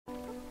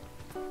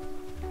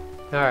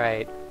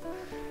Alright.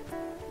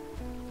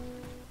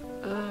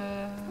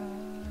 I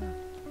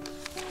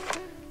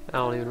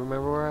don't even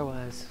remember where I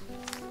was.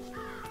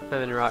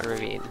 I'm in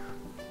Ravine.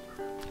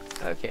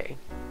 Okay.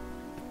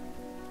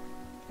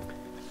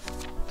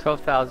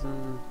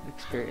 12,000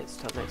 experience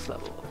till next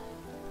level.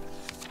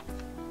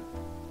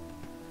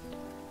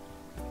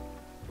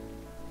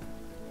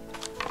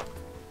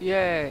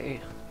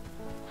 Yay!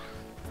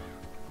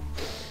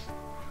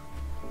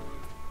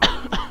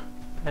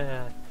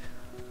 Where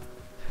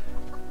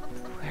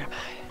am I?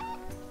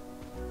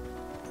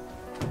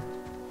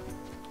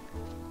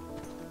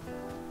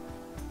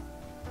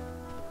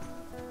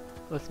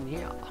 What's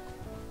new?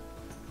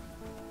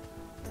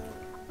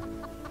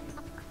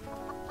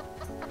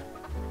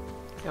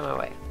 Get my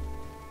way.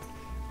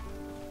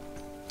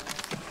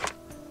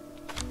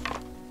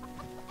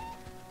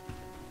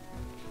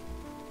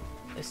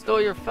 I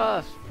stole your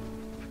stuff.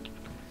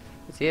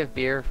 Does he have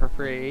beer for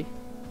free?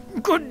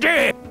 Good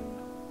day.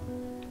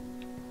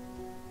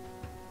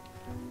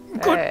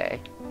 Hey.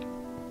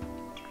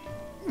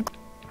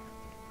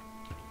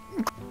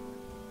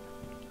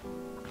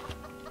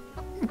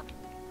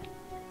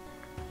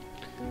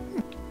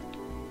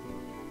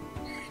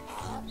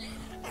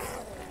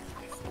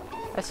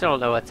 I still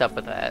don't know what's up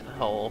with that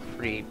whole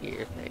free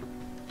beer thing.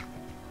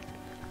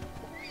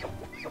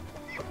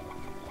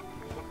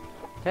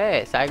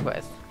 Hey,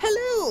 sidequest.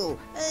 Hello!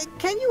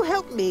 Can you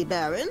help me,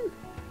 Baron?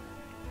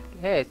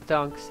 Hey, it's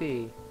Donk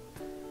C.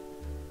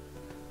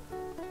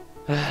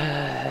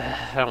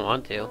 I don't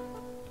want to.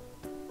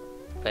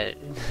 But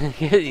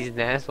he's an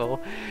asshole.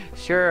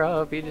 Sure, I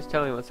hope you just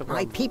tell me what's the My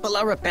problem. people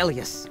are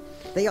rebellious.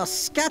 They are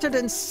scattered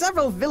in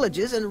several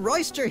villages and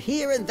roister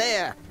here and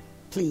there.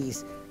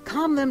 Please,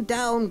 calm them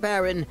down,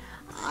 Baron.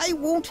 I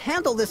won't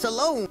handle this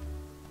alone.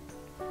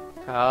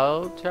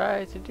 I'll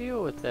try to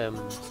deal with them.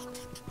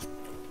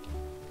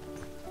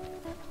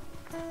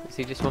 Does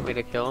he just want me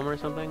to kill him or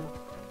something?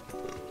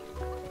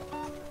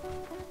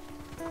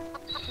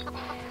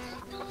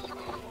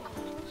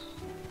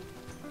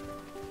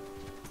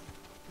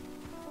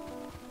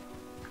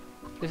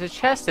 There's a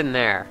chest in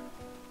there.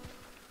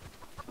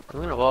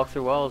 I'm gonna walk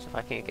through walls if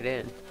I can't get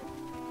in.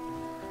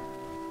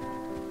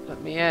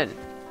 Let me in.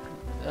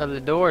 Oh,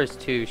 the door's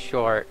too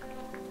short.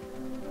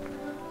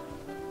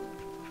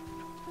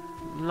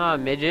 I'm not a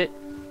midget.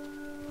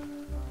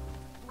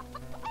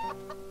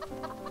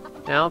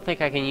 I don't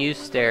think I can use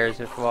stairs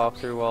if walk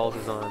through walls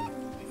is on.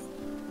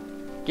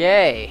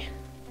 Gay!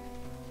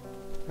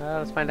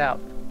 Let's find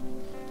out.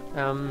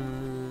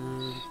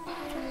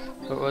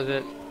 What was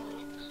it?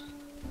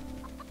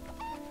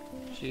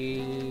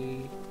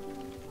 G...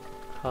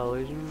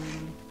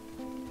 collision...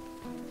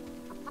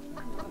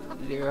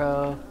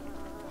 0...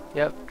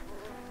 Yep.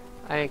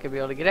 I ain't gonna be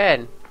able to get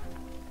in.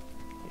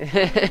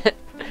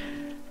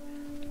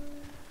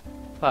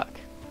 Fuck.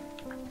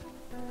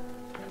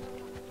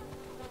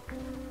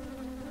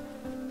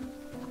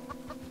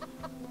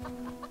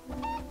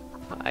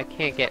 I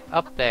can't get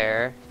up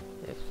there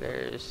if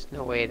there's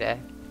no way to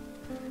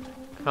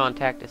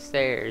contact the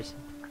stairs.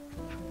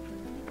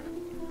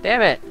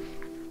 Damn it!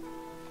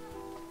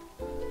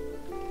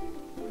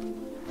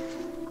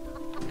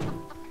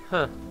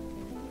 Huh.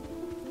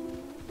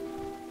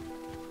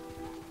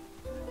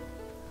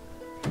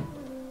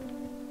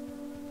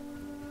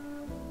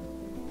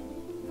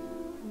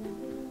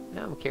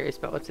 Now I'm curious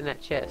about what's in that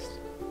chest.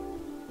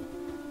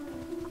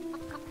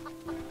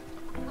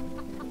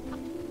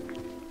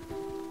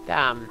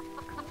 Damn.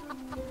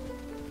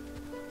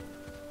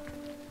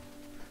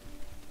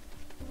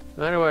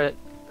 No matter what,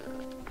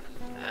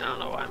 I don't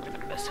know why I'm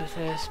gonna mess with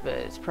this, but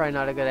it's probably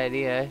not a good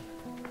idea.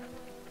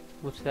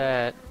 What's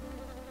that?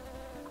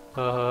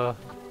 I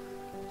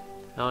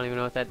don't even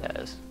know what that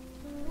does.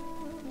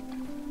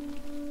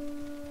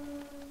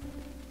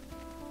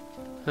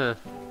 Huh.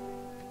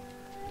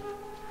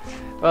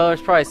 Well,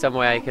 there's probably some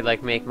way I could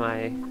like make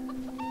my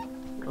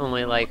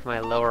only like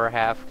my lower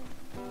half,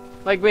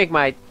 like make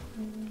my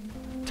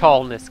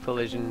tallness,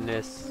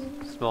 collisionness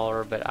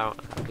smaller, but I don't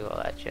know how to do all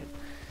that shit.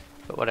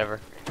 But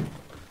whatever.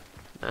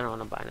 I don't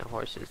want to buy no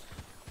horses.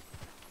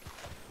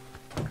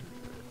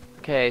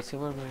 Okay, so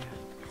where am I at?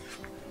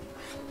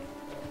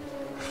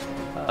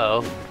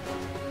 Uh-oh.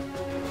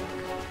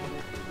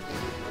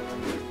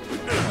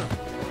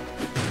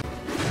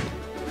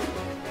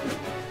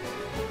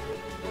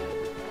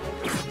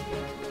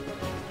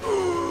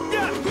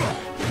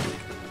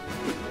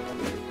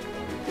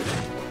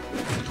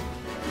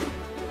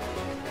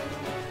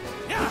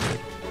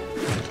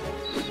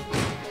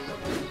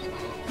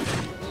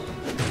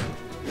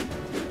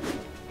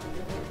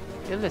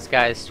 And this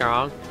guy is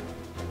strong.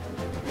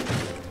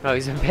 Oh,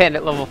 he's a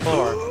bandit level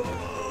 4.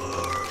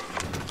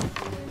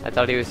 I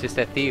thought he was just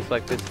a thief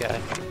like this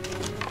guy.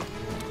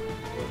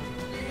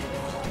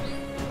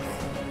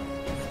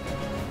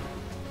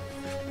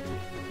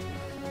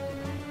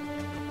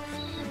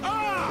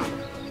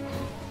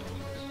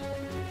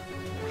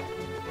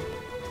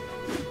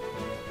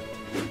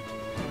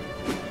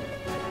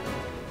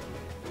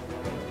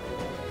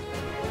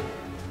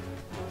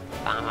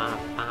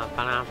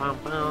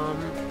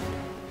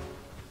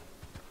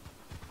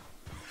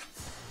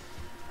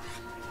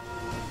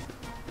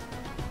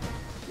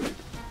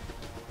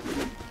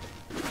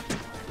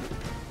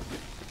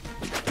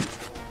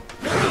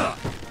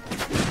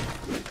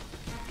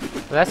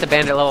 Well, that's a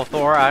bandit level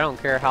 4. I don't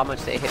care how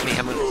much they hit me.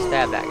 I'm gonna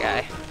stab that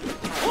guy.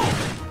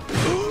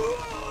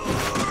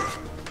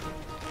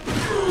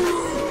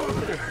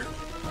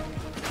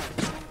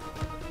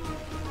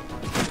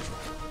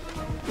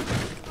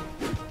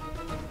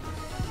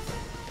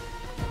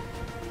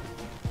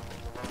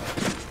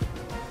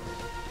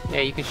 Yeah,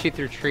 you can shoot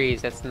through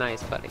trees. That's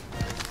nice, buddy.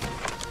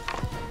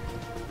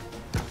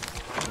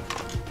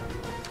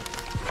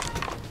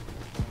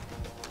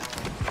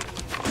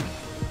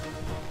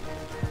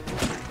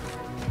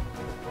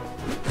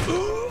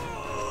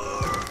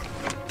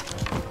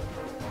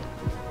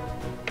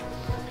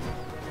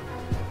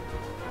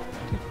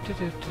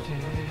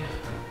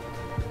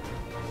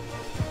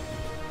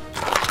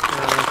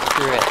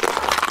 Screw it.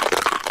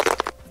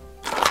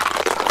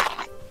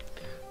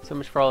 So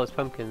much for all those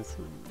pumpkins.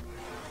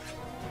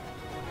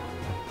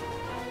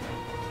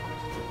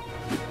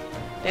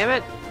 Damn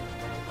it!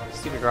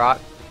 Stupid rock.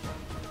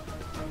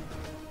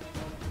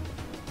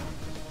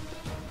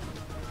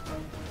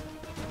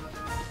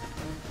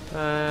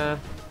 I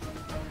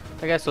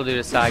guess we'll do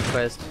the side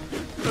quest.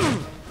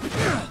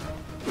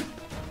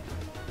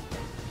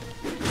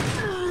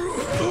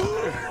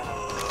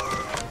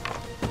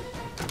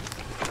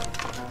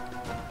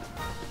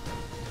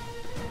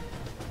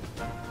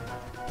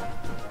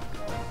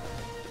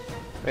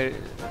 Wait.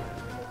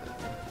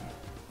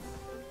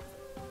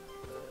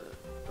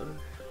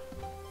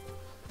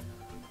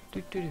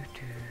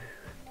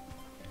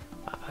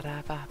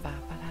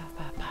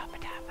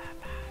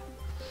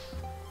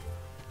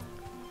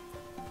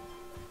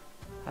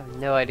 I have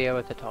no idea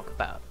what to talk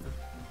about.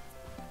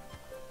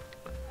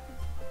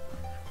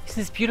 Is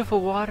this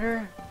beautiful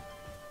water?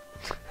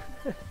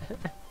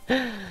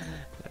 Oh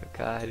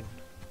god.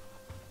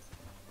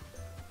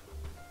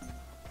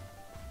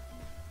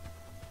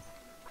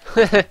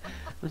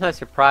 I'm not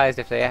surprised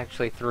if they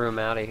actually threw him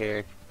out of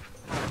here.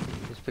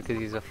 Just because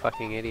he's a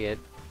fucking idiot.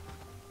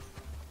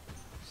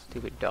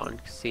 Stupid Don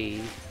C.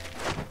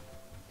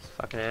 This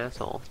fucking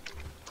asshole.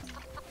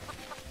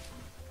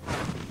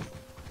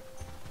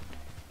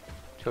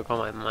 Took all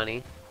my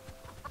money.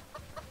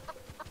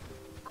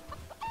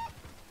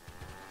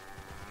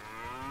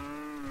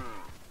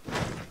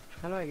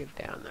 How do I get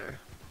down there?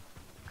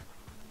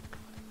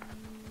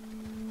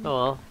 Oh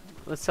well,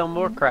 let's sell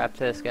more crap to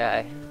this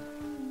guy.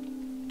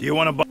 Do you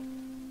want to buy?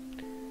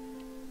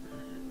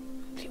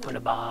 Do you want to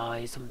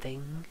buy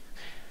something?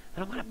 I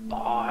don't want to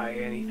buy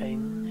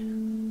anything.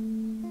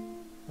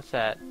 What's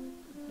that?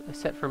 A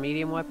set for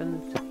medium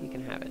weapons? You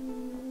can have it.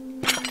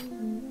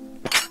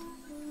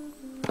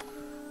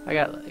 I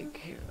got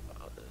like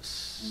all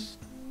this.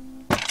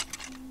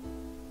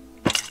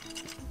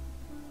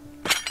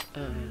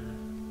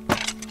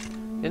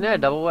 Isn't that a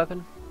double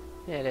weapon?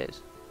 Yeah, it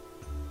is.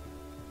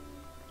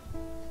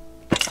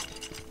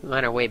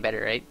 Mine are way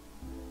better, right?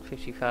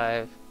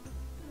 55,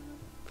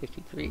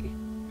 53.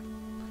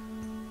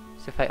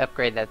 So if I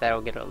upgrade that,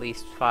 that'll get at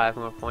least 5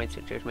 more points,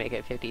 which would make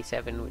it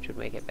 57, which would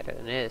make it better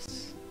than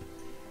this.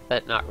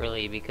 But not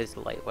really, because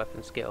the light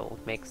weapon skill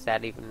makes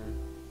that even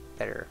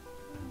better.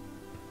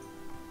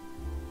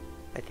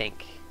 I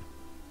think.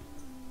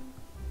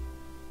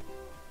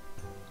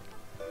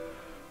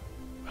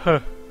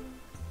 Huh.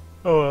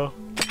 Oh well.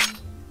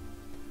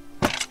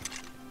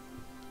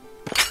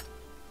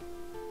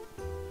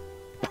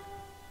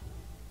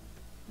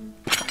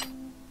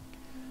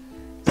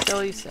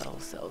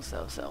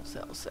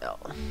 Sell.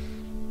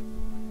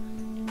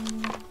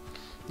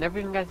 Never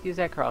even got to use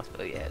that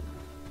crossbow yet.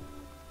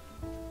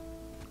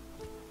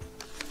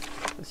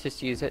 Let's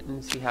just use it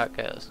and see how it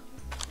goes.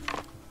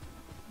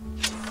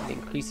 It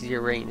increases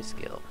your range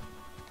skill.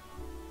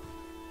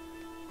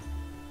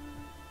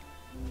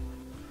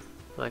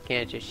 Well, I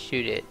can't just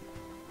shoot it.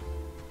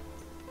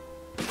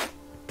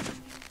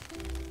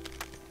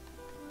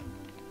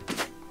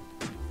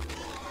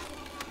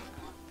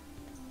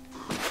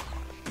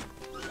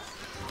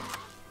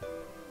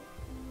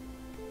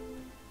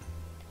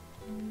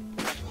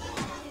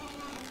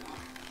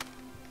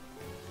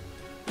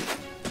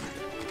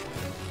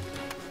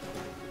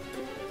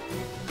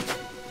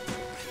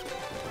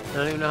 I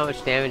don't even know how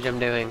much damage I'm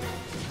doing.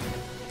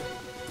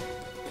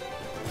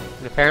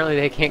 And apparently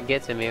they can't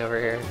get to me over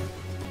here.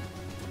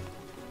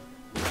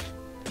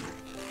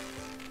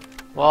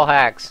 Wall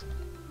hacks.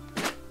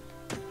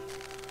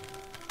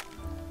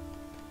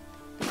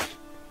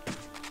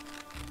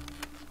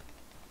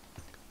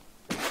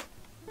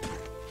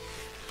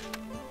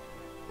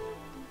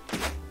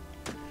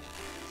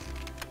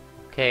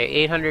 Okay,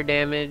 800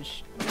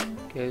 damage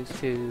goes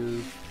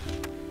to...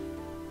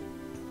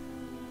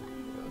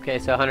 Okay,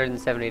 so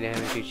 170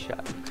 damage each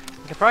shot.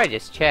 I could probably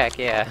just check,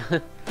 yeah.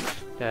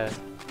 I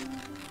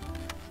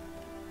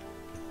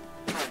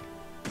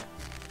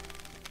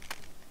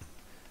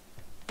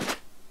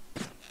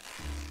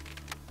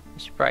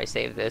should probably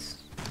save this.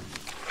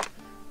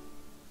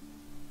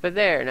 But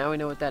there, now we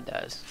know what that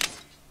does.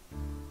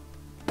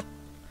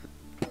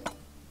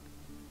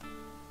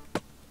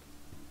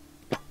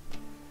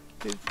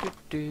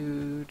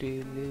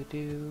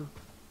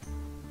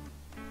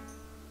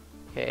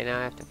 Okay, now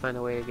I have to find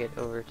a way to get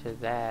over to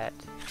that.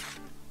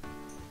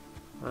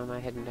 Why am I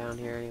heading down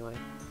here anyway?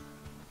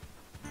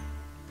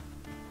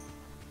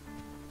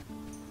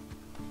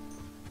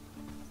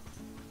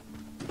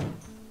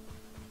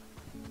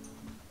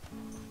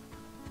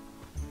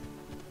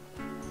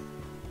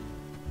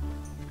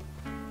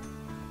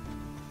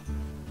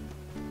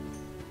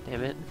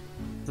 Damn it.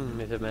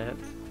 There's a map.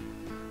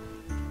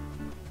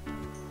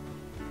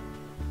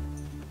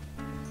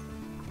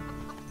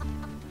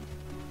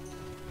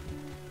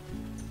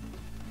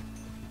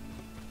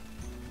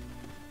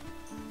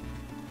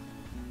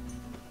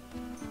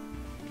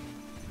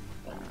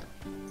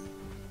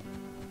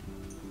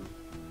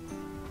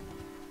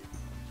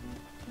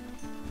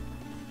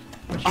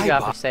 What you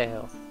got for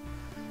sale?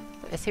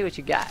 Let's see what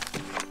you got.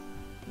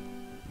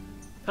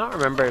 I don't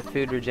remember if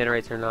food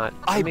regenerates or not.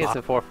 I think it's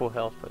a 4 full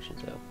health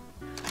potions though.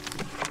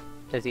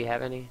 Does he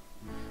have any?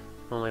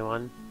 Only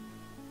one?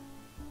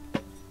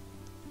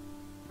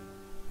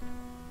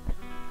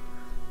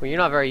 Well, you're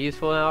not very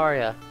useful now, are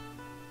ya?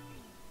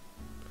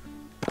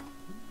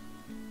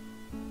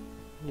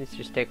 Let's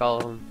just take all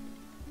of them.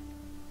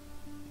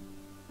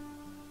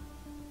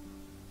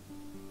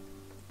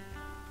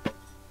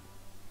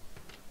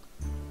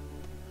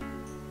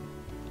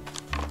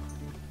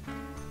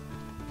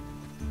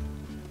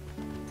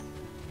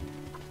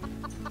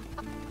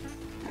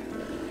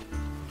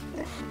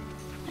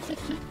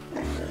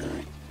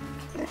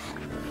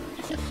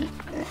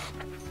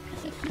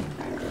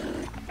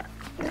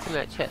 In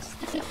that chest.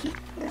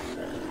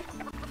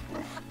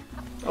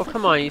 Oh,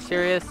 come on, you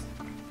serious?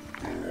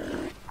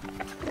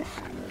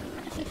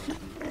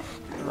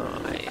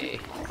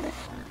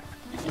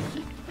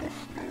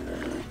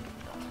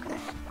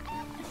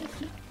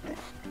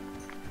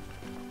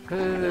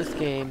 Oh, this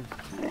game.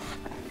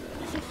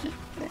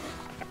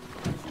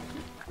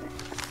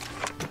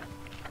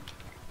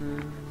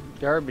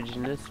 Garbage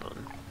in this one.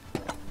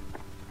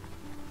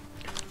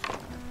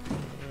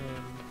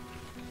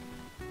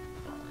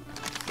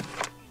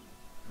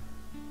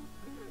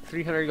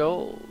 300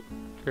 gold,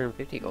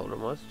 350 gold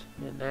almost,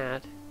 and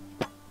that.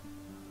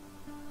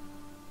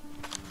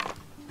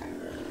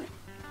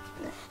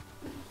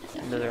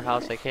 Another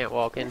house I can't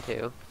walk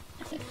into.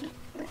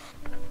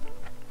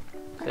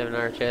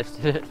 7-hour chest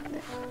in it.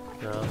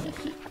 No.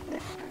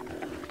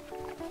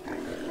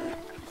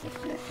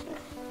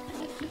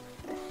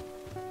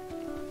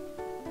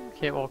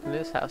 Can't walk in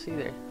this house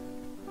either.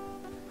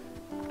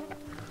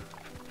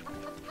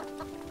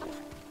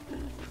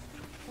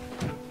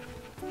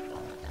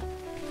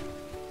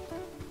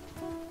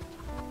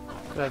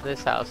 What about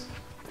this house?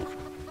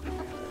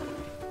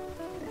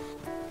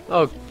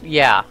 Oh,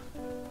 yeah.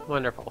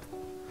 Wonderful.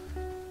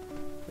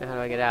 Now how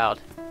do I get out?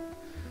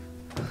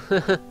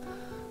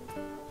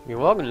 You're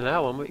welcome to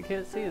that one, but you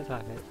can't see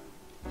inside it.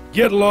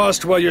 Get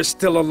lost while you're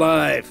still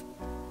alive.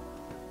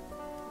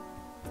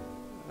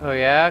 Oh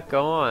yeah?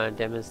 Go on.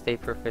 Demonstrate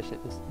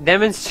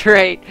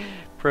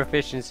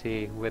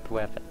proficiency with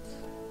weapons.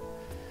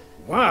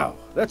 Wow,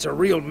 that's a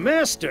real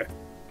master.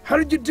 How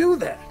did you do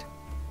that?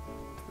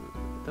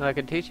 I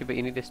could teach you, but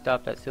you need to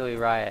stop that silly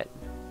riot.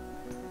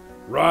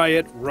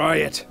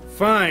 Riot.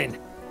 Fine.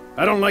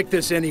 I don't like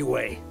this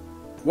anyway.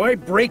 Why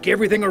break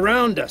everything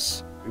around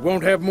us? We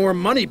won't have more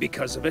money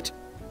because of it.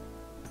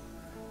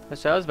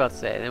 That's what I was about to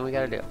say. Then we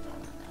gotta do.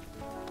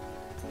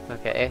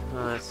 Okay,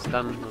 well, that's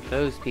done with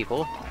those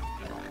people.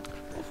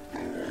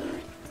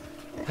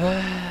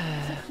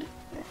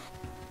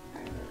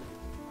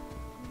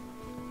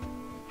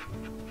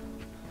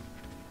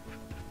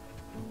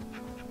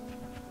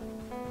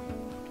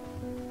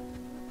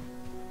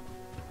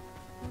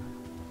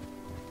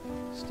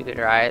 Stupid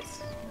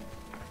riots.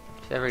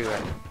 It's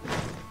everywhere.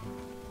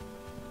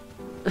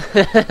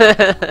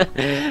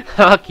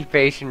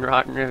 Occupation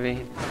Rotten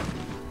Ravine.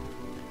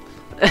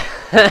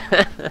 Let's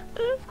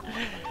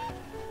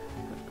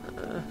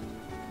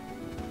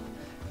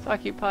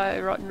occupy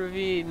Rotten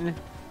Ravine.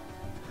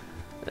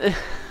 Oh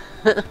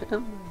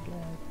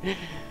my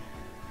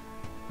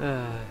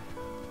god.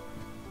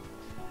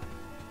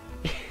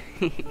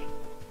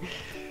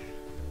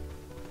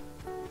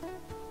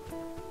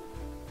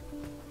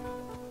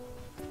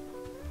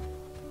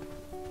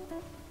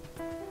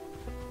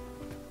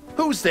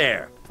 Who's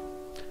there?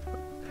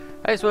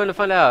 I just wanted to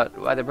find out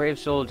why the brave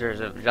soldiers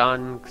of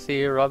John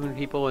Sear robbing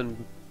people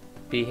and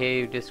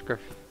behave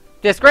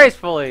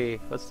disgracefully.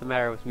 What's the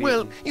matter with me?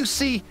 Well, you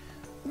see,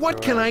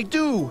 what can I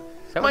do?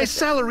 My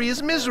salary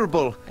is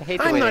miserable.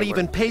 I'm not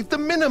even paid the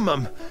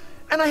minimum.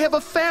 And I have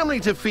a family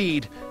to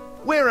feed.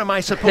 Where am I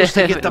supposed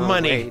to get the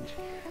money?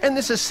 And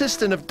this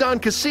assistant of Don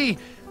Cassie,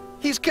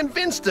 he's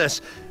convinced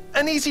us.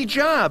 An easy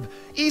job,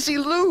 easy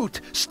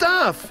loot,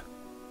 stuff.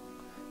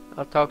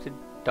 I'll talk to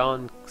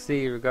Don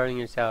C regarding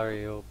your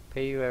salary. He'll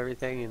pay you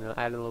everything and he'll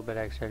add a little bit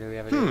extra. Do we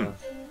have a deal?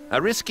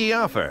 A risky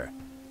offer.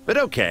 But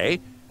okay,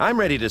 I'm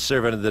ready to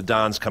serve under the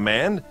Don's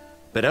command,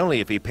 but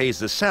only if he pays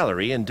the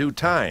salary in due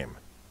time.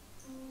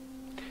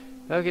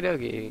 Okie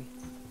dokie.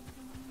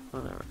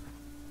 Whatever.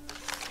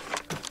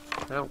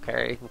 I don't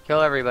care. You can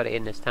kill everybody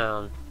in this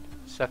town.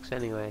 Sucks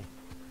anyway.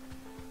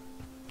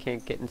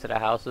 Can't get into the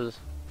houses.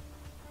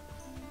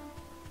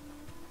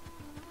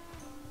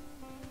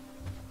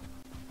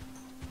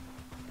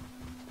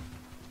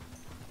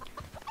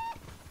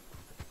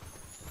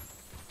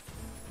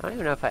 I don't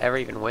even know if I ever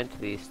even went to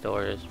these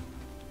stores.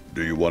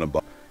 Do you want to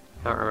buy?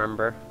 I don't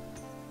remember.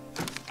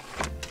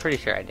 Pretty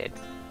sure I did.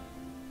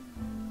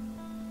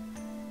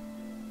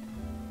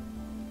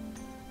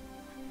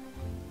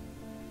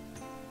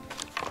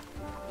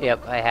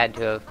 Yep, I had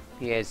to have.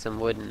 He has some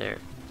wood in there.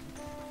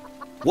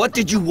 What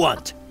did you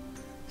want?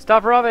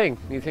 Stop robbing!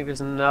 You think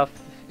there's enough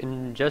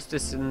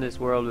injustice in this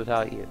world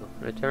without you.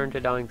 Return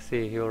to Dying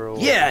Sea, he'll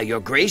reward. Yeah, Your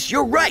Grace,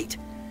 you're right.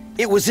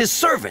 It was his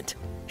servant.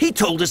 He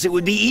told us it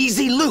would be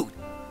easy loot.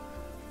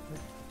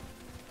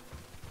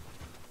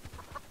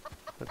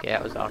 Okay,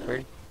 that was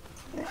awkward.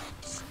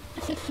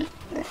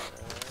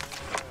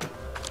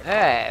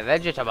 Hey,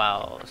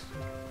 vegetables!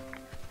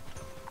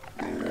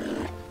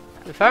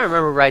 If I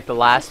remember right, the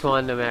last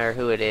one, no matter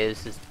who it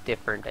is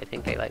different. I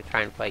think they like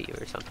try and fight you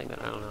or something, but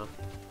I don't know.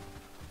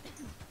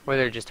 Or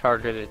they're just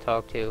harder to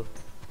talk to.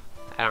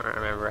 I don't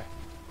remember.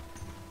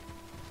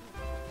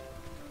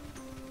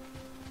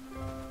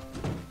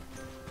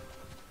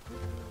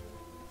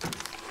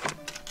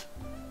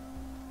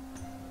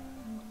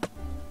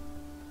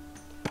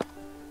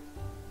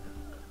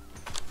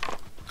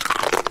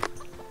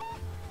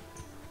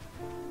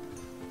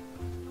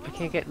 I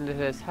can't get into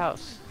this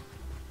house.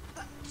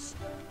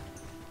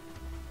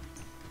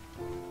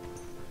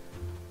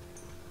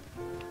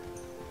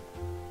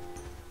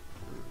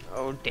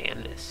 Oh,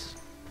 damn this.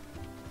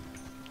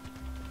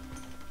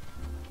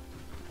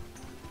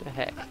 The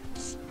heck?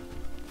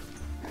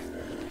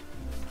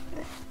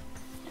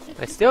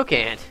 I still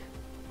can't.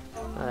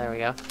 Oh, there we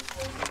go.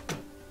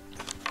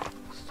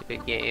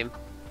 Stupid game.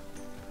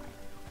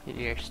 And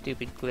your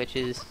stupid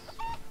glitches.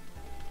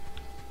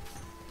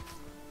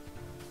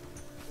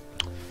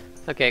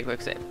 Okay,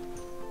 quick save.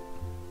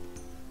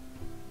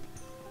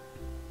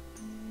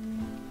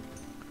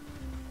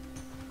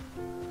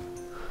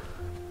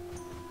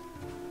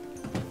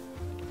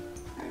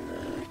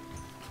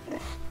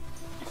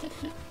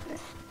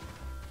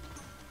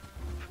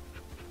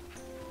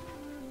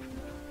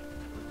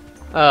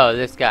 Oh,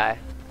 this guy.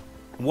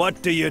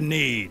 What do you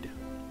need?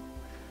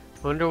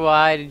 Wonder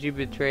why did you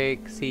betray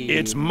Xi?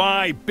 It's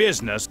my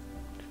business.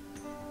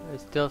 I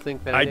still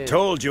think that I it is.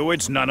 told you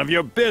it's none of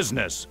your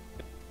business.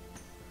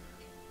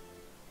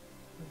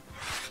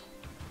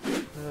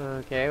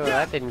 Okay, well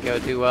that didn't go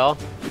too well.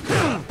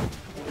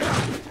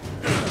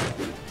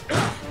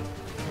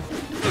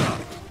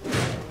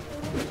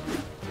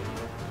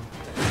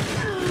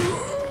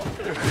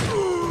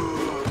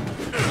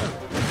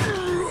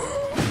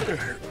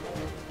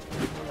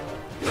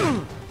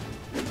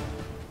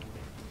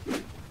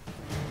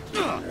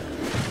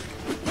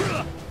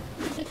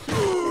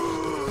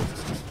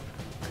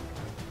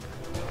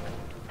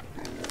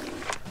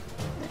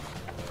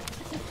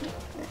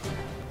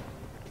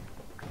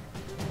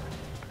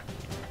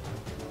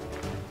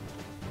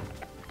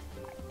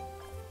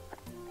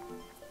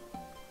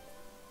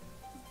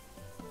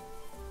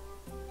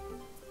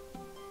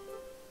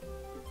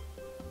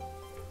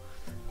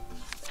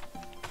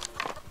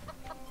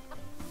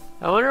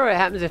 I wonder what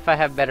happens if I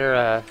have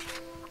better,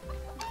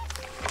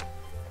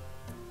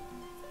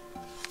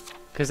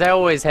 because I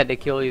always had to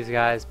kill these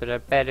guys, but I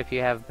bet if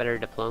you have better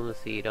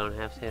diplomacy, you don't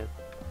have to.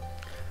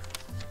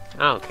 I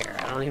don't care.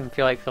 I don't even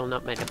feel like filling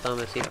up my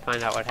diplomacy to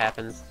find out what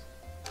happens.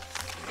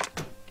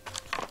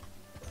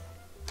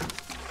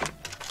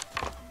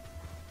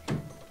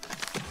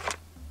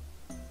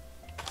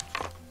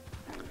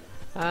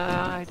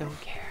 I don't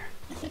care.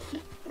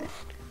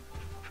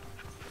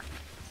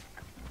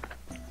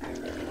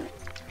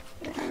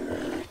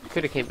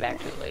 Could have came back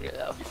to it later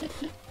though.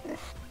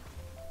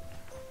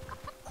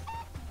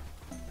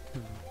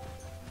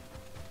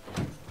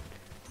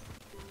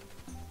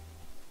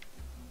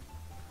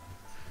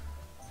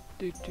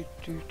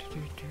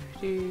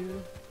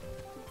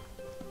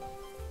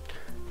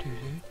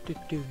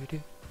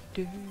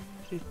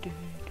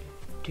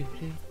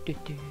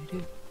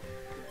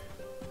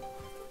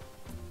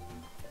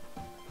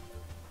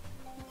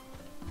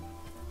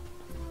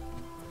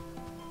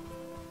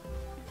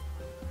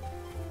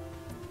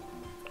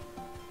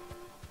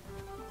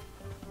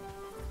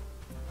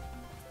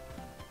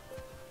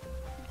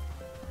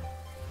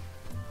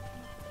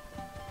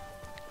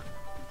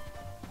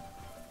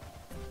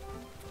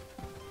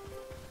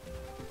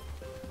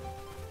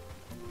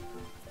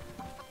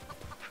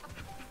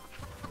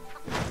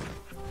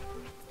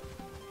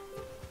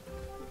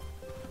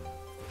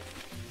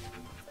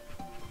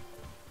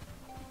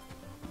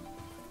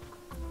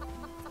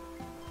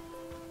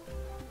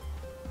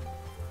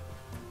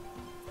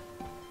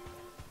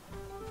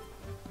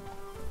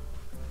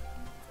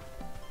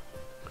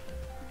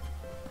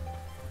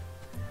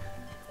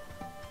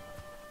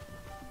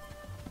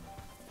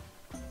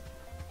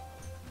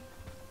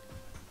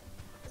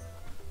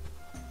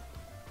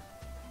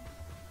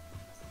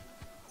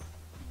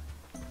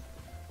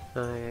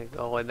 I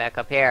go all the way back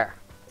up here.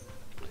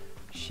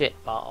 Shit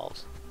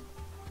balls.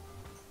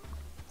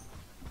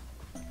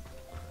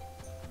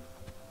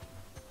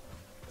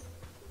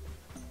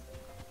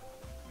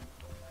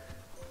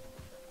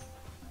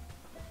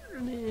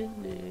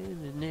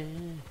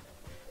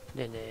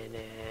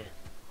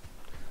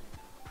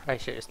 I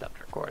should have stopped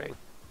recording.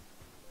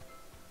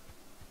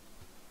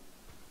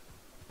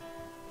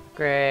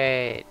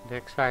 Great.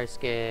 Next fire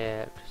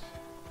skipped.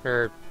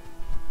 Or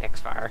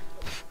X-Fire.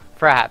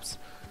 Perhaps.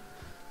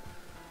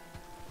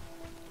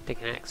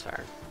 Take an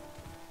X-Fire.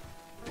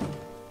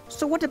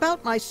 So what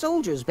about my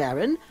soldiers,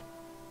 Baron?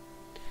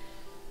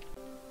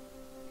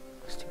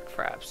 Stupid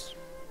fraps.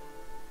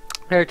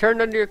 I returned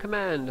under your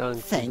command,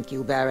 Thank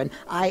you, Baron.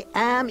 I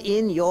am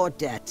in your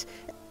debt.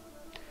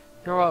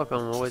 You're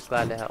welcome. Always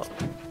glad to help.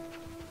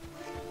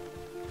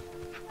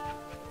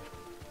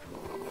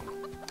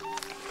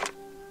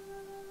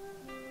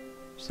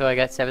 So I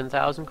got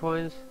 7,000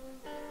 coins?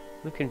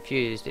 I'm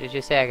confused. Did it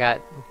just say I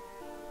got...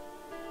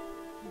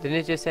 Didn't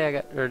it just say I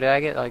got... Or did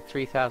I get like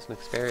 3,000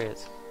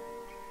 experience?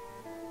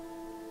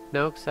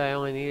 No, because I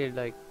only needed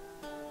like...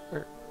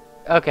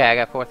 Okay, I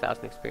got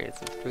 4,000 experience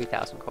and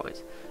 3,000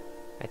 coins.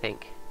 I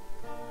think.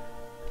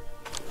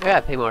 I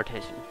gotta pay more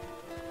attention.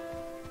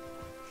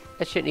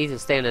 That shit needs to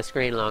stay on the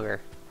screen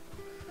longer.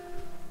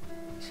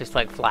 It's just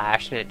like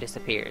flash and it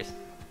disappears.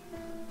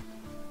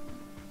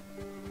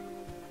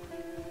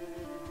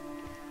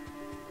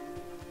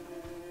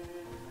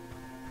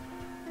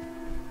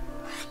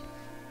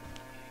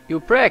 You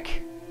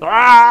prick!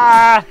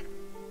 Ah! I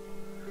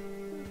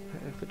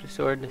put the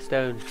sword in the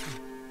stone.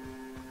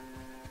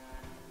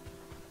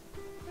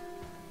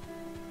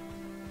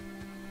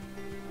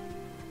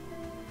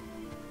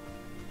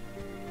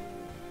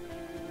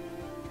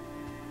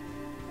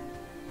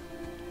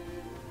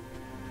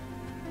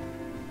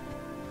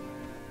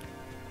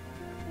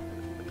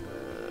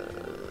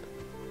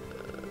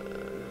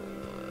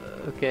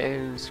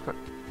 Okay,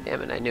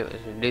 damn it, I knew it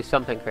was gonna do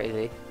something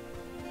crazy.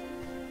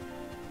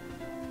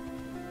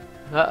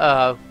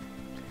 Uh-oh.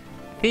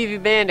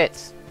 Thievy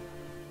bandits!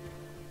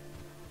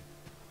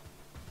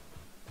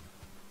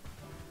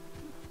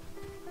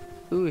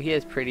 Ooh, he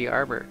has pretty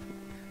armor.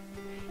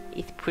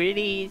 It's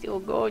pretty, it's all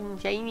gold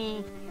and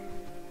shiny.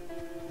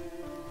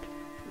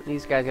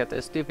 These guys got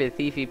those stupid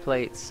thiefy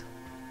plates.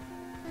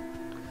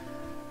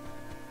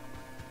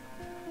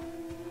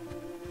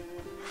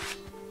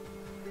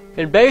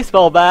 And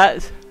baseball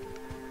bats!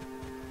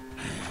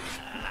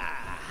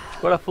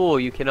 What a fool,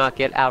 you cannot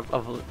get out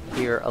of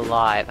here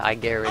alive, I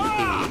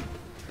guarantee.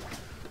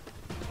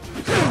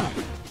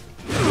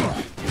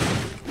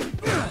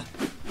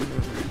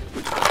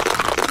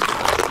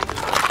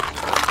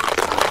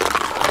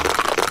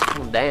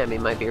 Well, damn, he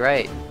might be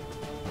right.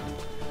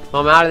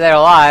 Well, I'm out of there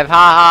alive,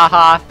 ha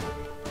ha ha!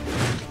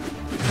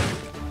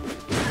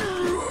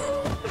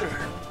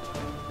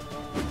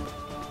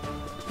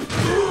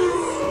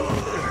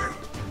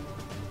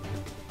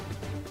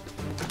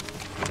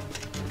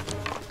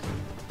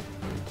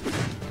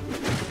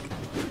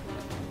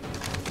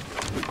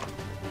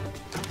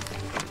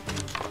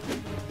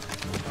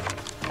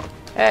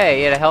 Hey,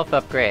 you had a health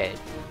upgrade.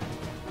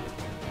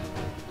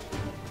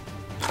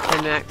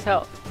 10 max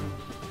health.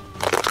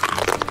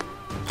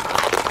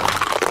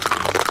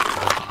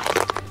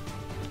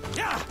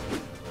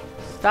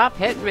 Stop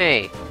hitting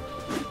me!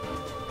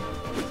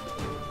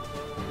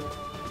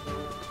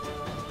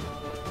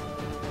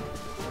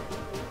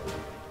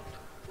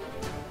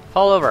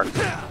 Fall over.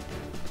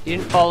 You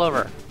didn't fall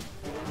over.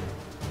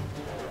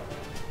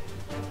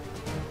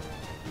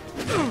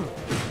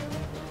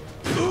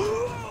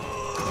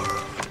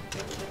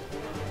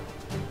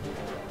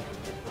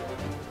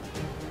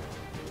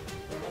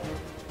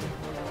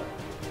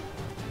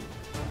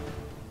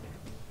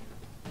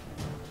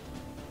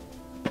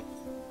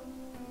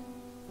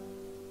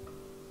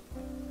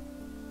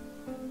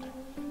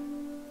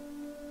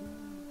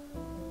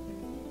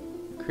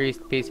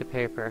 Creased piece of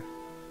paper.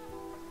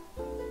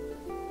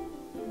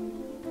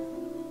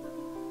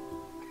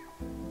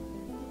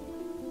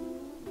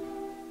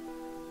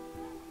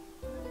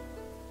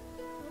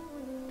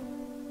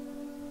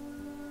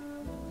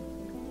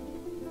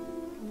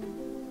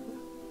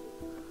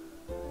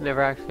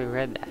 Never actually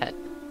read that.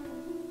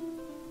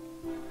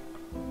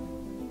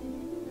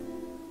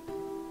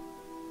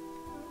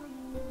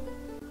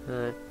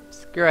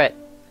 Screw it.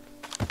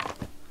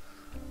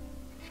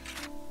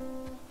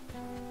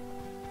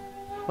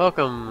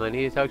 Welcome. I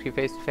need to talk to you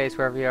face to face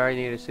wherever you are. I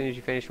need as soon as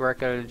you finish work,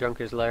 go to the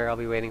Drunkards Lair. I'll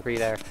be waiting for you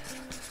there.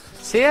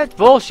 See, that's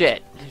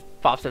bullshit.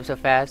 It pops up so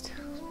fast.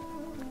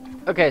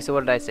 Okay, so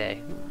what did I say?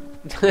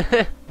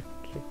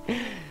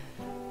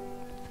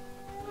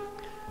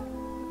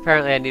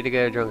 Apparently I need to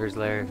go to Drunkards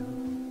Lair.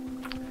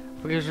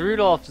 Because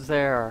Rudolph's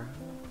there.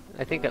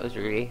 I think that was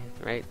Rudie,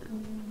 right?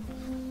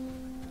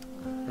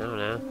 I don't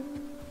know.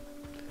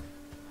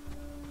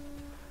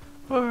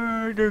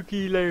 Oh,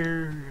 Drunky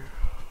Lair.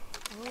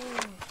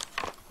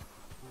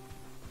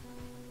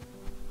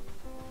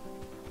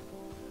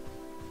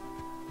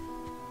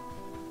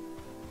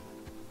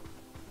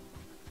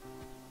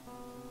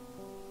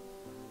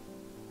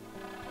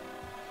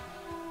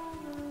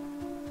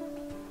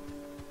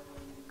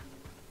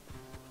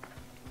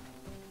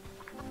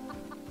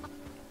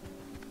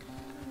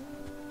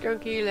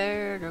 Drunky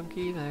Lair,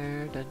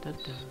 dun dun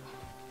dun.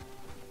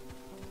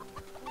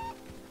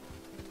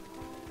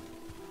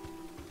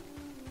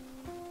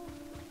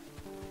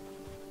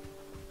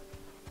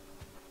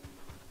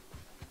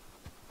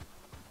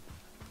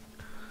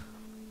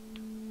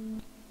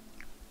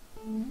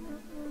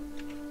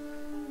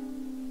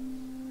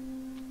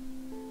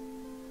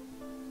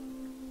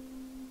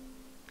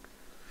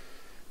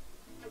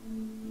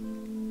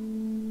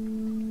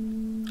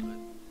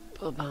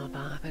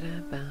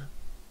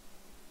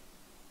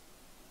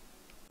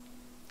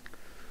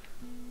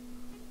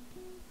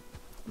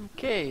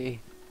 Okay.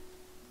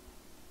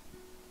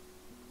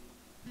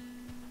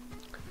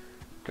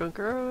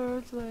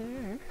 Drunkards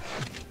Lair.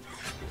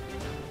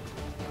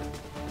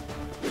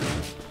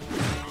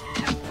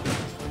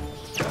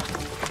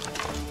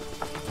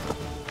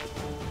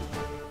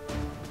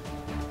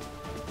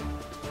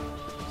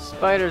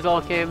 Spiders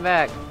all came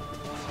back.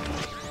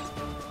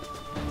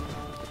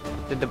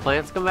 Did the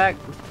plants come back?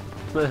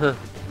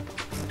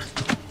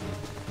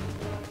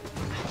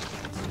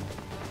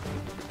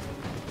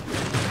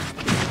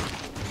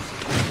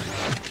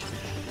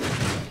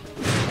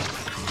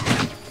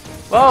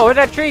 Whoa, where'd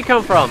that tree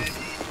come from?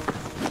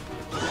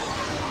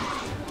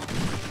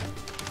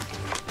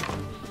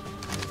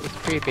 It's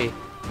creepy.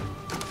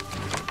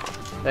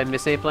 Did I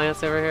miss any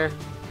plants over here?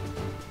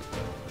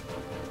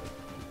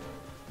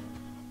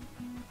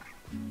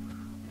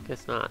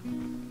 Guess not.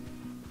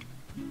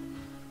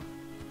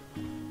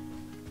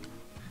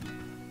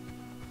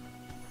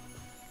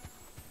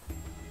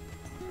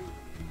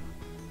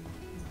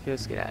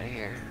 Let's get out of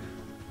here.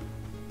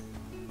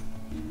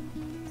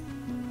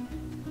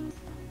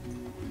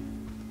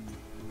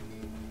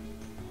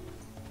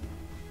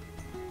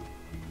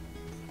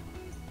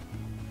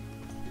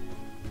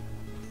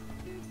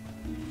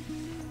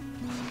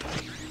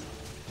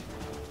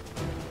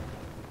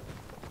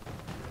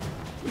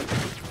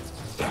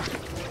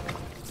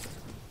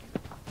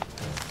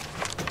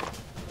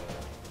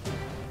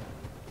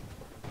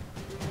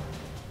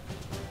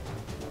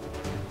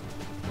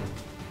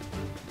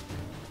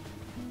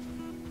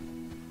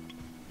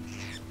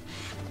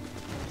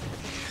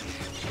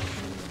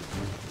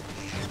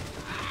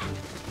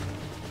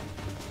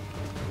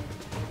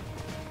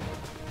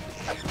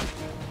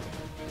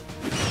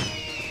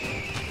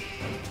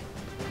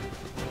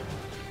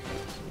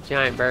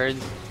 Giant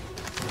birds.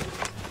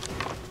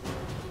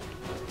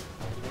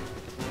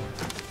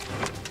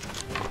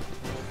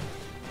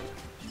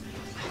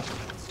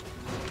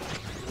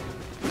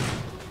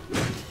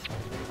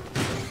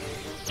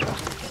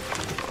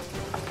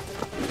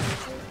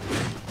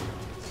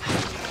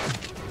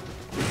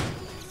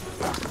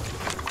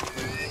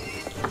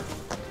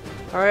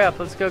 Hurry up,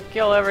 let's go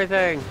kill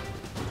everything.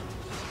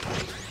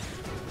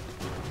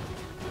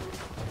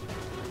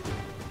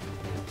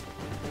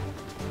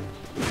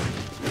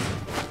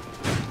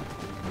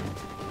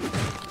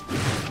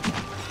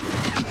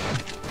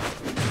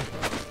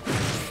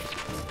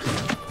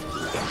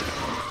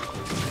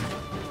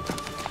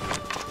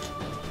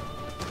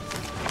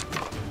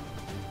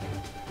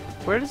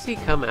 Where does he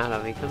come out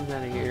of? He comes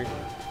out of here.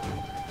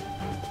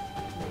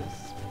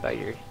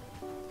 Spider.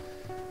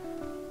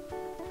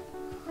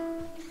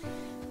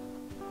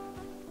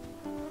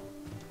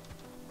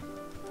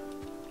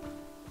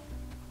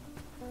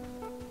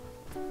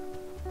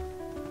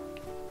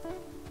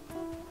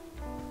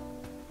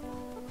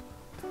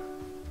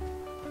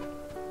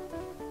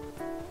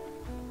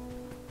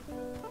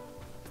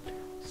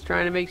 Just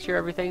trying to make sure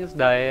everything's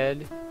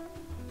dead.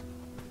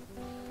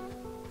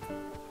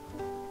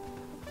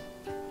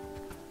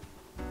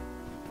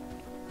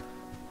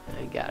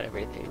 Got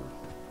everything.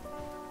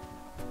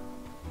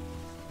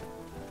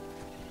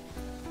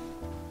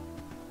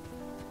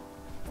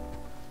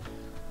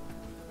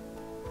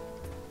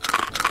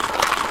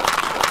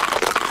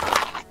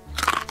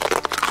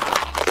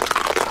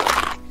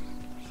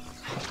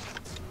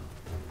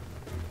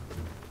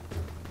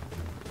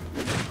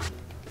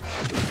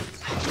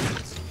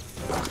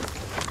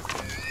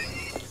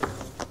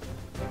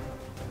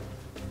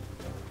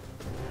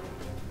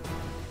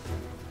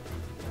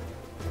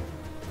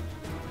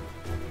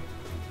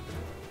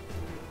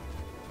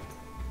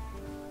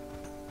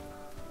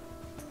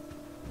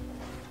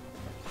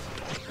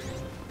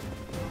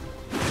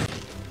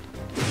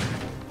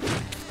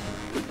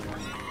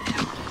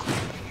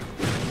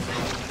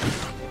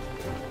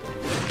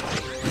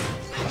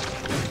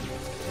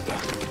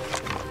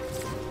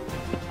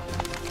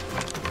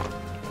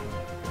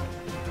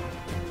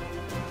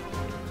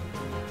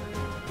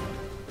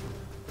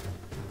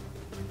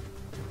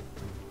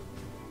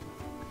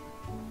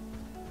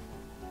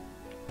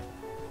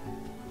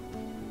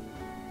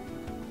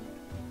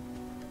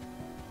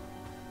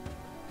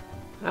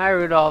 Hi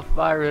Rudolph,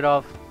 bye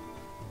Rudolph.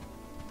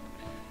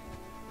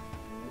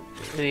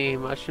 Any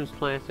mushrooms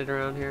planted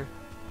around here?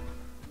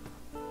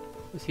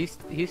 Is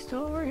he's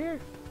still over here?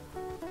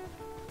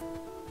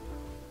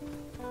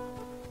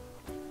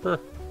 Huh.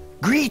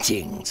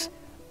 Greetings!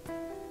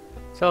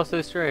 It's all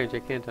so strange, I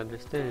can't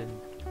understand.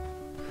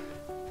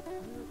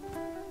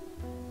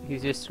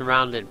 He's just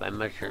surrounded by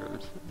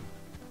mushrooms.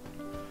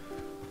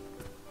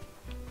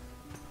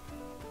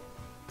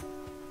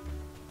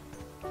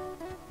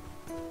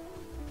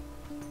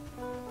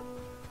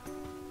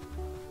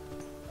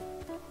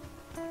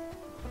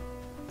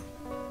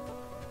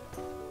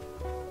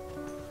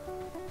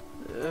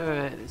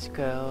 Alright, let's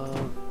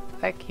go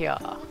back here.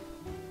 I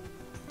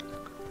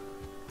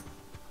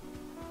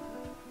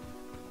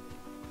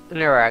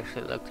never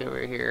actually looked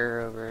over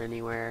here, over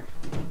anywhere,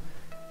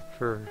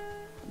 for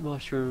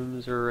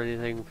mushrooms or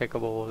anything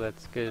pickable.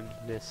 That's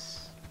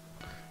goodness.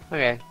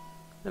 Okay.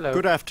 Hello.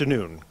 Good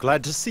afternoon.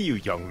 Glad to see you,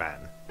 young man.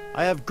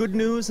 I have good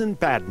news and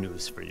bad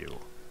news for you.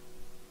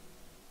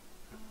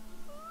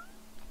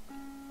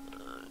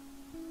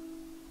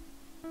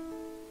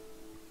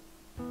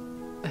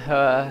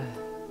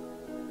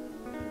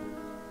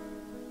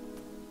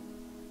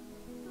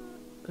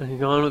 I'm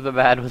going with the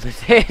bad one. The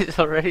day is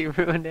already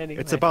ruined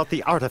anyway. It's about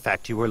the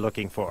artifact you were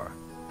looking for.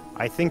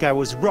 I think I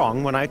was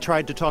wrong when I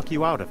tried to talk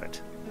you out of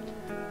it.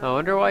 I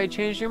wonder why you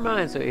changed your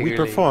mind so eagerly. We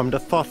performed a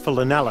thoughtful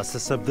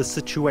analysis of the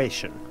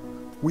situation.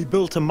 We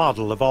built a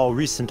model of all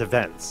recent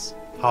events,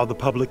 how the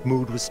public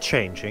mood was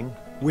changing,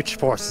 which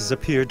forces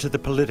appeared to the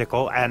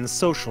political and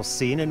social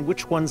scene and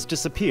which ones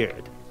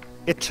disappeared.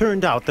 It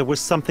turned out there was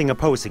something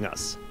opposing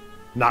us.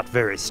 Not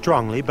very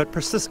strongly, but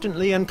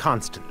persistently and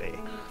constantly.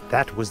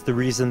 That was the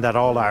reason that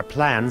all our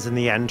plans in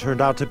the end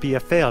turned out to be a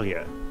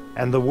failure,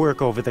 and the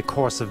work over the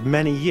course of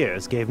many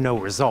years gave no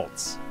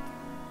results.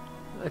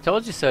 I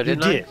told you so,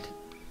 didn't I? You did,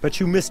 but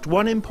you missed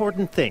one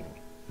important thing.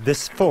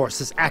 This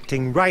force is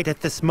acting right at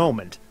this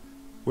moment,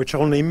 which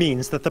only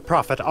means that the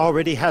Prophet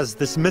already has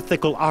this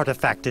mythical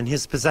artifact in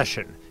his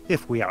possession,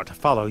 if we are to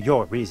follow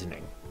your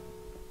reasoning.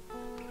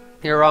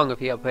 You're wrong if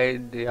he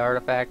obeyed the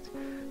artifact.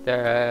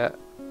 The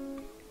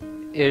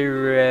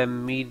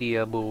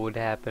irremediable would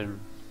happen.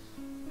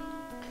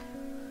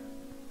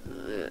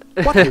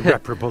 What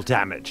irreparable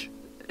damage?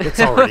 It's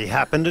already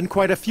happened and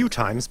quite a few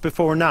times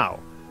before now.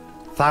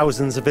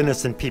 Thousands of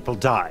innocent people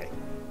die.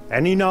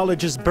 Any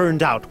knowledge is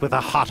burned out with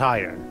a hot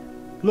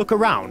iron. Look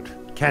around.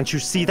 Can't you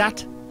see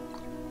that?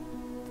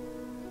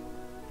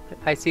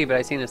 I see, but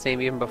I seen the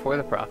same even before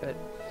the Prophet.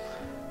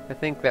 I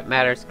think that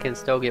matters can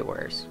still get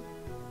worse.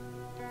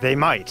 They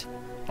might,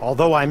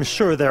 although I'm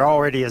sure they're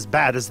already as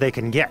bad as they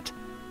can get.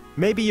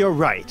 Maybe you're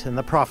right, and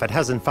the Prophet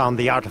hasn't found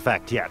the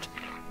artifact yet.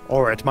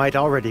 Or it might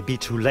already be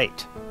too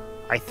late.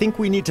 I think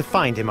we need to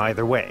find him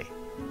either way.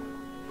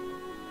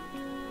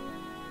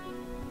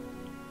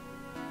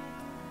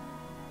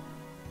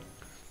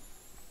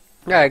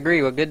 Yeah, I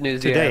agree. What good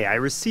news do you have? Today I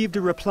received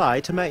a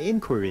reply to my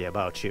inquiry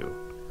about you.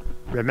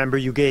 Remember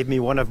you gave me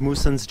one of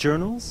Musan's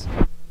journals?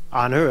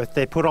 On Earth,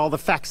 they put all the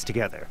facts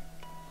together.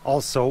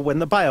 Also, when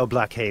the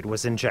bioblockade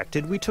was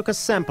injected, we took a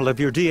sample of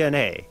your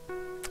DNA.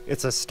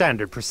 It's a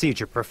standard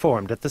procedure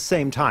performed at the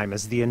same time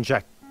as the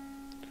inject...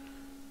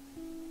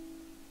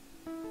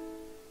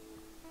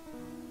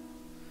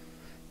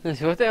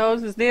 What the hell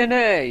is this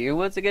DNA? You're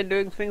once again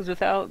doing things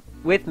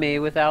with me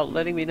without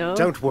letting me know?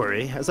 Don't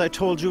worry. As I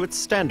told you, it's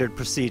standard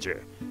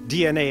procedure.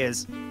 DNA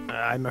is...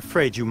 I'm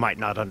afraid you might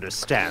not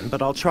understand,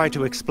 but I'll try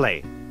to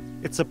explain.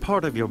 It's a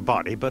part of your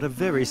body, but a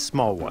very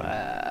small one.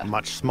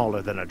 Much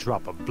smaller than a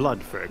drop of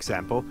blood, for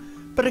example.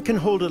 But it can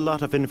hold a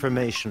lot of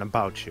information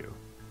about you.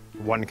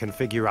 One can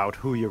figure out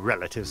who your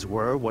relatives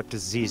were, what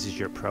diseases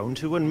you're prone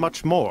to, and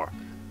much more.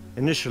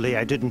 Initially,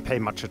 I didn't pay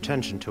much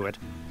attention to it.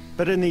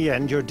 But in the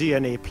end, your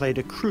DNA played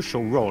a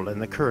crucial role in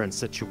the current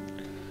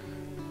situation.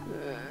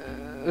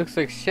 Looks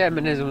like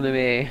shamanism to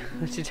me.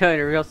 I should tell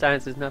you, real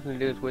science has nothing to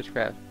do with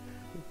witchcraft.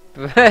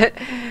 But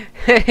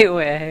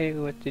anyway,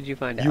 what did you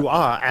find out? You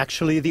are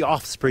actually the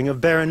offspring of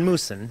Baron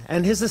Musan,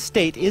 and his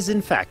estate is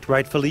in fact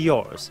rightfully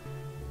yours.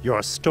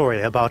 Your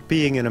story about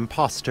being an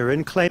imposter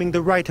and claiming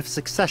the right of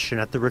succession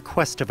at the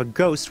request of a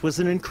ghost was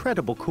an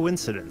incredible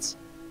coincidence.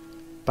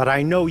 But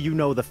I know you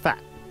know the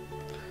fact.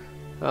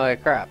 Holy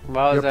crap.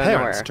 Well, your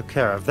parents took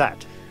care of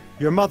that.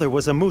 Your mother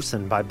was a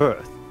Musan by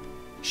birth.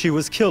 She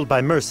was killed by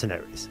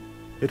mercenaries.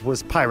 It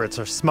was pirates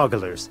or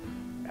smugglers.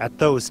 At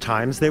those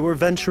times, they were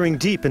venturing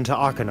deep into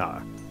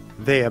Arkanar.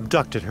 They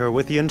abducted her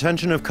with the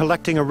intention of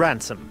collecting a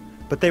ransom,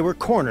 but they were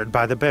cornered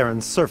by the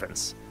Baron's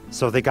servants,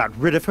 so they got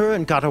rid of her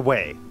and got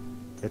away.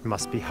 It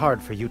must be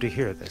hard for you to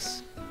hear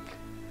this.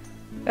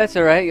 That's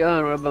alright, you're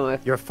on my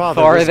Your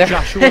father was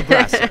Joshua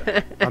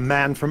Brasser, a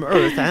man from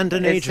Earth and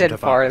an agent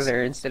of ours.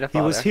 Instead of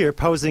father. He was here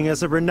posing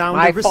as a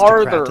renowned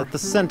aristocrat at the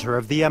center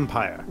of the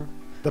Empire.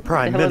 The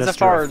Prime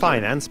Minister of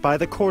Finance by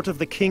the court of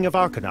the King of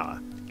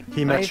Arkanar.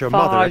 He met your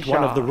mother at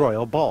one of the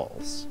royal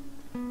balls.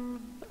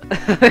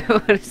 I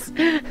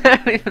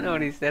don't even know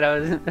what he said. I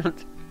was...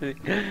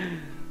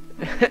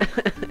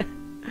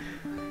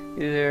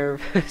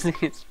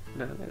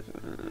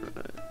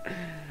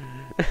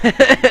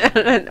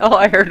 All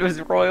I heard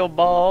was royal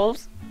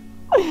balls.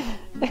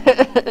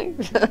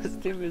 So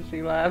stupid,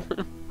 she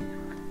laughing.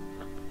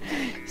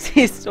 Is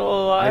he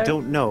still alive? I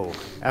don't know.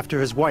 After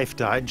his wife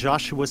died,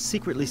 Joshua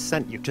secretly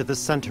sent you to the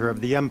center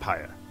of the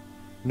Empire.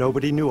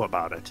 Nobody knew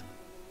about it.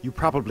 You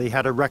probably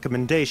had a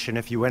recommendation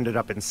if you ended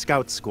up in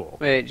scout school.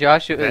 Wait,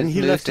 Joshua is Then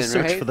he left to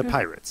search right? for the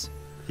pirates.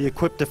 He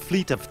equipped a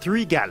fleet of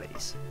 3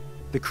 galleys.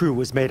 The crew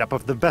was made up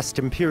of the best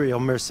Imperial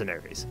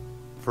mercenaries.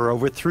 For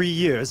over 3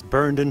 years,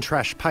 burned and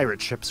trashed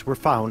pirate ships were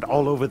found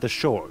all over the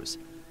shores.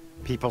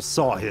 People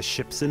saw his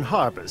ships in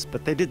harbors,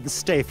 but they didn't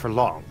stay for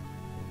long.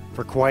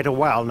 For quite a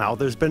while now,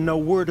 there's been no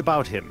word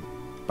about him,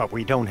 but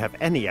we don't have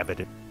any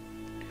evidence.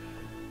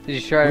 Did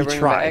you try to We bring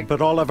tried, him back?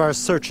 but all of our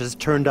searches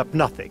turned up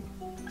nothing.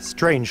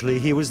 Strangely,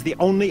 he was the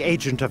only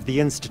agent of the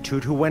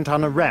Institute who went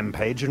on a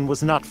rampage and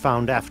was not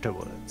found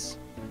afterwards.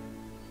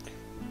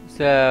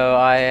 So,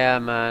 I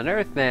am an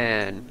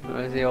Earthman.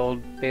 Was the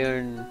old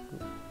baron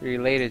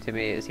related to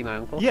me? Is he my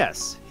uncle?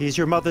 Yes, he's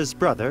your mother's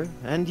brother,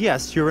 and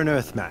yes, you're an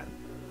Earthman,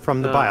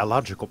 from the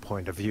biological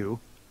point of view.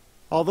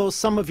 Although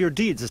some of your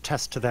deeds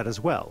attest to that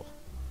as well.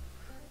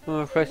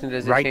 Well, question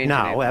does it right change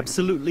now, anything?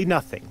 absolutely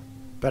nothing.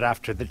 But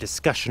after the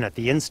discussion at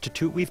the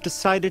Institute, we've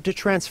decided to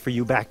transfer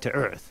you back to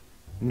Earth.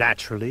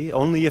 Naturally,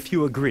 only if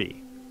you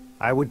agree.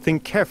 I would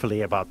think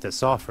carefully about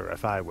this offer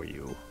if I were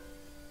you.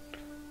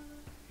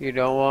 You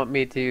don't want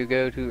me to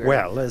go to Earth?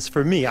 Well, as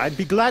for me, I'd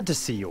be glad to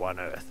see you on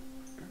Earth.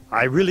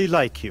 I really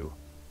like you,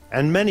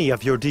 and many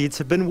of your deeds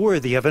have been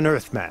worthy of an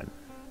Earthman.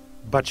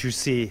 But you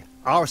see,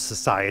 our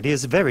society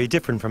is very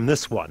different from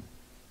this one.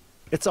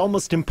 It's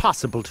almost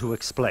impossible to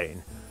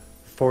explain.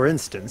 For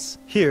instance,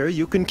 here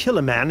you can kill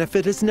a man if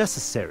it is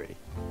necessary.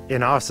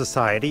 In our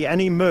society,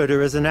 any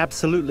murder is an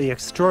absolutely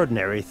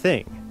extraordinary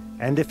thing.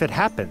 And if it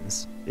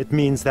happens, it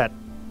means that,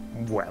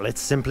 well, it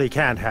simply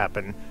can't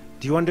happen.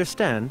 Do you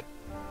understand?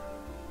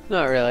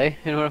 Not really.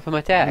 And what if I'm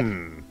attacked?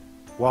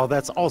 Well,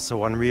 that's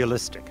also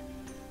unrealistic.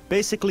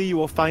 Basically, you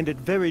will find it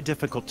very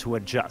difficult to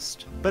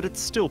adjust, but it's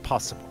still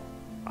possible.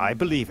 I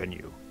believe in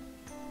you.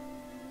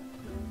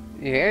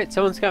 You hear it?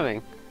 Someone's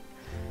coming.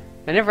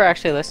 I never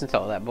actually listened to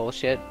all that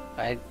bullshit.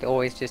 I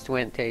always just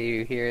went to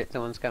you hear it,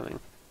 someone's coming.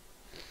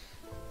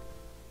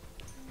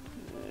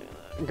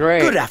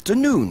 Great. Good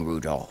afternoon,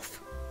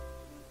 Rudolph.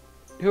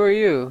 Who are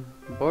you?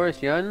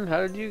 Boris Yun?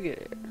 How did you get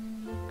it?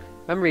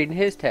 I'm reading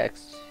his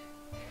text.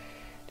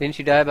 Didn't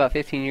you die about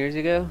 15 years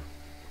ago?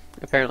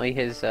 Apparently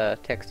his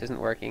text isn't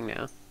working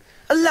now.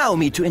 Allow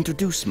me to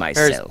introduce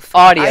myself.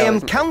 Audio I am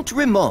isn't Count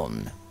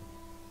Ramon.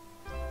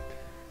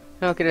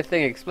 How could a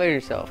thing explain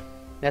yourself?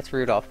 That's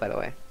Rudolph, by the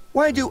way.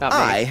 Why do Not me.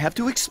 I have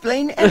to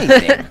explain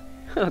anything?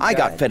 Oh, I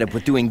got God. fed up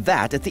with doing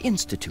that at the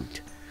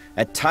Institute.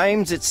 At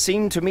times it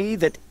seemed to me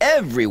that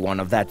everyone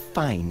of that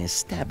fine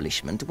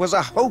establishment was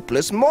a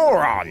hopeless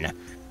moron.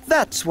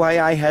 That's why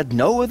I had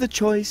no other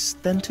choice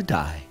than to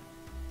die.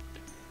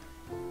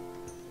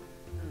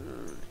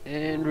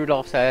 And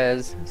Rudolph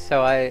says,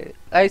 so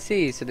I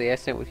see, so the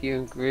accident with you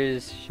and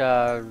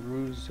Grisha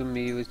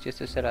Ruzumi was just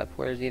a setup.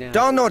 Where is he now?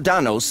 Don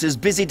Ordanos is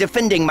busy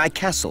defending my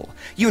castle.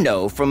 You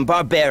know, from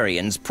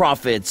barbarians,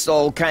 prophets,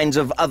 all kinds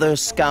of other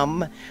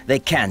scum. They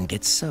can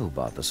get so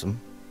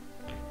bothersome.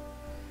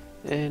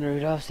 And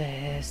Rudolph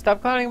says,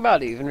 stop calling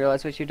about it. You even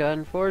realize what you've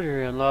done.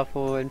 Forgery,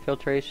 unlawful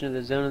infiltration of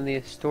the zone of the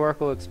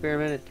historical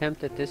experiment,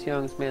 attempt at this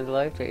young man's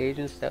life to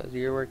agents. That was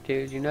your work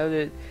too. Did you know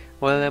that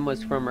one of them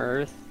was from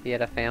Earth? He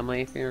had a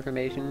family, for your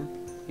information.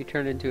 You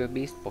turned into a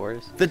beast,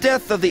 Boris. The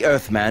death of the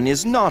Earthman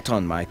is not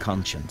on my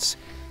conscience.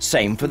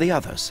 Same for the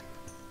others.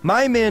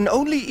 My men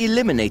only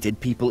eliminated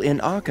people in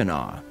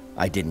Arkanar.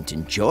 I didn't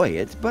enjoy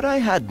it, but I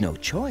had no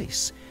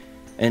choice.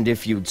 And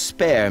if you'd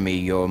spare me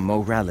your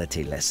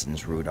morality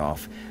lessons,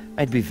 Rudolph,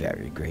 I'd be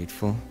very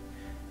grateful.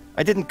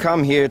 I didn't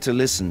come here to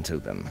listen to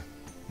them.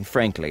 And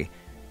frankly,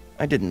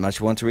 I didn't much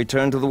want to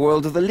return to the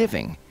world of the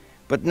living.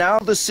 But now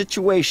the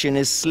situation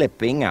is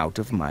slipping out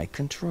of my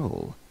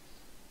control.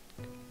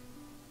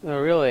 Oh,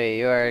 really?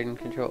 You are in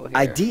control here.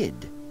 I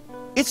did.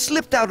 It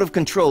slipped out of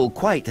control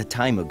quite a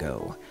time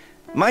ago.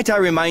 Might I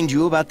remind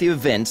you about the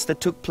events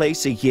that took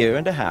place 1.5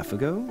 years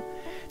ago?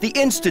 The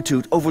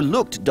Institute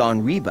overlooked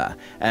Don Reba,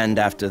 and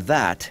after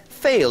that,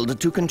 failed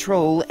to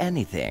control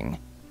anything.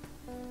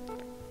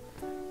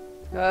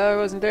 I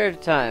wasn't there at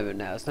the time, but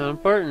now it's not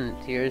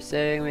important. You're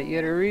saying that you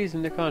had a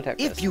reason to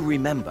contact us. If you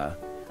remember,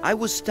 I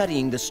was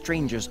studying the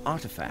Stranger's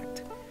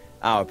artifact.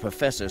 Our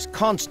professors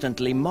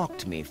constantly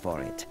mocked me for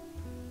it.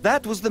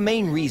 That was the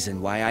main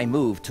reason why I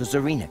moved to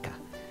Zarenica.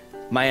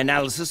 My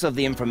analysis of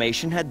the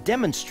information had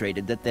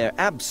demonstrated that there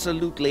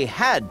absolutely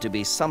had to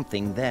be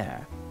something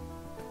there.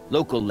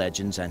 Local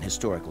legends and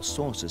historical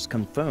sources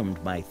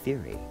confirmed my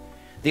theory.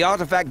 The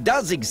artifact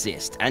does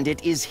exist, and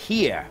it is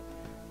here.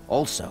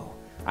 Also,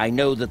 I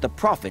know that the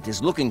Prophet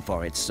is looking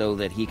for it so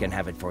that he can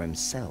have it for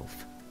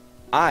himself.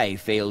 I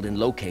failed in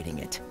locating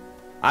it.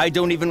 I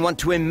don't even want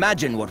to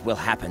imagine what will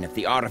happen if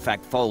the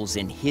artifact falls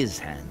in his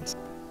hands.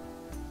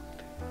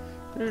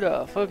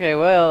 Rudolph, okay,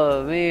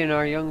 well, me and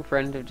our young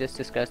friend have just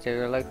discussed it.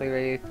 We're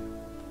likely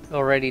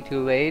already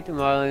too late.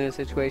 Modeling the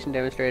situation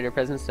demonstrated a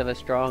presence of a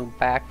strong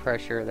back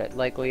pressure that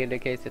likely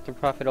indicates that the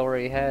Prophet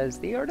already has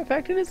the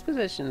artifact in his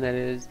possession. That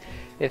is,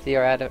 if the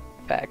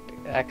artifact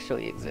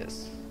actually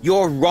exists.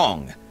 You're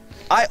wrong.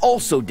 I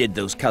also did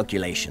those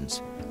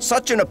calculations.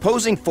 Such an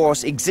opposing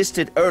force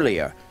existed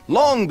earlier,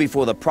 long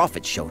before the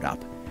Prophet showed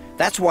up.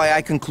 That's why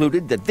I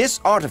concluded that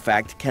this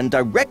artifact can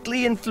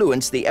directly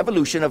influence the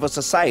evolution of a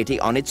society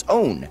on its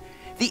own.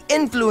 The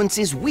influence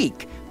is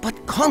weak,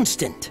 but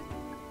constant.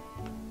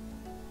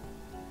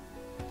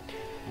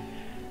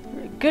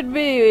 Could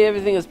be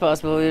everything is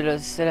possible. We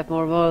just set up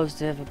more models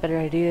to have a better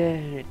idea,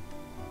 and it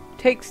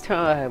takes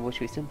time, which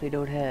we simply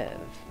don't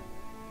have.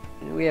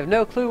 And we have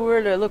no clue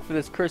where to look for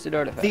this cursed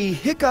artifact. The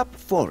Hiccup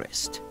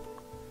Forest.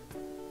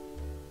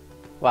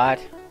 What?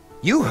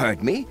 You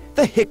heard me.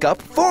 The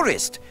Hiccup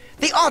Forest.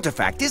 The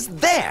artifact is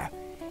there.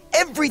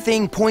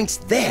 Everything points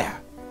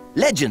there.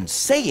 Legends,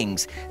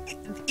 sayings,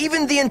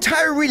 even the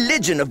entire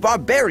religion of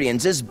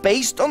barbarians is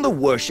based on the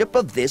worship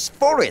of this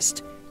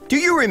forest. Do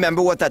you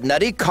remember what that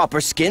nutty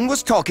Copperskin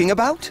was talking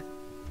about?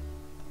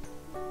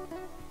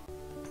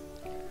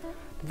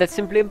 That's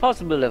simply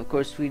impossible. Of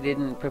course, we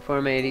didn't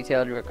perform any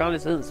detailed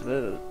reconnaissance.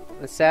 The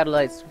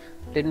satellites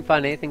didn't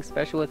find anything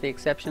special with the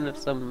exception of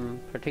some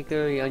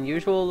particularly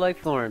unusual life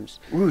forms.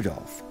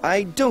 Rudolph,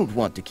 I don't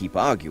want to keep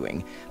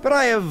arguing, but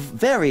I have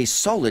very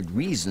solid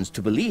reasons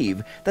to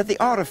believe that the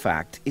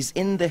artifact is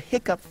in the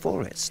Hiccup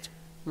Forest.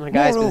 My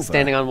guy's been Moreover,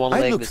 standing on one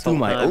leg I looked this whole through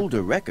my time.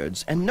 older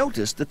records and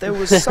noticed that there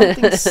was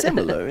something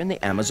similar in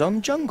the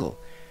Amazon jungle.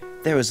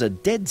 There is a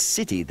dead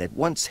city that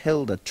once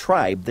held a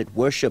tribe that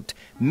worshipped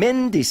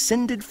men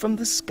descended from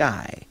the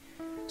sky.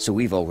 So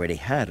we've already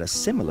had a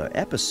similar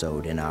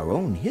episode in our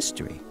own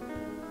history.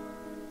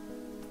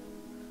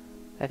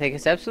 I think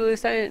it's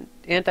absolutely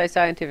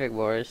anti-scientific,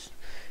 Boris.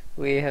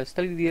 We have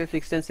studied the Earth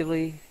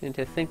extensively, and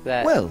to think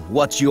that... Well,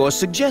 what's your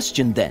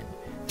suggestion then?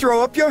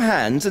 Throw up your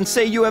hands and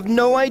say you have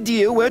no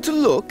idea where to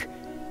look?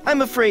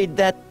 I'm afraid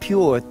that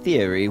pure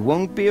theory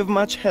won't be of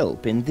much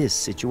help in this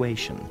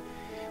situation.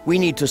 We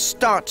need to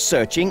start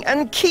searching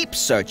and keep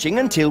searching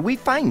until we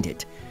find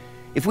it.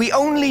 If we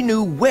only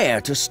knew where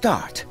to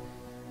start.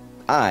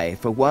 I,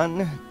 for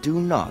one, do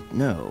not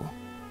know.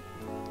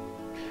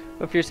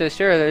 Well, if you're so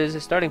sure, there's a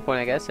starting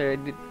point, I guess. I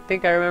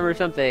think I remember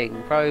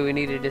something. Probably we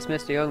need to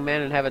dismiss the young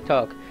man and have a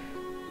talk.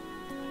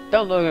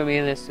 Don't look at me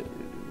in this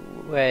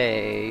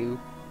way. You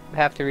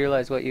have to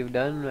realize what you've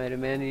done.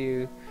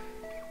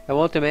 I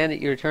won't demand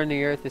that you return to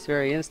the Earth this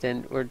very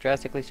instant. We're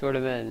drastically short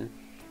of men.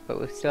 But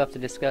we still have to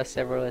discuss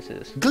several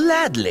issues.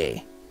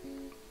 Gladly.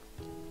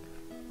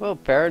 Well,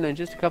 Baron, in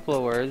just a couple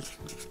of words.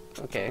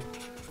 Okay.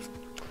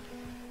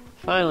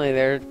 Finally,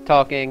 they're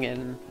talking,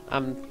 and I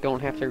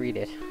don't have to read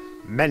it.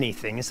 Many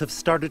things have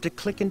started to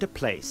click into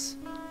place.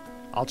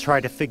 I'll try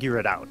to figure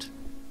it out.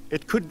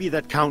 It could be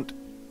that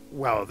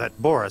that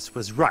Boris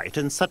was right,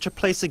 and such a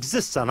place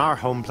exists on our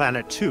home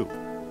planet too.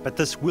 But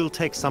this will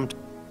take some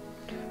time.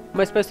 What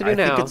am I supposed to do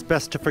now? I think it's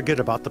best to forget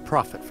about the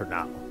Prophet for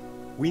now.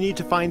 We need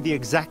to find the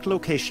exact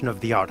location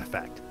of the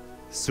artifact.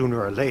 Sooner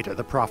or later,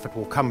 the Prophet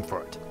will come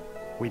for it.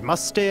 We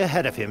must stay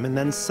ahead of him and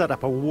then set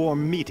up a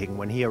warm meeting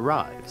when he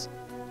arrives.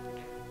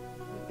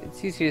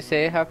 It's easy to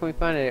say. How can we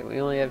find it?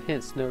 We only have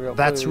hints, no real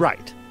That's clues.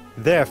 right.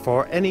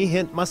 Therefore, any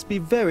hint must be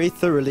very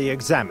thoroughly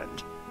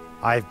examined.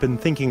 I've been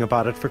thinking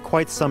about it for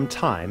quite some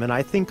time, and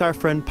I think our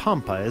friend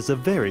Pampa is a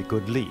very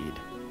good lead.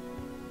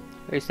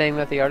 Are you saying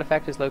that the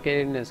artifact is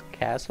located in his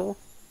castle?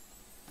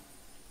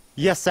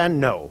 Yes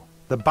and no.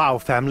 The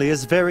Bao family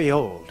is very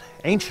old,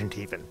 ancient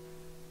even.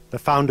 The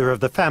founder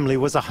of the family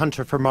was a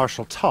hunter for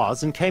Marshal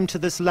Tawz and came to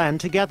this land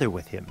together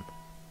with him.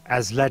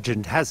 As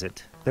legend has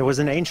it, there was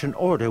an ancient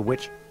order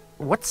which...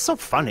 What's so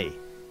funny?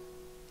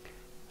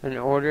 An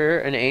order?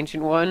 An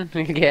ancient one?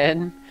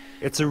 Again?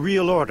 It's a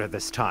real order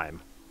this time.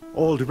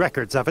 Old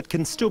records of it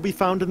can still be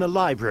found in the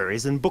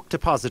libraries and book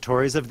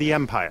depositories of the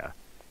Empire.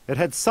 It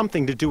had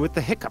something to do with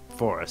the Hiccup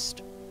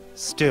Forest.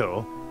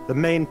 Still, the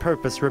main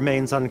purpose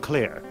remains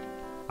unclear.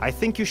 I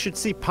think you should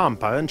see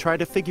Pampa and try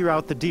to figure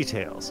out the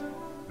details.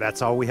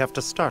 That's all we have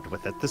to start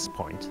with at this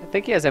point. I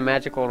think he has a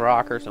magical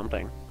rock or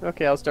something.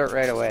 Okay, I'll start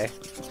right away.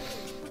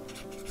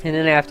 And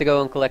then I have to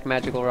go and collect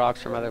magical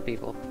rocks from other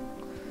people.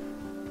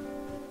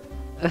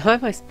 How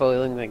am I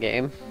spoiling the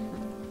game?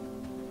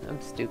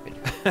 I'm stupid.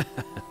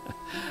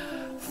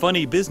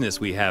 Funny business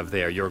we have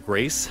there, Your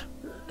Grace.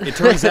 It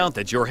turns out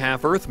that you're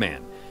half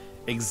Earthman.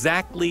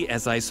 Exactly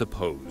as I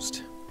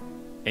supposed.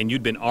 And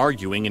you'd been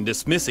arguing and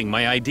dismissing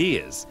my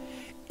ideas.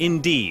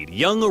 Indeed,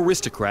 young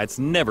aristocrats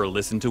never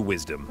listen to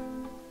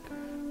wisdom.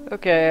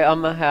 Okay,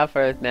 I'm a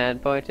half-Earth man.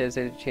 Point is,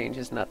 it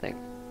changes nothing.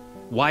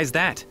 Why's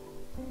that?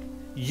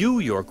 You,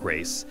 Your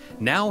Grace,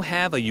 now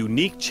have a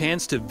unique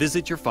chance to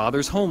visit your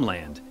father's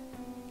homeland.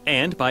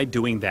 And by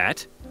doing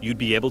that, you'd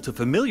be able to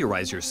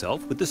familiarize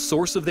yourself with the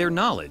source of their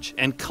knowledge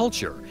and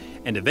culture,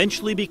 and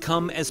eventually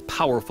become as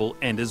powerful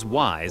and as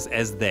wise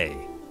as they.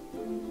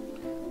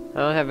 I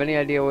don't have any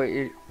idea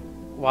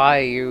why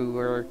you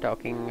were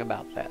talking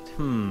about that.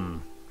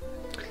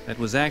 That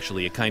was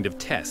actually a kind of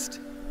test.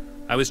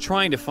 I was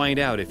trying to find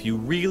out if you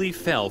really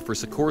fell for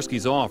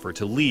Sikorsky's offer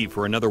to leave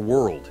for another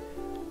world.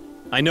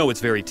 I know it's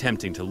very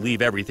tempting to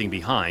leave everything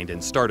behind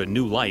and start a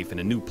new life in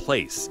a new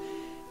place.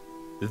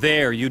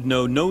 There you'd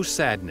know no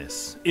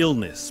sadness,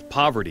 illness,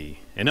 poverty,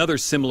 and other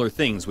similar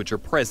things which are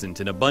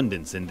present in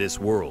abundance in this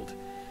world.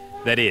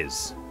 That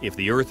is, if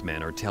the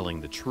Earthmen are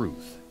telling the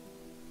truth.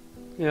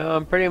 You know,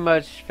 I'm pretty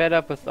much fed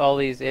up with all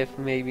these if,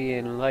 maybe,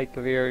 and like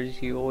of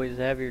yours. You always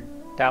have your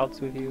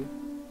doubts with you.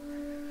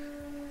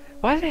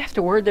 Why do they have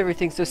to word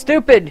everything so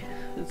stupid?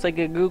 It's like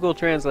a Google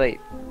Translate.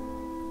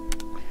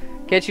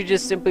 Can't you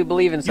just simply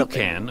believe in something?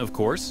 You can, of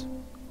course.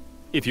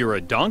 If you're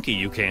a donkey,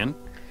 you can.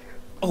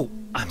 Oh,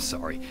 I'm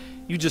sorry.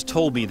 You just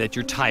told me that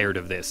you're tired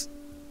of this.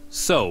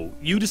 So,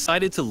 you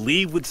decided to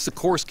leave with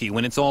Sikorsky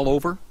when it's all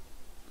over?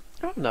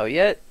 I don't know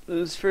yet.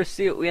 Let's first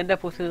see what we end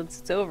up with once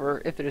it's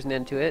over, if there's an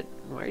end to it.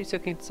 Why are you so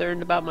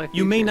concerned about my future?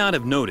 You may not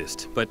have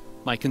noticed, but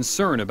my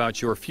concern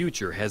about your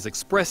future has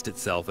expressed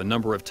itself a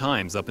number of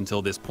times up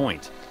until this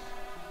point.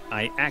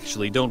 I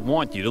actually don't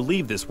want you to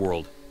leave this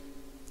world.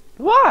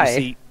 Why? You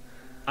see,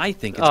 I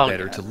think it's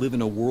better to live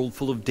in a world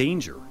full of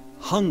danger,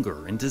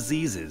 hunger, and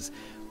diseases,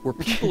 where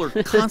people are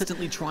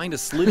constantly trying to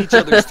slit each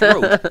other's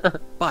throat,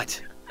 but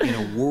in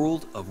a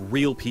world of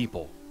real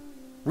people.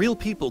 Real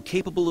people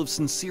capable of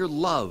sincere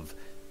love,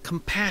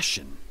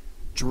 compassion,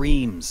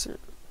 dreams,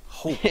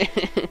 hope.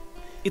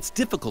 It's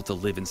difficult to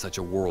live in such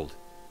a world,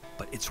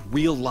 but it's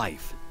real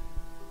life.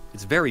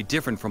 It's very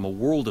different from a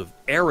world of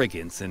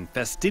arrogance and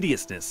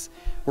fastidiousness,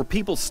 where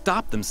people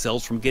stop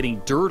themselves from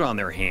getting dirt on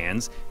their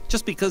hands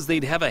just because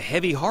they'd have a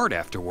heavy heart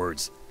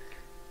afterwards.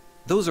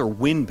 Those are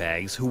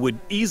windbags who would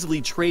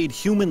easily trade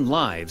human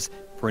lives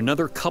for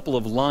another couple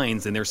of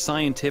lines in their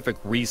scientific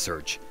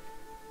research.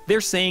 They're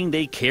saying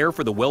they care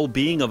for the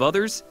well-being of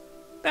others?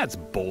 That's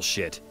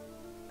bullshit.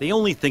 They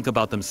only think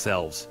about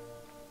themselves.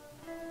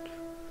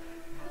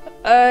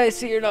 I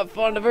see you're not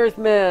fond of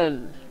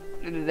Earthmen.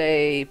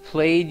 They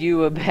played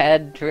you a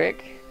bad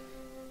trick?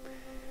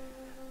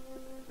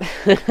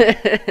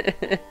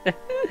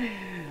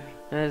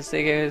 As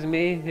sick as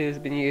me, who's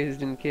been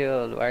used and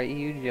killed. Why are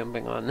you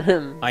jumping on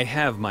them? I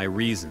have my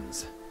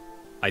reasons.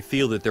 I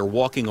feel that they're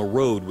walking a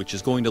road which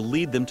is going to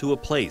lead them to a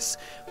place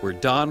where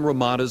Don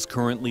Ramada's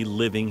currently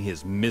living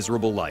his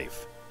miserable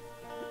life.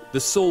 The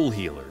soul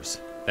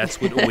healers, that's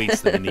what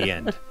awaits them in the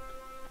end.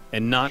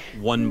 And not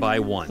one by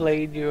one.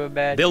 Played you a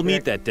bad They'll trick.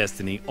 meet that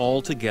destiny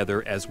all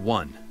together as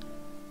one.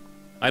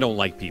 I don't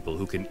like people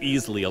who can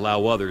easily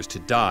allow others to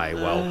die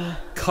while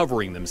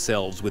covering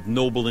themselves with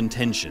noble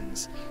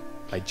intentions.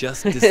 I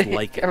just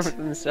dislike Cover it.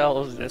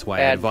 themselves That's with why I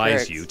bad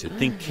advise tricks. you to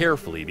think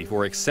carefully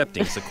before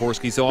accepting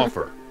Sikorsky's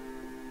offer.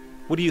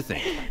 What do you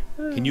think?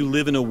 Can you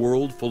live in a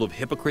world full of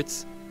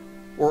hypocrites?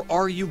 Or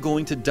are you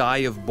going to die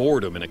of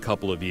boredom in a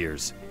couple of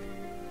years?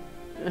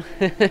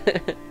 I'm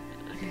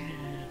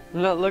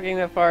not looking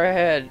that far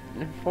ahead.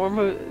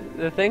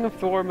 The thing of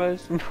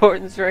foremost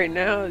importance right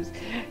now is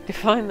to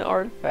find the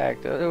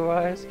artifact.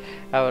 Otherwise,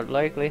 I would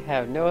likely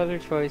have no other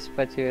choice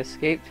but to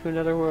escape to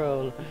another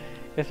world.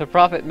 If the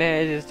Prophet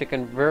manages to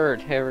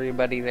convert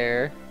everybody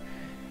there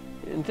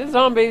into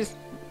zombies,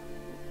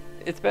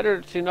 it's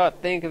better to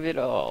not think of it at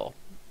all.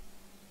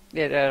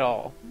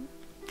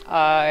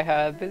 I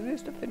have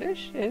business to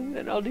finish, and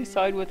then I'll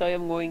decide what I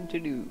am going to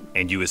do.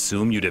 And you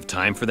assume you'd have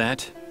time for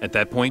that at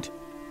that point?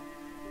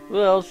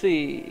 We'll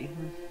see.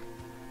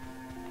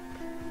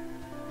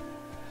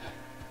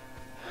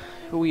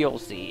 We'll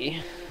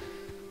see.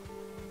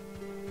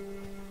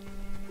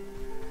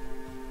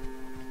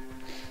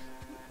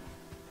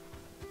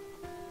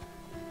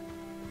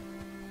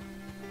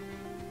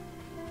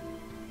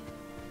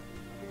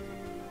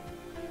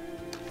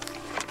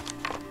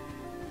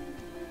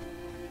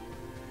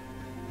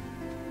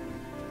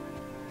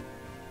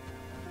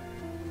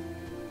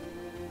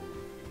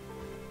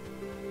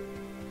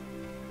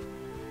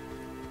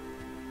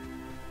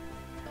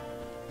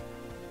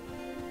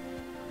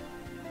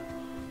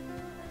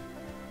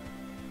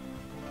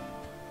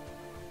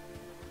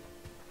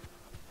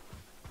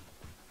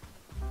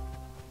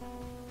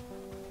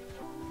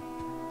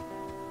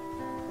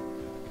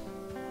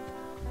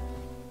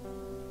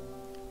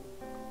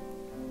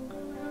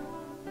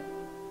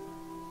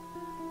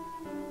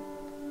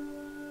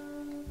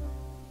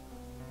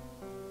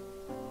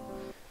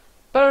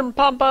 Burn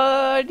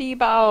Pampa de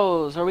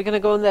Bows. Are we gonna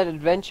go on that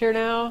adventure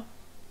now?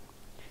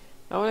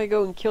 I wanna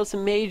go and kill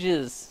some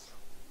mages.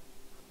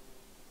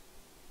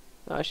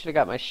 Oh, I should have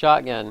got my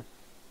shotgun.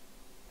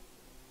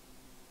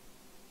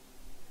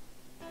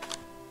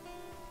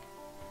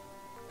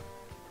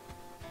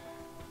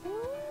 You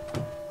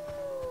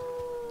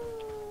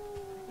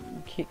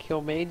can't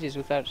kill mages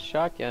without a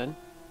shotgun.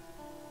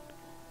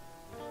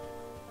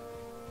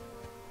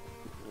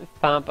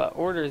 If Pampa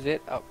orders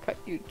it, I'll cut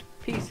you to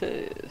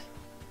pieces.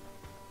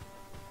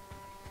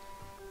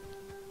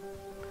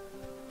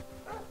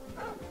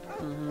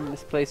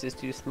 This place is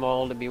too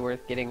small to be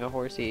worth getting a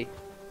horsey.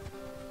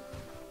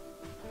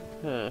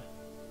 Huh.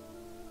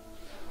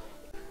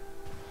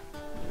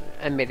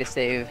 I made a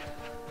save.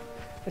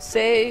 A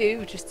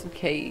save, just in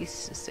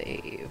case. A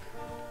save.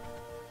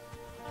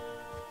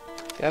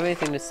 Do I have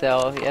anything to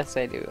sell? Yes,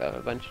 I do. I have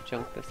a bunch of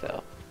junk to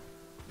sell.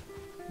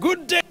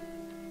 Good day!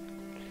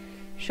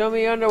 Show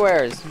me your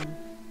underwears.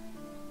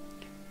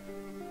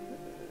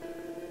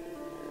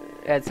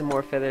 Add some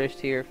more feathers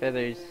to your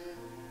feathers.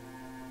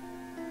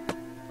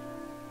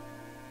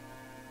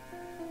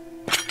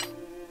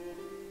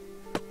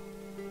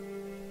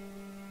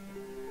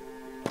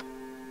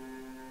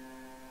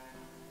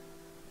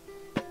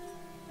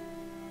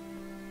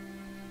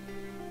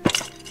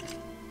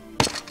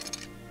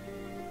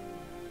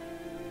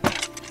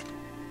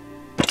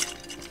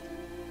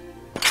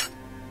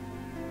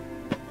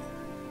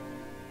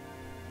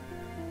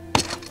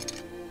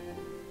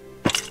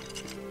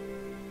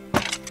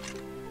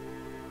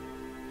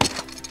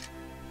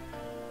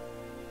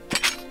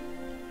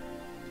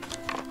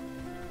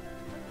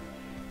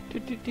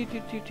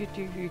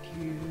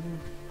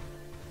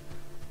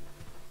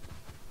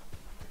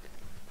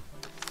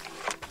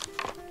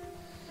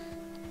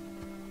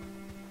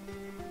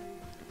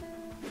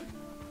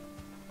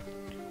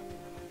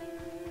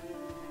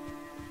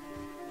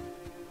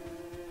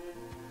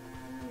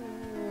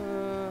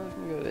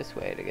 Go this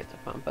way to get to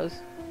Pampas.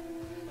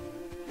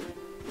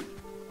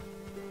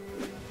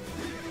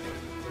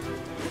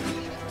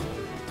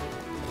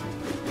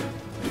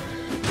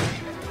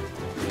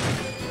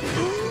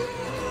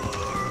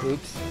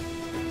 Oops.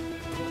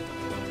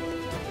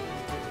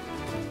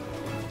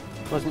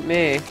 Wasn't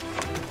me.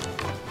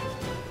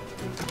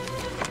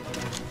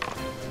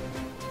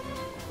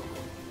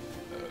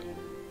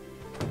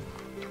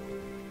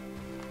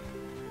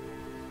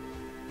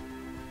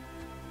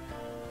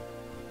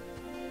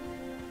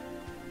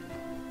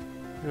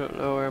 I don't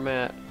know where I'm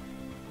at.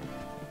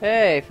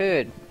 Hey,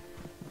 food.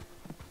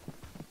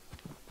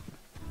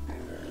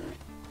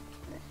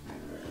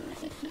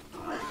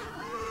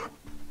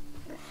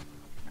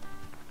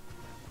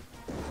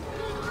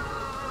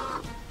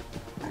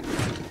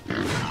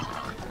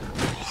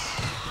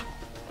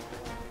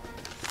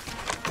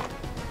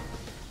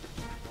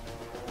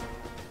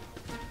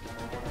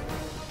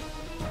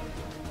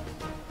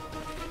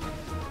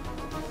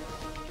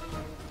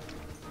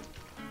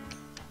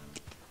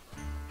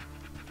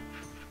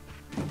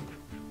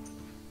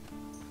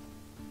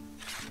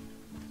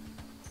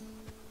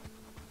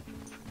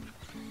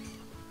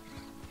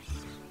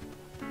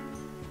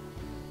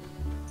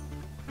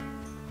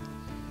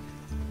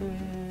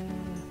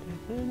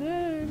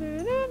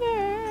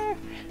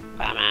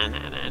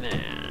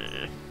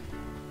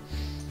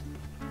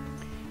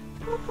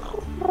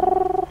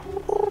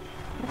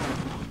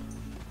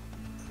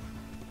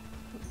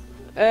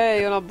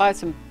 Hey, you wanna buy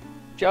some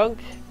junk?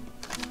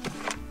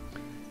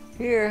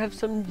 Here, have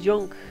some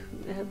junk.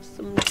 Have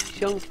some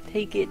junk,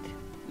 take it.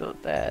 Not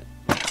that.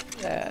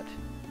 That.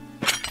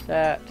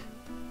 That.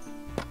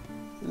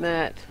 And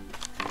that.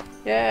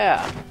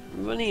 Yeah!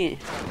 Money!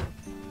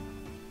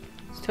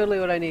 It's totally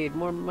what I need.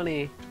 More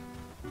money.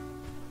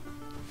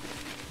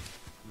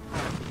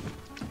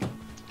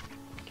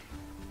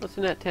 What's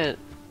in that tent?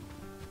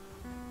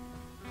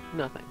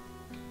 Nothing.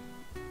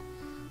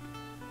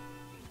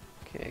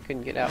 Okay, I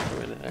couldn't get out for a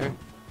minute there.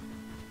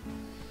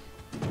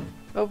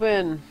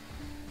 Open!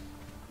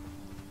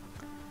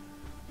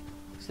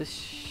 Does this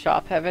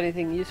shop have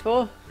anything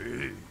useful?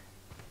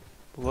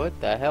 What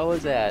the hell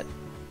was that?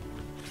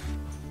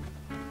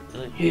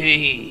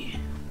 Hey!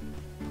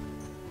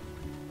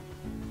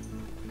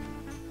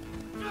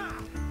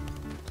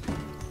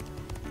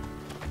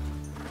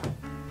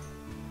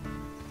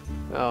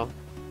 Oh,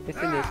 it's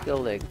in this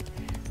building.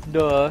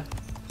 Duh.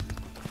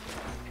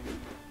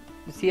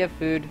 Does he have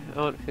food? I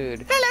want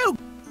food. Hello!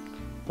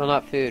 Well,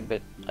 not food,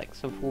 but like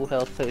some full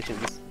health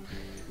potions.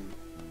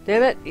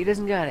 Damn it, he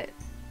doesn't got it.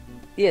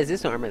 He has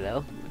this armor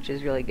though, which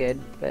is really good,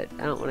 but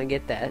I don't want to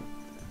get that.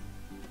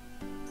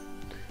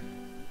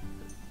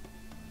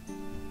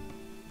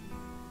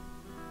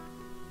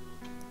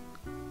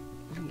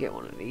 I can get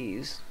one of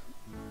these.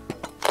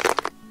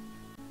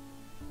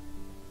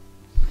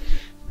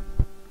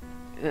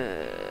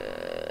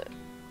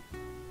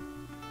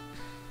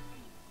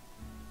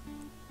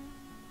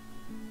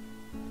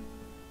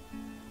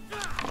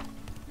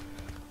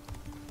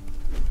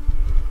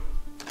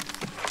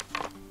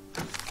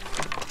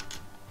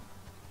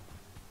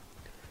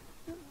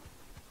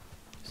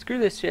 Screw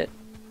this shit.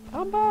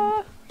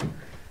 Pampa!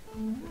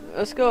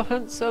 Let's go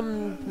hunt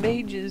some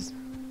mages.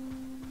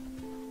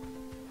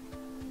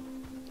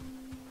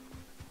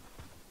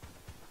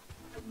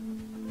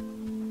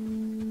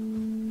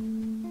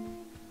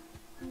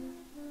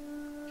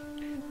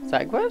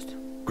 Side quest?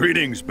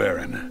 Greetings,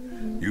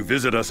 Baron. You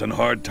visit us in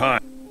hard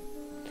time.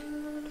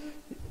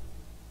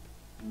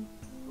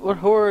 What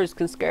horrors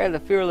can scare the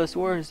fearless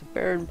warriors of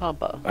Baron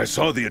Pampa? I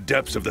saw the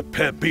adepts of the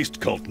Peh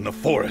Beast cult in the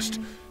forest.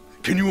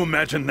 Can you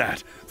imagine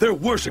that? They're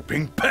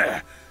worshipping Peh!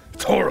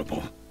 It's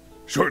horrible.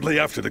 Shortly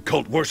after the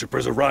cult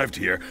worshippers arrived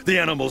here, the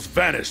animals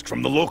vanished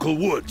from the local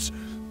woods.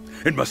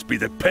 It must be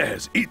that Peh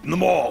has eaten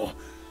them all.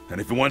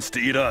 And if he wants to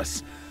eat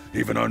us,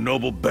 even our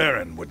noble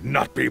Baron would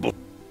not be able...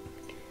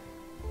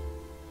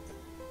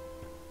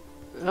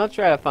 I'll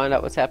try to find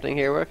out what's happening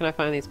here. Where can I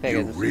find these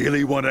pagans? You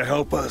really want to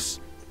help us?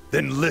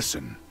 Then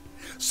listen.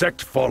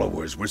 Sect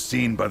followers were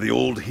seen by the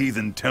old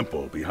heathen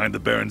temple behind the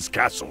Baron's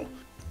castle.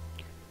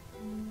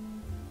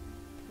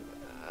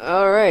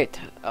 Alright,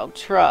 I'll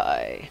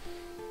try.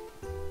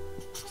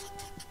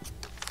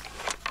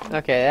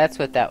 Okay, that's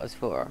what that was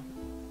for.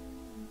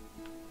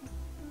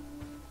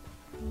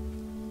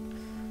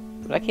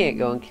 But I can't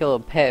go and kill a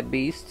pet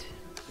beast.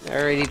 I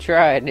already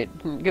tried and it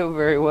didn't go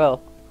very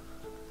well.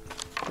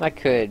 I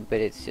could,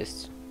 but it's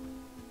just...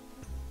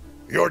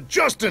 You're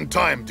just in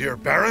time, dear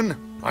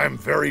Baron. I'm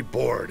very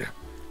bored.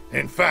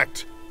 In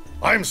fact,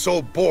 I'm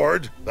so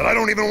bored that I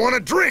don't even want to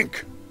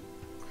drink!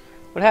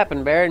 What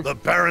happened, Baron? The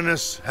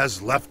Baroness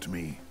has left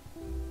me.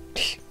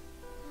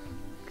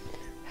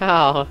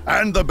 How?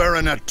 And the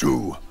Baronet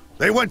too.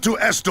 They went to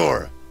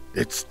Estor.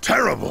 It's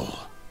terrible.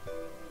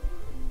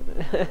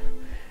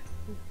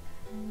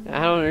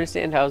 I don't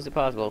understand how is it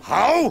possible.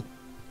 How?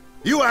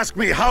 You ask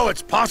me how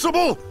it's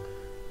possible?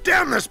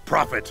 Damn this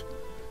prophet!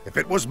 If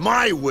it was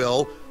my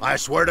will, I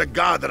swear to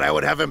God that I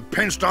would have him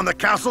pinched on the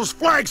castle's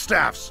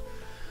flagstaffs!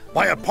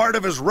 By a part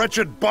of his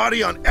wretched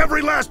body on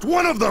every last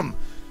one of them!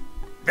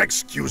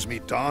 Excuse me,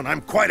 Don,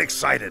 I'm quite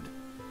excited.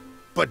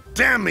 But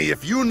damn me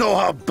if you know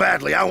how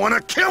badly I want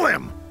to kill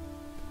him!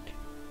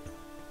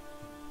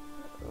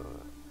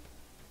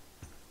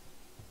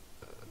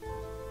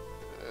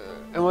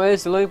 And what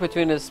is the link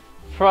between this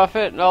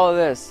prophet and all of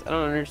this? I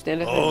don't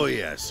understand it. Oh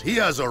yes, he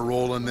has a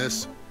role in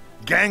this.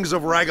 Gangs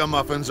of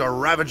ragamuffins are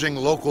ravaging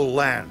local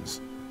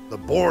lands. The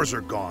boars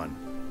are gone.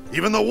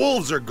 Even the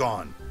wolves are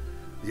gone.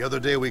 The other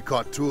day we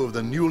caught 2 of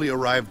the newly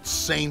arrived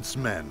Saints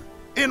men.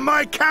 In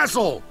my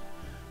castle!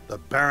 The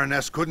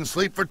Baroness couldn't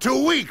sleep for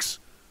 2 weeks.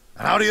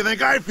 And how do you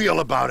think I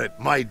feel about it,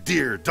 my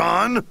dear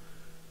Don?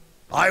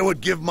 I would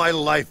give my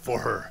life for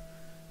her.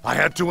 I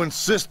had to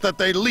insist that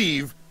they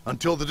leave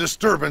until the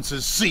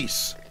disturbances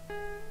cease.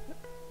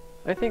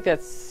 I think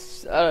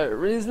that's a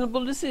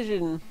reasonable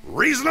decision.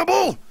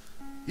 Reasonable?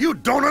 You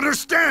don't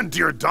understand,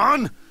 dear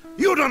Don.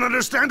 You don't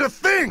understand a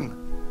thing.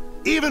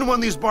 Even when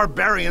these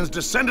barbarians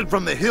descended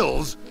from the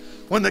hills,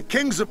 when the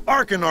kings of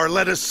Arkanar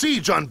led a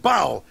siege on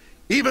Bao,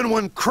 even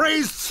when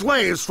crazed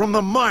slaves from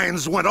the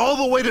mines went all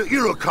the way to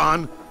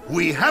Irukan,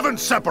 we haven't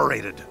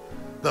separated.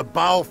 The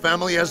Bao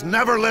family has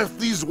never left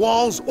these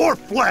walls or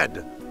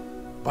fled.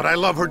 But I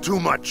love her too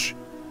much.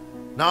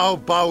 Now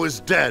Bao is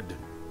dead,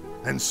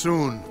 and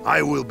soon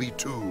I will be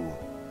too.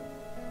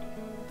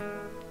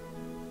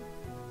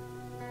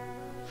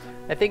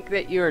 I think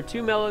that you are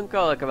too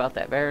melancholic about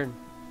that, Baron.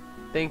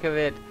 Think of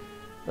it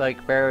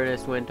like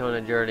Baroness went on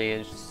a journey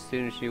and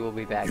soon she will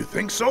be back. You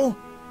think so?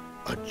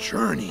 A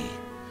journey?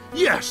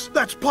 Yes,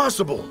 that's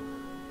possible.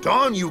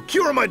 Don, you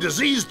cure my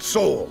diseased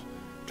soul.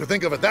 To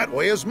think of it that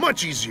way is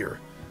much easier.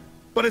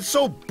 But it's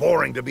so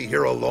boring to be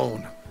here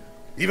alone.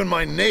 Even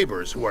my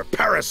neighbors, who are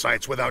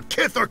parasites without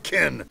kith or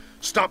kin,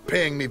 stop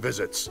paying me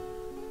visits.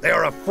 They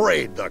are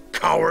afraid, the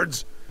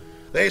cowards.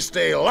 They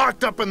stay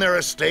locked up in their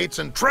estates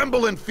and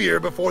tremble in fear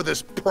before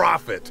this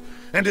prophet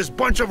and his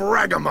bunch of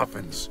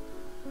ragamuffins.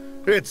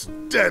 It's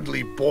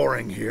deadly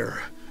boring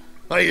here.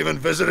 I even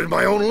visited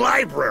my own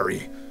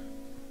library.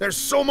 There's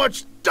so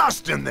much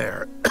dust in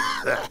there.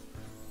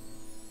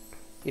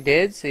 You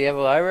did? So you have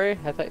a library?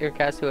 I thought your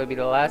castle would be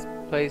the last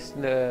place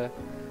to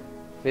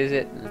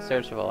visit in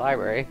search of a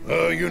library.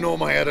 You know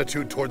my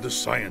attitude toward the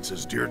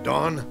sciences, dear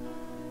Don.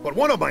 But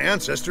one of my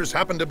ancestors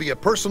happened to be a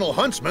personal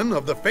huntsman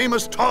of the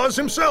famous Taz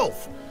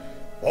himself.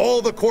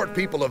 All the court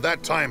people of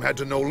that time had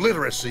to know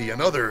literacy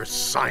and other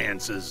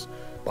sciences,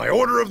 by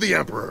order of the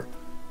Emperor.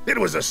 It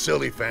was a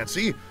silly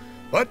fancy,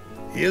 but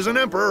he is an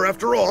emperor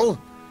after all.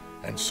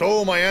 And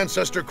so my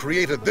ancestor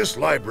created this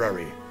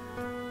library.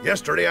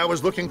 Yesterday I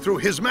was looking through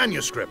his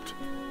manuscript.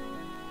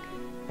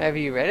 Have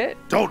you read it?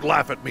 Don't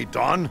laugh at me,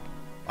 Don.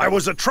 I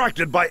was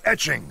attracted by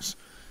etchings.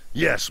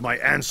 Yes, my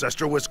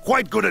ancestor was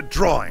quite good at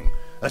drawing,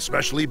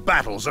 especially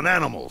battles and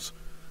animals.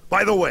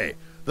 By the way,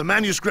 the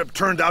manuscript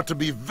turned out to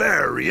be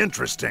very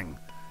interesting.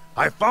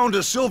 I found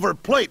a silver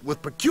plate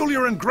with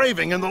peculiar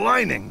engraving in the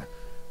lining.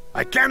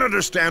 I can't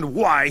understand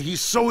why he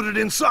sewed it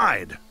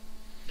inside.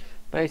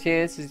 By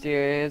chance, does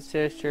your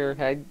ancestor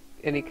had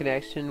any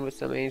connection with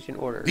some ancient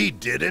order? He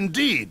did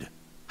indeed.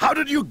 How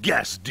did you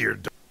guess, dear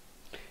Don?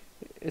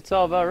 It's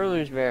all about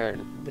rumors,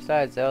 Baron.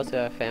 Besides, I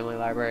also have a family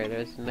library.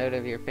 There's a note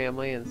of your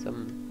family and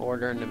some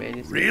order in the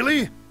manuscript.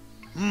 Really?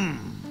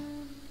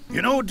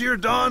 You know, dear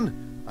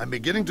Don, I'm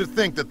beginning to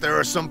think that there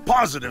are some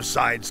positive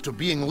sides to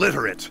being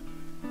literate.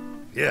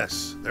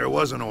 Yes, there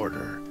was an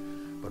order,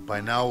 but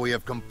by now we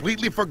have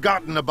completely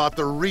forgotten about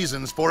the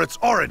reasons for its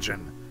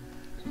origin.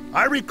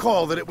 I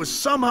recall that it was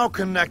somehow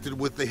connected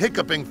with the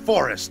hiccuping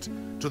forest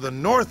to the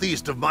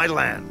northeast of my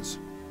lands.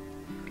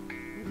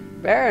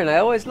 Baron, I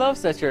always love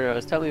such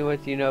heroes. Tell me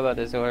what you know about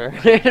this order.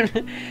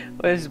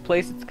 What is the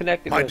place it's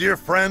connected with? My dear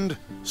friend,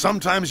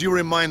 sometimes you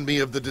remind me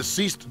of the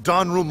deceased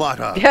Don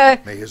Rumata.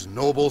 May his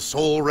noble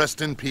soul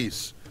rest in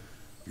peace.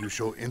 You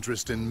show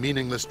interest in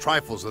meaningless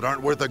trifles that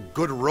aren't worth a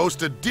good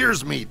roasted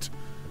deer's meat.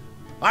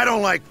 I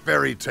don't like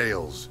fairy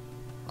tales.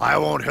 I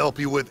won't help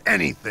you with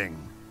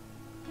anything.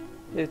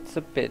 It's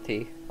a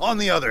pity. On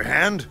the other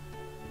hand,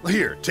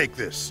 here, take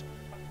this.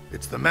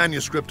 It's the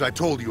manuscript I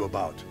told you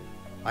about.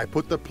 I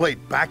put the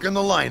plate back in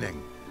the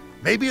lining.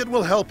 Maybe it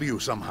will help you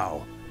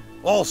somehow.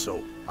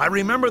 Also, I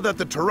remember that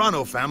the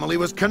Turano family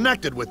was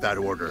connected with that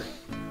order.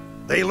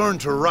 They learned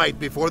to write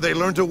before they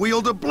learned to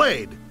wield a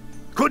blade.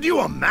 Could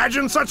you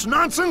imagine such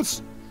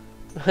nonsense?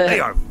 They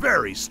are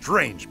very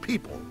strange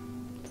people.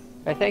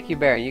 I thank you,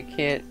 Baron. You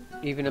can't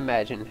even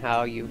imagine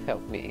how you've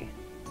helped me.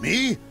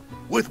 Me?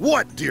 With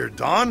what, dear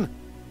Don?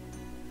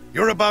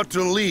 You're about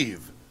to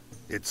leave.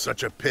 It's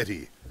such a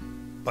pity.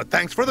 But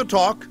thanks for the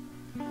talk.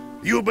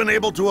 You've been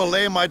able to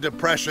allay my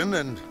depression,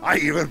 and I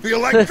even feel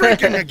like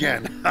drinking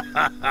again.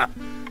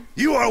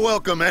 You are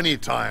welcome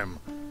anytime.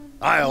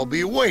 I'll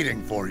be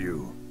waiting for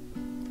you.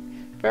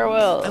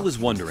 Farewell. I was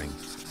wondering,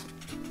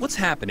 What's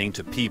happening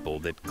to people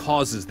that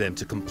causes them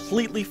to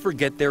completely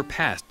forget their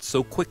past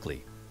so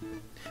quickly?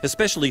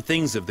 Especially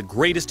things of the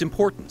greatest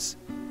importance.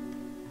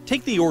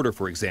 Take the Order,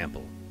 for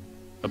example.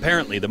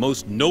 Apparently, the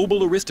most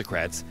noble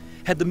aristocrats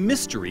had the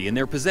mystery in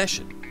their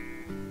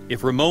possession.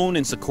 If Ramon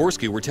and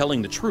Sikorsky were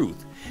telling the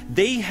truth,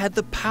 they had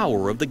the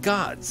power of the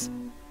gods.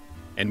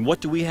 And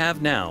what do we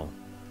have now?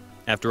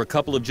 After a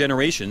couple of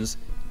generations,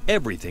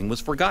 everything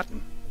was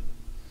forgotten.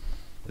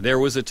 There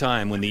was a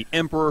time when the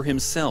Emperor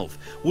himself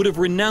would have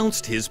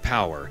renounced his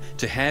power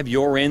to have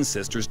your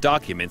ancestors'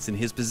 documents in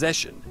his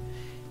possession.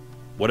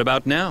 What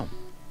about now?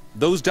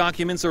 Those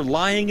documents are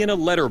lying in a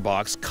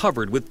letterbox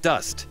covered with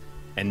dust,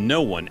 and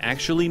no one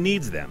actually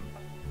needs them.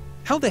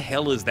 How the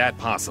hell is that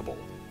possible?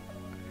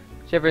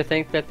 Did you ever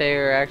think that they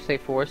were actually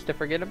forced to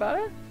forget about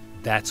it?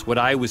 That's what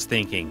I was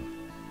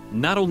thinking.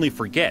 Not only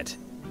forget,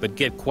 but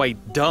get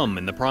quite dumb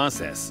in the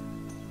process.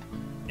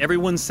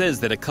 Everyone says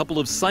that a couple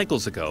of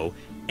cycles ago,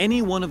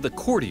 any one of the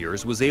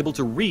courtiers was able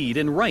to read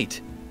and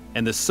write,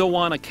 and the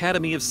Soan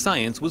Academy of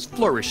Science was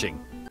flourishing.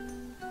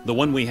 The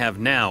one we have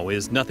now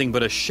is nothing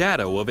but a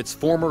shadow of its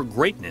former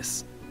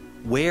greatness.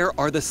 Where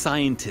are the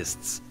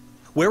scientists?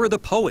 Where are the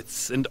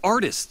poets and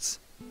artists?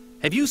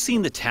 Have you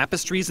seen the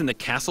tapestries in the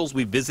castles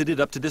we visited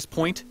up to this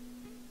point?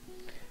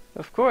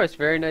 Of course,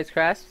 very nice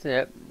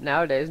craftsmanship.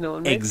 Nowadays, no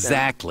one makes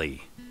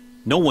Exactly.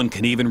 No one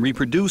can even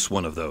reproduce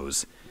one of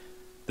those.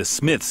 The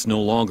smiths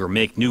no longer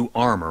make new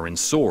armor and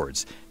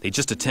swords. They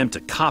just attempt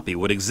to copy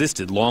what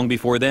existed long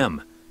before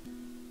them.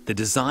 The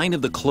design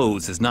of the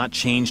clothes has not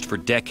changed for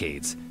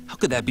decades. How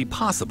could that be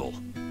possible?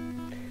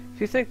 If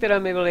you think that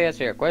I'm able to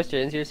answer your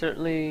questions, you're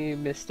certainly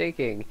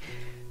mistaking.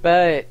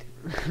 But...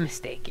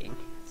 mistaking.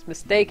 It's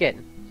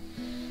mistaken.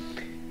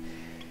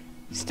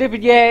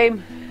 Stupid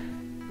game!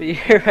 But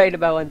you're right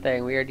about one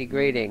thing. We are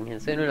degrading, and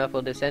soon enough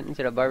we'll descend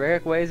into the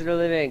barbaric ways of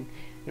living.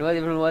 And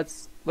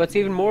what's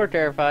even more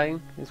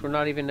terrifying is we're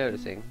not even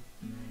noticing.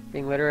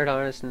 Being literate,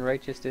 honest, and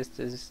righteous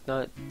does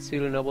not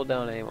suit a noble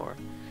down anymore.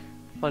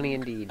 Funny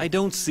indeed. I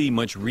don't see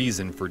much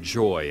reason for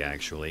joy,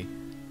 actually.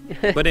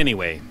 But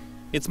anyway,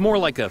 it's more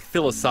like a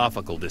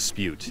philosophical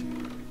dispute.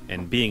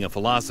 And being a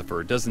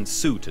philosopher doesn't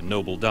suit a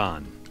noble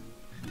don.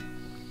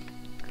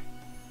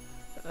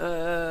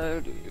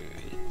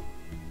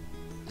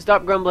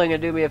 Stop grumbling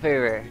and do me a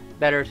favor.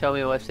 Better tell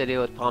me what's the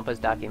deal with Pampa's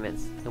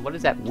documents. And what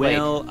is that plate?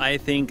 Well, I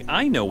think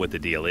I know what the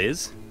deal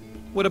is.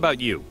 What about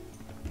you?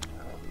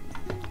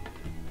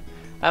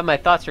 I have my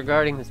thoughts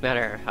regarding this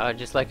matter. I'd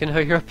just like to know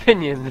your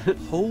opinion.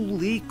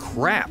 Holy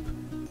crap!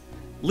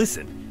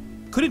 Listen,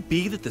 could it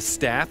be that the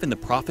staff in the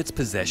Prophet's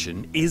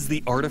possession is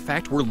the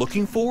artifact we're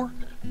looking for?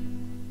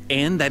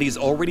 And that he's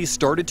already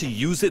started to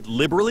use it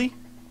liberally?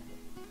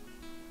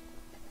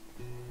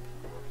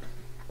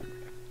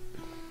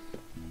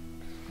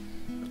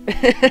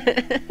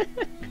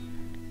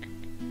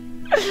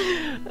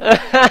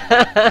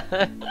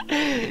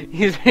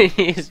 He's been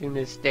using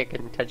this stick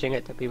and touching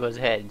it to people's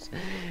heads.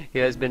 He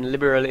has been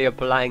liberally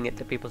applying it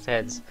to people's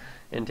heads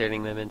and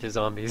turning them into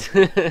zombies.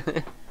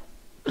 Head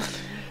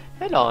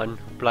on,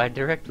 applied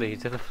directly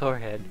to the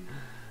forehead.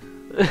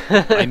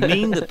 I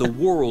mean that the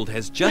world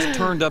has just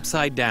turned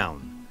upside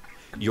down.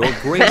 Your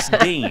Grace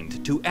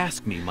deigned to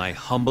ask me my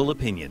humble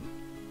opinion.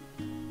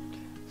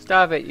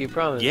 Stop it, you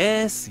promised.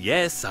 Yes,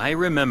 yes, I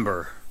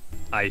remember.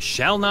 I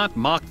shall not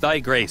mock thy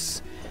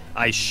grace.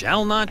 I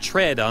shall not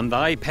tread on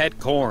thy pet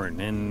corn,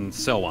 and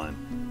so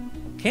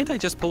on. Can't I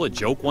just pull a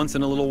joke once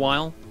in a little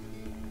while?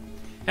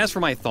 As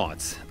for my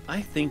thoughts,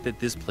 I think that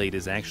this plate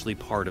is actually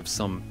part of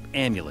some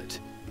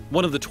amulet.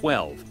 One of the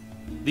 12.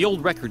 The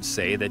old records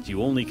say that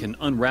you only can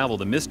unravel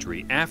the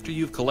mystery after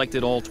you've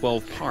collected all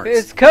 12 parts.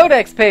 It's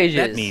codex pages!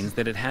 That means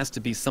that it has to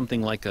be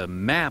something like a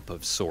map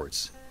of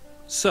sorts.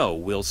 So,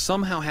 we'll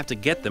somehow have to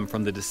get them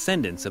from the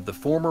descendants of the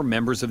former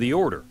members of the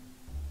Order.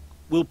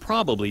 We'll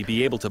probably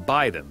be able to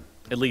buy them,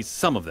 at least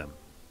some of them.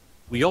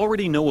 We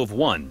already know of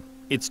one.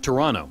 It's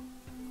Turano.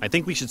 I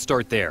think we should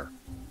start there.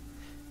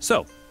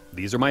 So,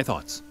 these are my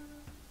thoughts.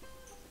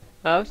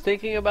 I was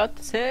thinking about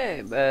the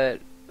same, but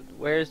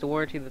where's the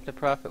warranty that the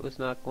Prophet was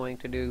not going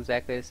to do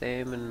exactly the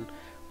same,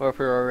 or if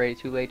we're already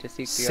too late to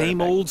seek the Same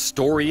artifact? old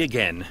story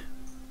again.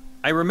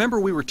 I remember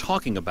we were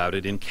talking about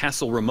it in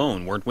Castle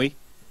Ramon, weren't we?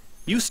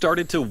 You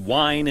started to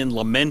whine and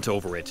lament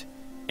over it.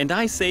 And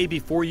I say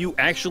before you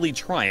actually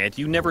try it,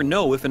 you never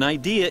know if an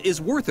idea is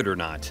worth it or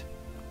not.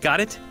 Got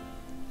it?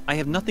 I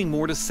have nothing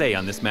more to say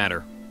on this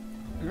matter.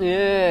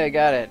 Yeah,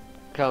 got it.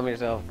 Calm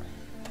yourself.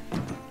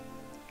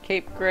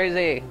 Cape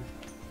crazy.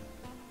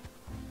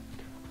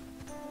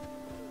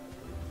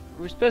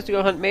 We're supposed to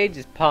go hunt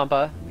mages,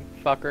 Pampa,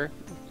 you fucker.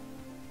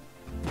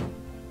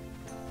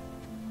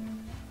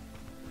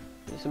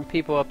 There's some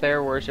people up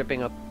there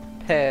worshipping a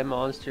Peh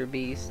monster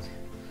beast.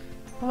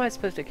 How am I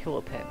supposed to kill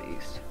a Peh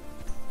beast?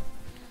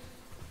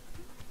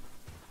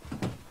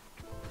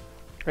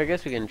 I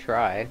guess we can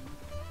try.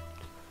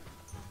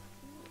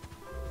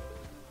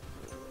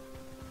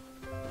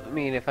 I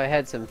mean, if I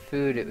had some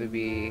food, it would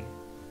be...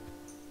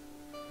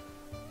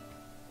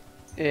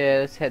 Yeah,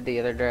 let's head the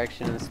other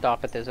direction and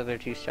stop at those other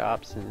two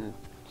shops and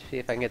See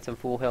if I can get some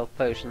full health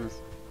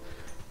potions.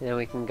 And then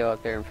we can go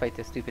up there and fight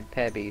the stupid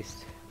Peh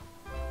Beast.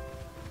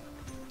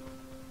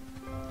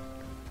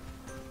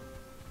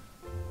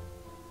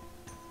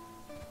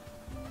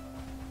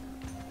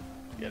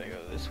 Gotta go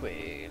this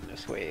way and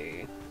this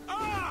way.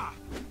 Ah!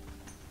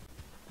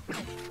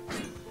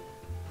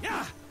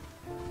 Yeah!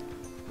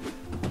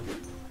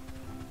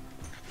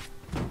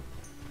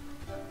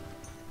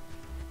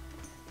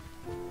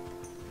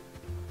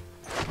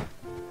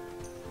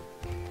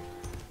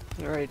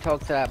 You already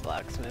talked to that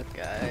blacksmith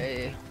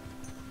guy.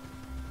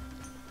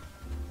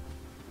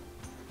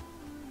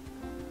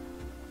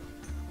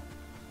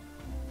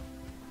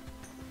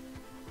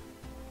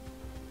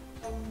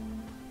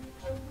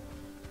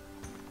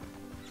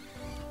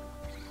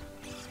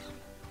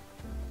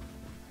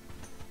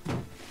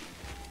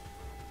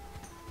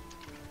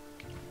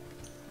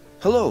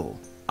 Hello,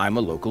 I'm a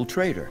local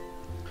trader.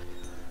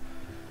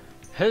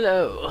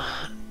 Hello.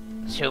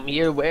 Show me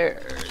your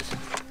wares.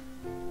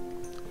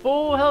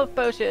 Full health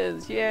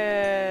potions,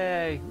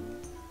 yay!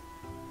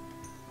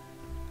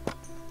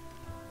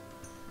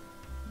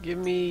 Give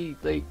me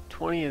like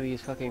 20 of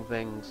these fucking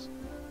things.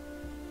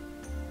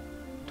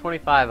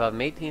 25 of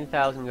them,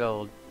 18,000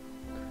 gold.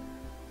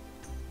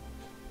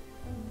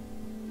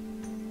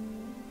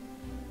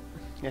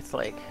 It's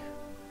like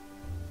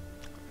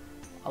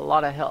a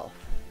lot of health.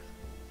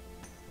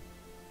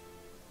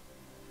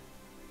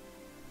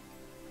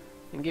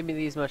 And give me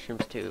these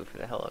mushrooms too, for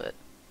the hell of it.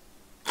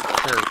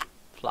 Or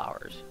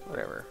flowers,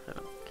 whatever. I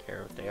don't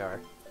care what they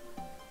are.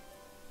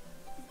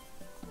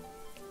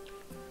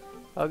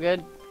 All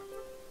good?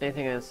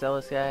 Anything I can sell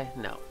this guy?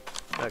 No.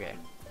 Okay.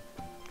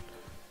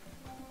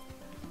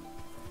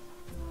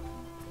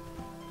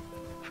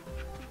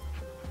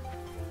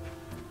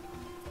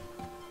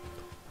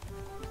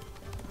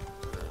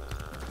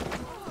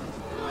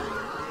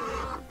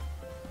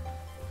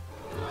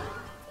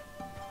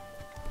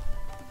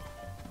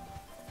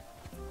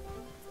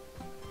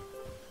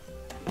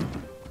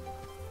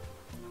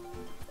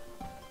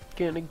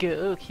 Gonna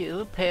go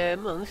kill Peh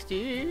monster.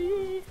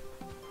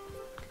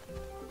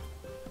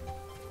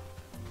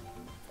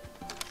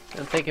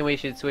 I'm thinking we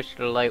should switch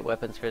to light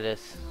weapons for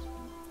this.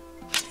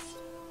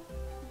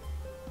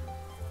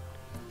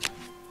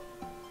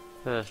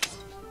 Huh.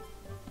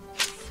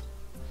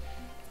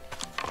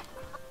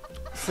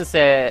 Since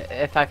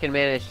if I can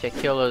manage to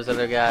kill those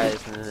other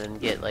guys and then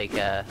get like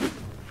a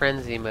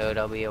frenzy mode,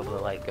 I'll be able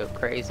to like go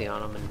crazy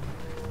on them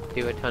and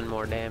do a ton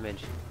more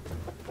damage.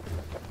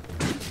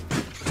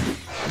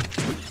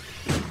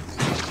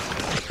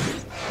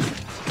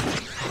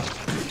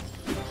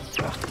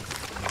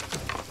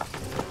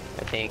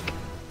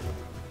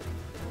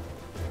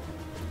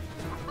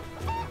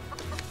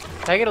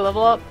 Did I get a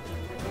level up?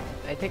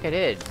 I think I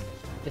did.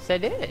 Yes, I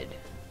did.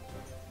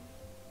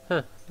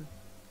 Huh.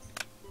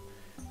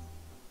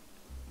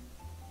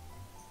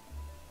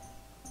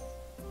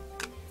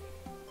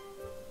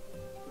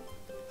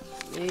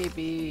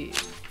 Maybe...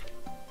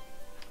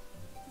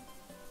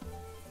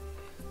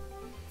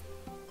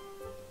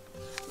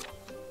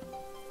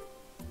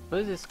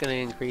 What is this going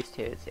to increase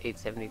to? It's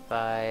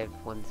 875,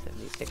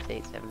 176,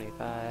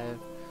 875.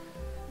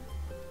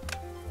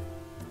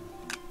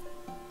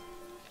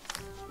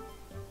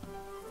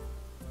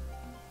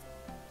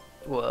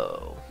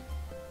 Whoa.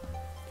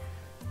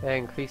 That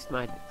increased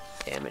my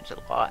damage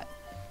a lot.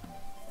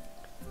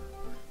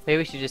 Maybe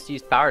we should just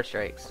use power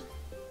strikes.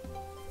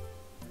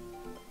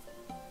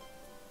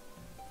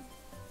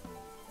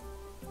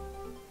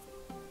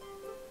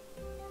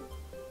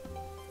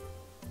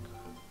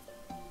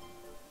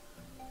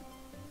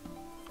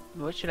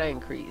 What should I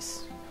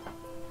increase?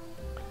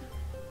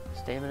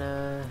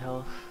 Stamina,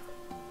 health.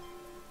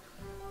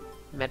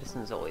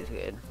 Medicine's always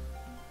good.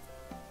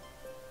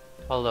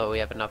 Although we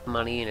have enough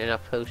money and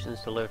enough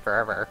potions to live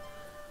forever.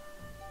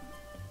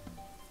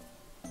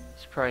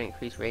 Should probably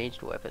increase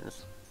ranged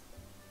weapons.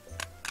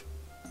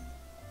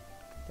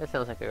 That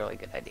sounds like a really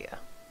good idea.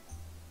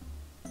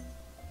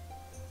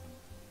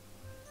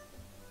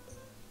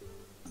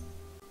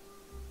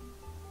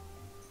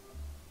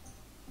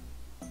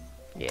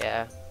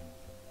 Yeah.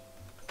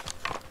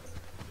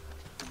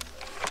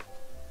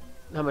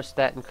 How much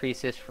that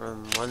increases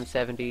from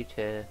 170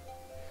 to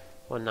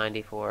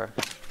 194?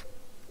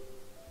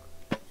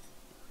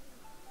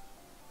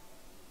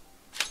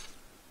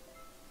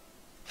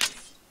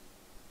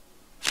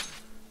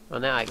 Well,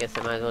 now I guess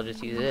I might as well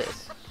just use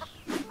this.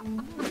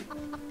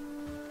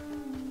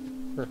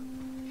 Huh.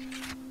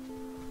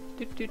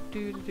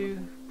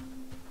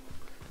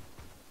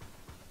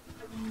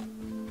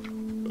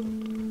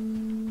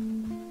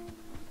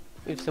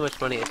 We have so much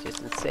money, it's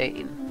just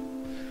insane.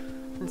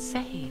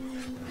 Insane.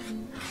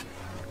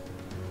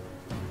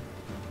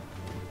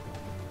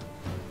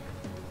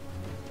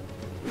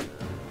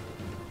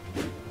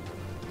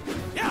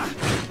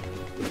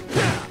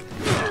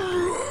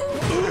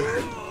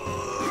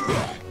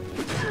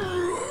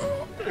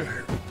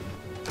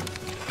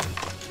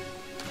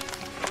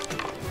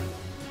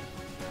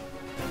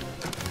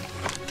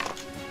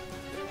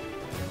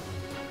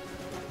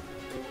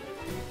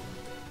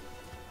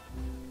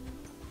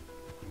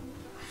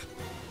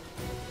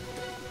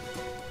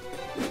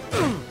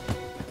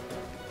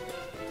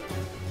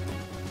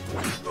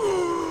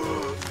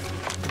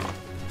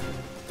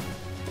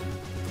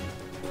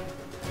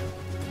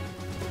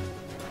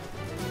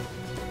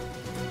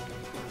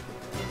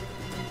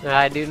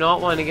 I do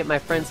not want to get my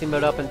frenzy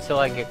mode up until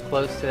I get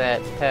close to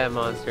that Peh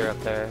monster up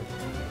there.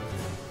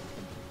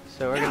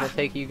 So we're gonna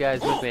take you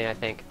guys with me, I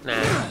think.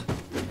 Nah.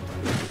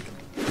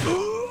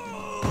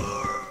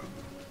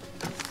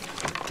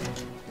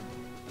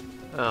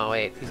 Oh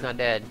wait, he's not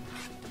dead.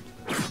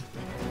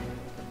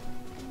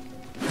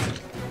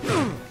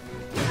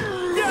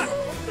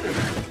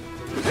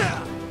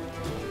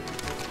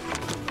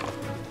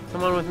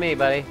 Come on with me,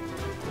 buddy.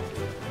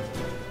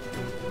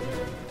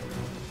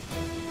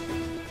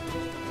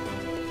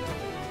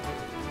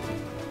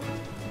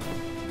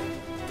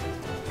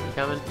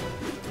 Coming.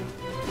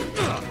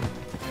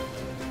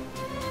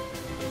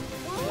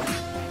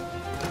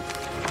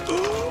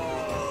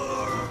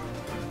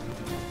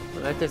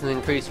 Well, that doesn't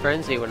increase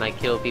frenzy when I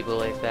kill people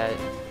like that.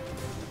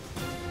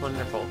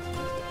 Wonderful.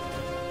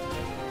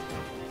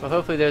 Well,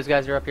 hopefully those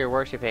guys are up here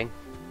worshipping.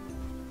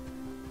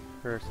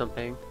 Or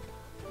something.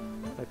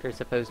 Like they're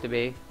supposed to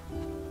be.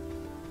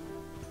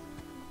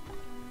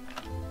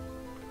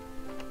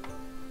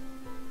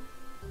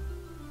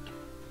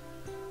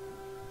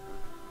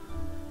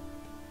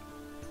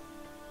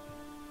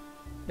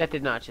 That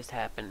did not just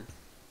happen.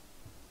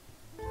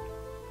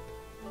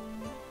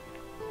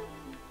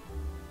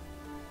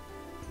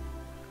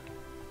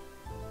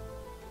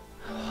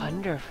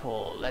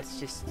 Wonderful. That's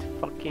just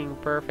fucking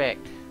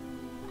perfect.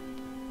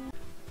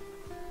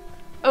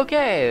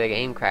 Okay, the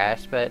game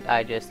crashed, but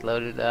I just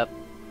loaded up.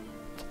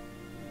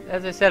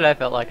 As I said, I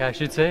felt like I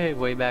should save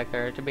way back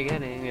there at the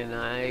beginning, and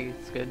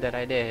it's good that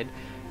I did.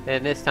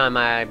 And this time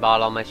I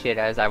bought all my shit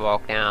as I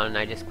walked down, and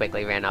I just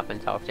quickly ran up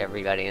and talked to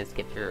everybody and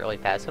skipped through really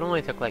fast. It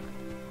only took like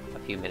a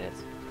few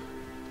minutes.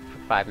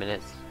 5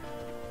 minutes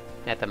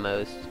at the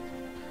most.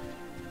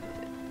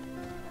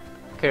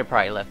 Could have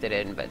probably left it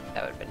in, but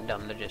that would have been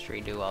dumb to just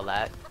redo all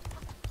that.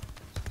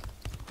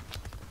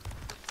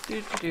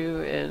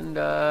 And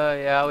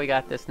yeah, we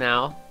got this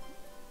now.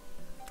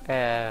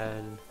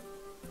 And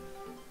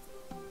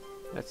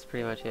that's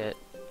pretty much it.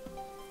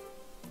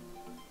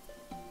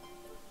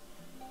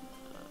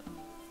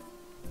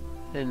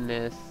 In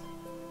this.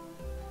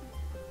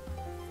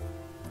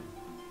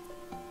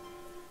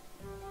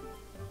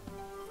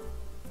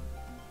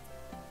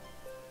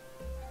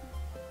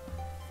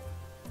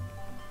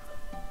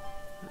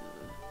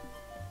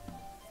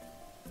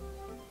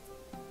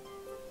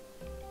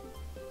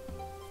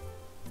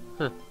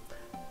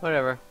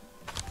 Whatever.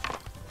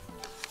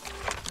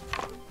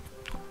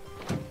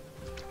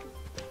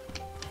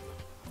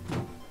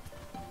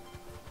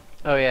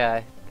 Oh yeah,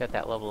 I got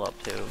that level up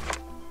too.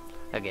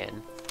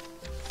 Again.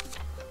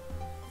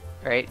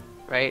 Right?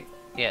 Right?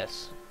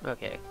 Yes.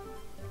 Okay.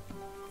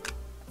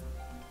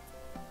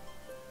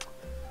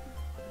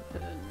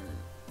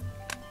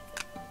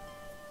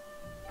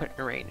 Put in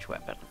a ranged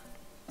weapon.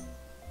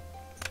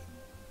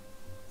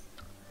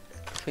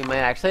 We might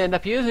actually end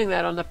up using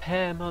that on the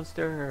Peh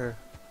monster.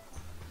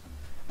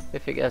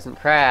 If it doesn't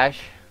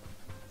crash.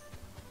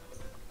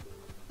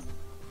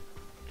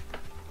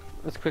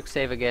 Let's quick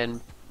save again,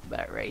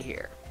 about right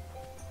here.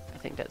 I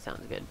think that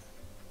sounds good.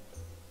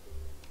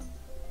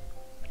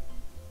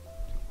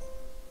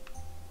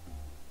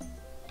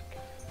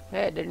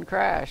 Hey, it didn't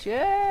crash.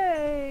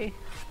 Yay!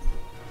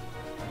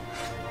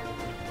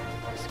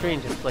 The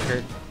screen just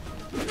flickered.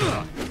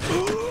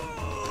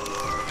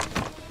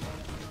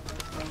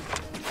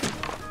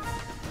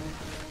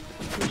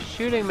 Who's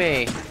shooting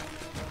me?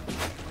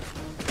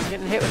 I'm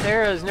getting hit with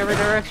arrows in every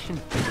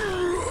direction.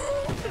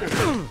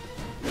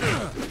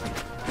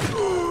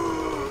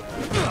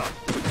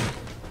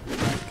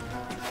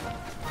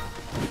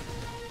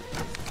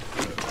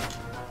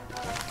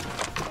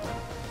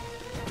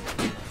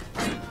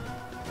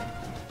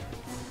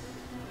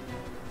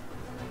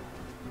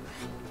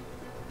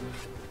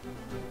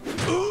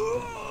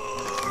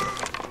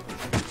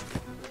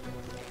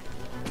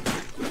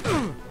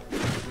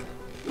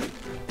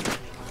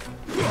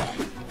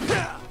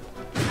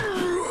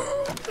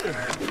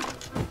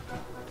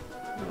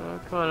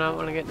 Come on, I don't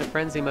want to get into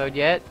frenzy mode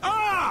yet.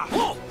 I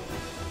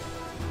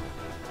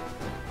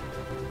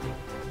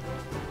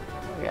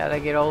gotta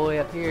get all the way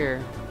up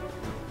here.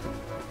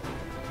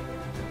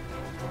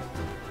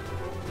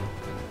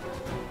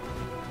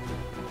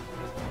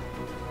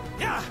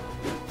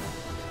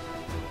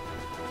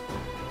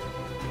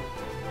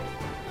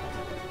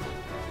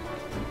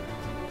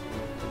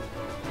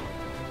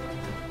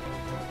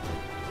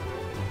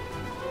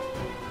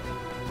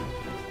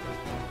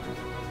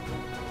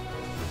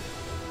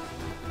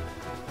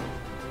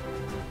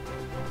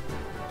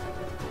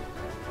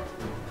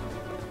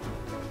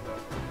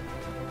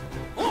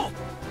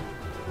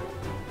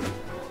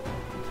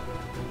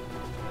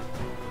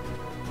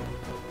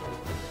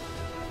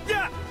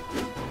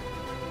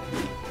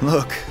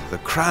 Look, the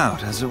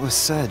crowd, as it was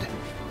said.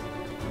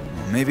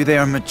 Maybe they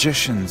are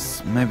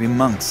magicians, maybe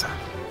monks. I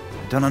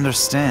don't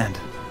understand.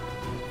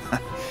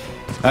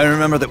 I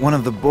remember that one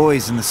of the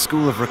boys in the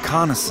School of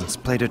Reconnaissance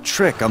played a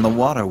trick on the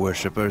water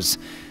worshippers.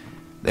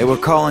 They were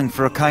calling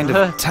for a kind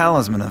of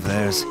talisman of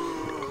theirs.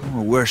 They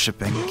were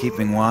worshipping,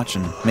 keeping watch,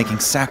 and making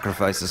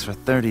sacrifices for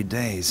 30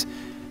 days.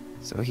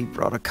 So he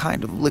brought a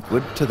kind of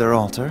liquid to their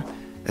altar,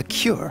 a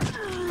cure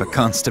for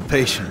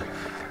constipation.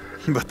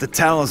 But the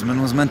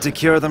talisman was meant to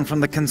cure them from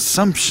the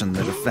consumption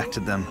that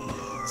affected them.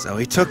 So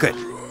he took it,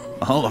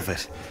 all of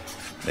it.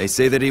 They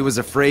say that he was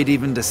afraid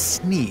even to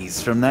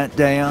sneeze from that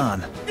day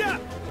on.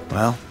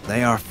 Well,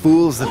 they are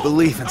fools that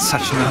believe in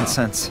such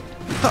nonsense.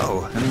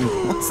 Oh,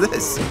 and what's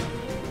this?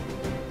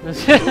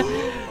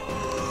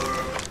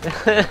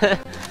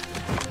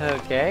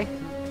 Okay.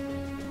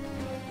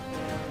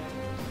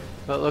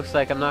 Well, it looks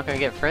like I'm not going to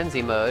get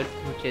frenzy mode,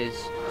 which is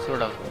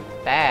sort of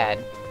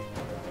bad.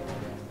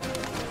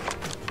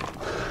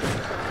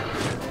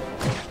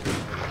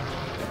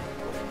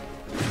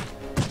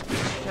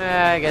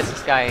 I guess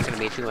this guy ain't going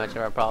to be too much of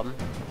a problem.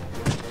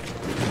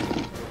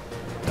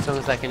 As long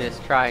as I can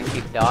just try and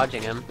keep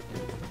dodging him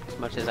as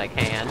much as I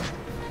can.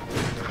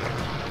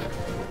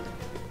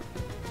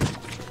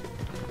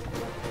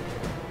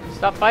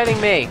 Stop fighting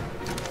me!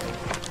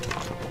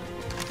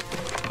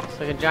 It's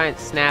like a giant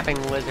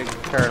snapping lizard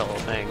turtle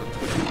thing.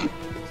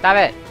 Stop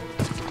it!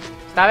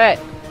 Stop it!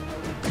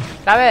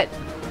 Stop it!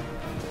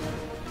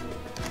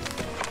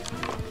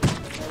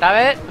 Stop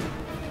it!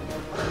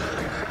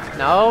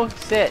 No,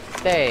 sit,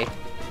 stay.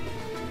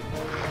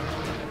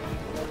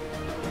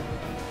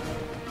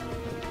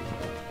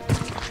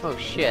 Oh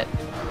shit.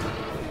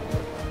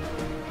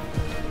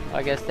 Well,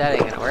 I guess that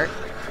ain't gonna work.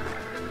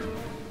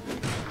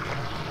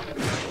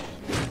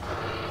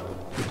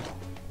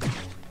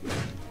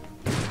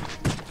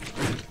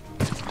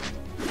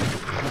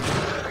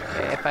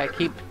 Okay, if I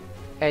keep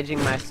edging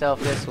myself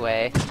this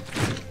way,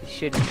 you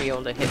shouldn't be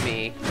able to hit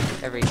me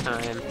every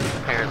time,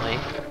 apparently.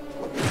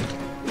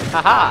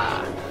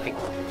 Haha! I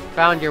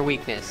found your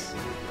weakness.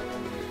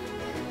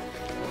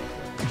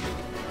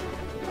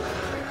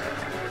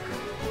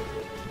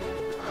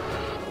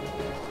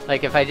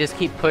 Like, if I just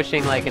keep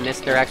pushing, like, in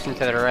this direction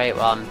to the right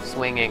while I'm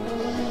swinging,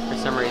 for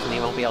some reason he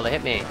won't be able to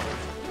hit me.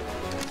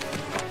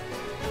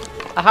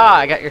 Aha!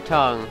 I got your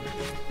tongue.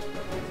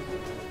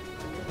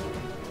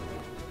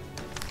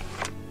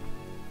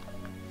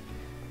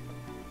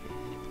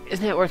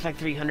 Isn't it worth like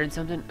 300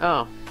 something?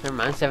 Oh, never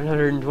mind.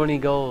 720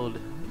 gold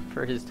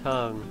for his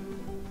tongue.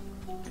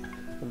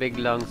 A big,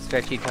 long,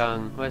 stretchy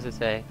tongue. What does it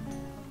say?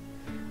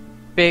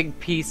 Big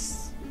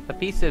piece. A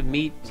piece of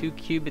meat 2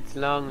 cubits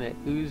long that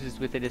oozes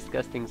with a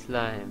disgusting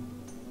slime.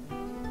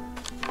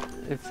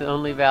 It's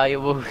only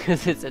valuable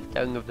because it's a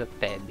tongue of the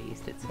Peh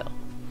Beast itself.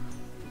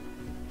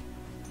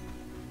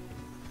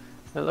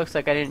 It looks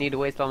like I didn't need to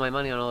waste all my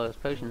money on all those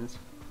potions.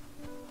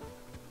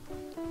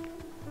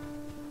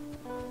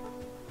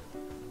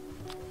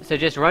 So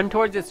just run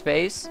towards its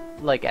face,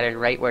 like at a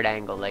rightward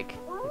angle. Like,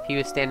 if he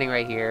was standing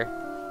right here,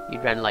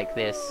 you'd run like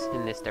this,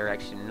 in this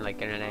direction,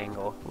 like in an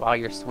angle, while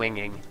you're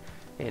swinging.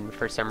 And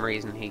for some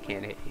reason he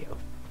can't hit you.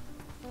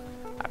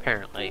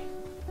 Apparently.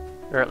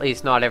 Or at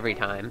least not every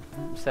time.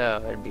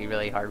 So it'd be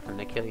really hard for him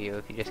to kill you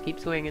if you just keep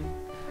swinging.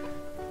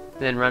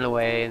 Then run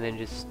away and then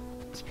just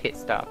hit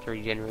stop to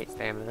regenerate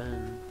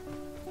stamina.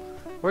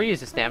 Or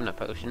use a stamina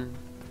potion.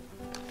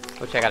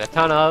 Which I got a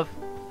ton of.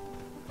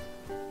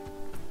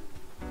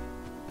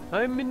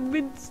 I'm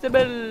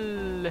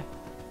invincible!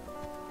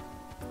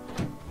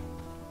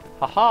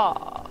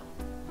 Haha!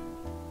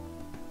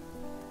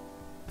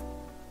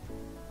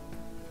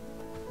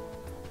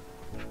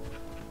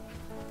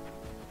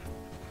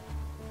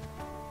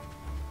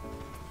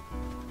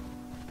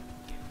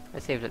 I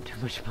saved up too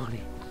much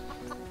money.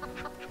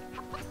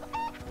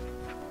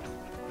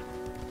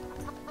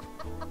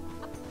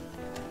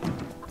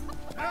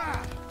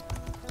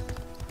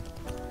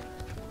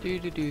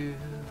 Do.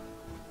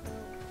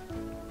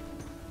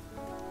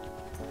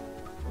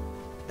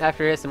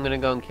 After this, I'm gonna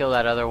go and kill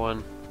that other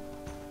one.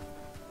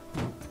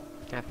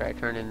 After I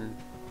turn in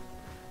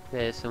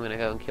this, I'm gonna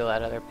go and kill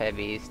that other Peh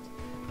Beast.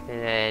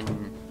 And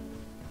then,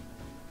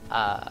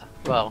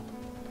 well,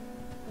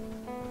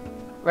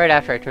 right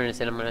after I turn this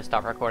in, I'm gonna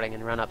stop recording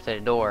and run up to the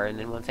door. And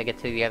then once I get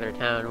to the other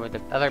town where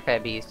the other Peh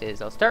Beast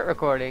is, I'll start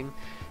recording.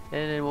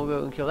 And then we'll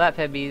go and kill that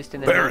Peh Beast.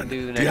 And then Baron, we'll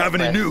do the do you have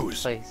any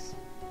news? Place.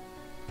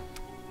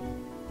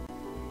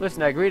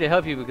 Listen, I agreed to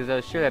help you because I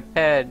was sure that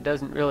Peh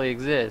doesn't really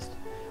exist.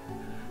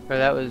 Or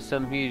that was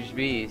some huge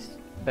beast.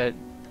 But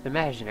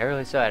imagine, I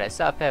really saw it. I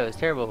saw Peh was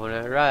terrible when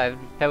I arrived.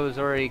 Peh was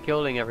already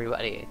killing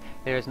everybody.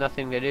 There was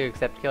nothing to do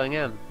except killing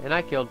him. And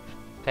I killed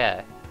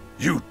Peh.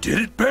 You did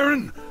it,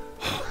 Baron?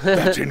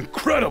 That's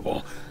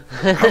incredible!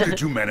 How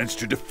did you manage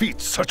to defeat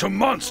such a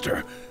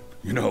monster?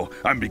 You know,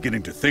 I'm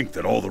beginning to think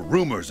that all the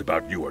rumors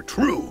about you are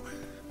true.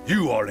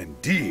 You are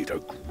indeed a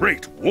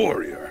great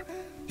warrior.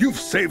 You've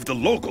saved the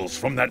locals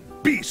from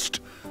that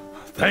beast.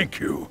 Thank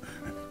you.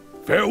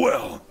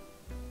 Farewell.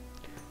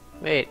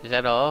 Wait, is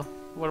that all?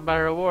 What about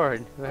a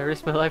reward? Do I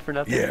risk my life for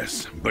nothing?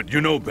 Yes, but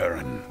you know,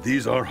 Baron,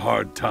 these are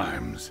hard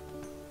times.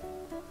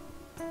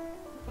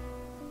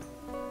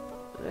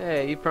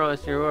 Hey, you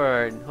promised your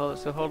word,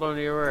 so hold on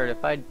to your word.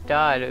 If I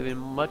died, it would have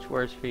been much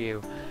worse for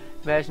you.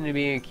 Imagine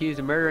being accused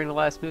of murdering the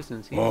last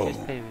nuisance.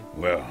 Just pay me.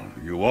 Well,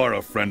 you are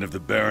a friend of the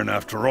Baron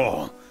after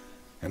all.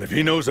 And if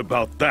he knows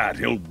about that,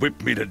 he'll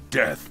whip me to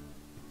death.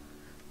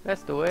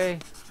 That's the way.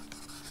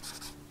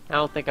 I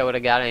don't think I would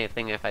have got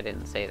anything if I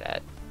didn't say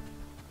that.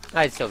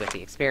 I'd still get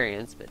the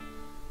experience, but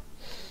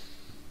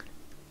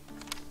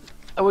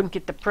I wouldn't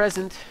get the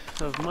present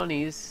of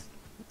monies.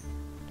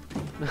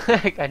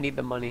 I need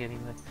the money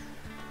anyway.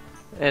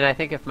 And I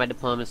think if my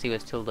diplomacy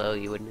was too low,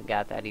 you wouldn't have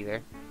got that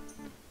either.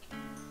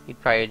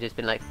 You'd probably have just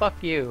been like, fuck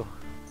you.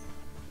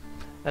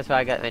 That's why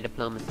I got my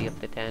diplomacy up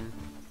to 10.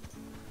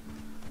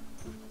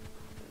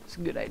 It's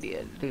a good idea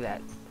to do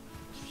that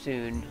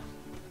soon.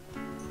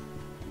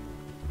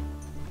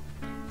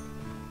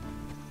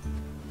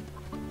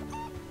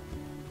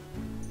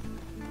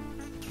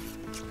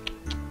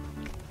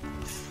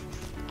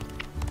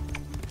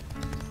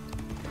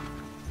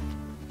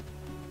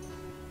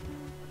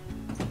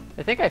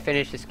 I think I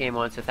finished this game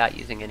once without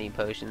using any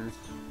potions.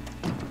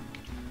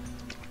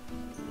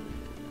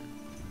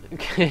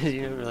 Because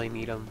you don't really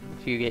need them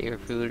if you get your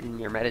food and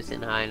your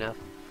medicine high enough.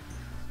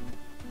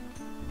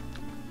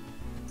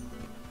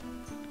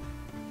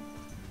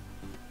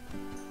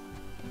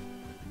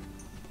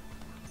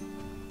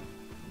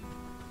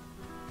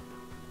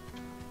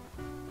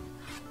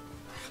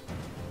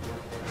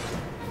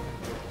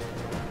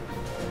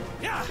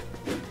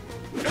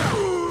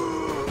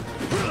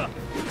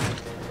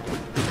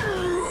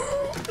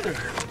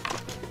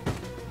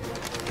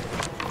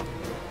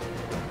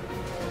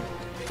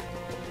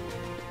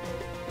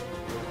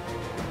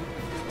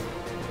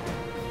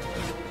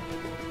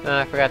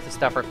 I forgot to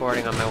stop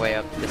recording on my way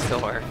up to the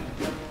store.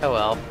 Oh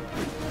well.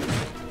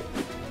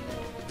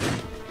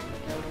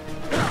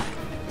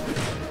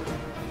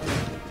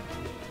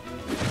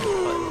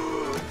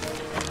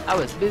 I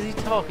was busy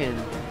talking.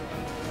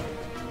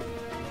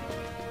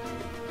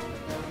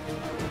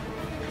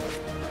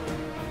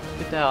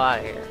 Get the hell out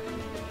of here.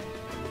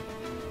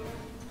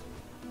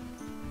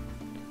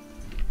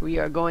 We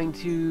are going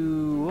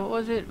to... what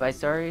was it?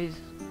 Visaries?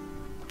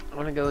 I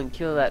want to go and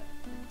kill that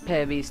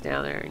Peh Beast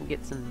down there and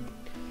get some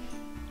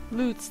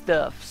loot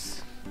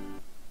stuffs.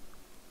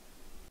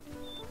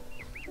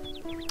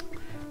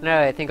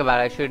 Now that I think about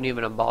it, I shouldn't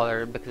even have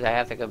bothered because I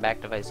have to go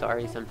back to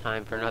Visaries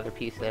sometime for another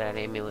piece of that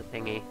amulet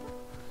thingy.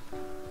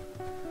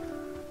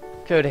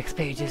 Codex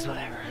pages,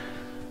 whatever.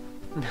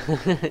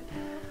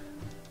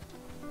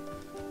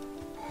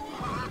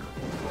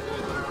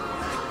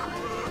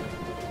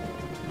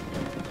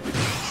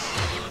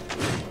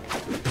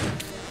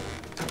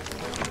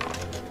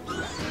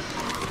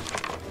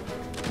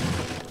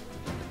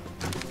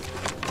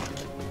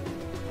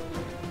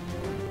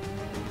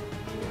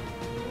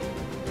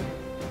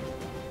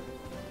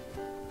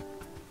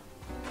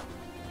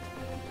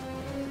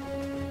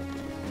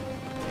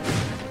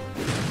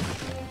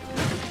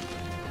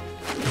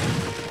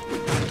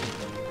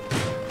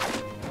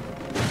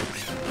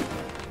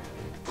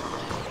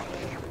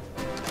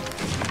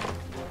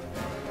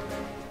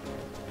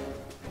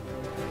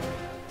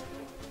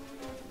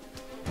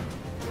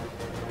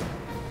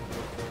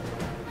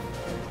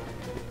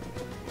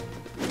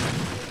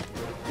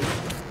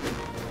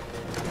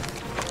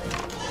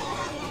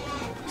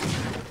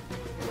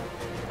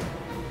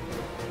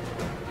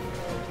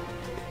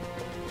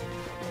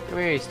 Come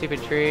here, you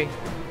stupid tree.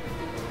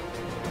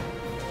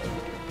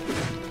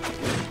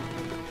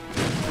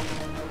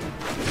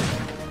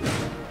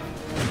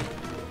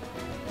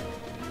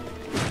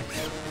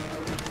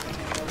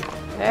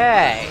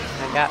 Hey!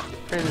 I got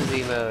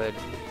frenzy mode.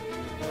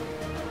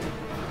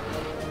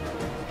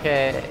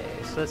 Okay,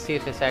 so let's see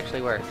if this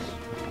actually works.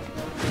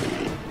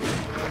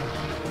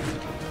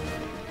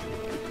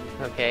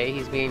 Okay,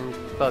 he's being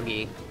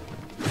buggy.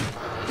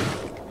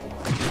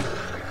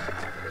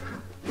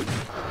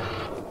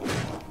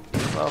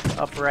 Well,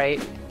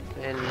 upright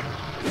and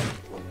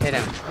hit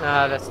him.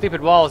 The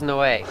stupid wall's in the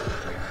way.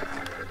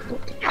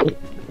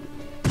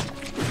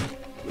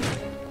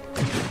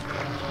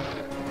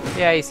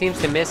 Yeah, he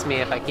seems to miss me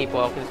if I keep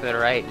walking to the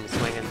right and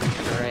swinging to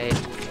the right.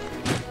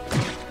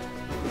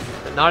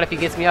 But not if he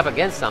gets me up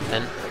against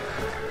something.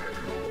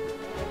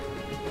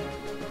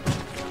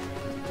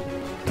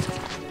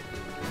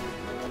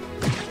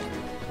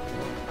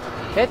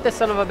 Hit the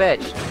son of a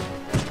bitch.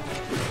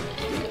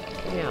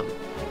 Damn.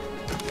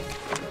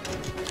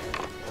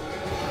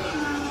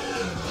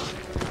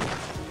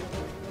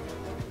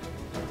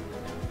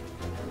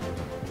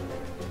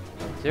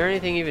 Is there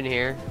anything even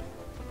here?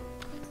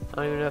 I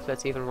don't even know if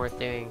that's even worth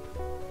doing.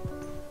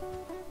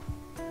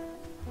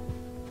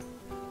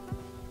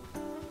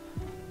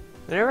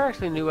 I never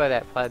actually knew why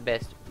that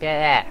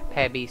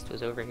Peh Beast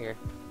was over here.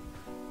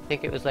 I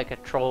think it was like a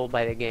troll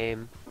by the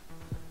game.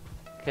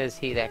 Because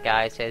that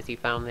guy says he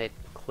found that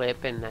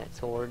clip and that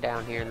sword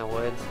down here in the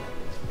woods.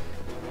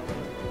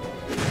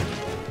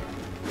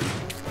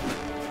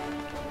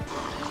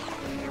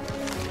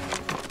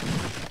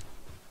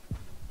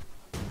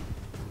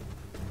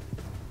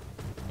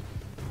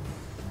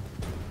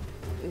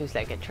 It was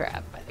like a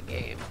trap by the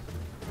game.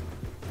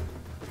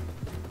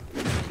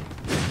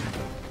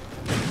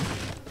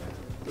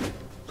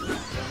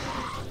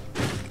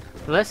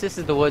 Unless this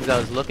is the woods I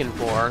was looking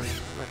for.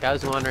 Like, I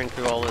was wandering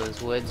through all of those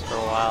woods for a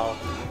while.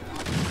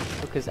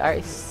 Because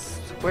I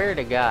swear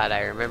to God, I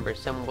remember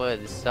some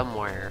woods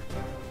somewhere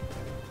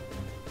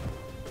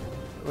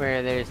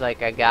where there's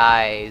like a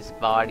guy's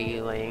body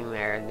laying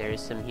there and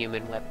there's some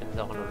human weapons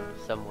on him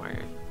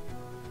somewhere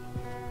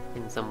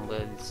in some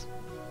woods.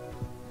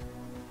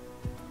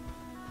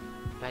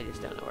 I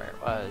just don't know where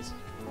it was.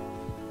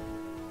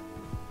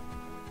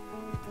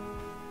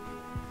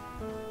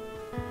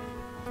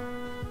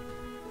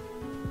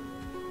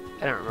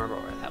 I don't remember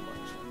where that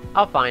was.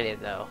 I'll find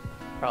it though,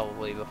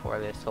 probably before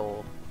this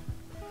whole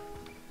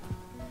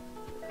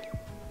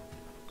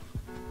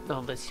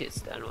all this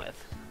shit's done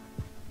with.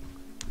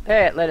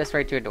 Hey, it led us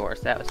right to a door,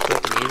 so that was quick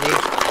and easy.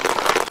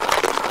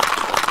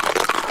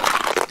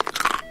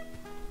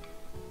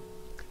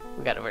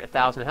 We got over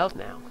 1,000 health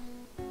now.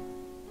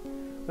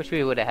 Wish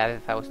we would have had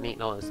if I wasn't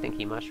eating all those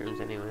stinky mushrooms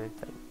anyway.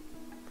 But...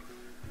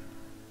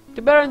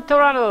 to Baron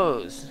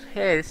Turano's!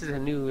 Hey, this is a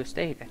new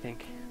estate, I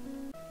think.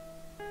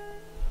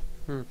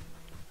 Is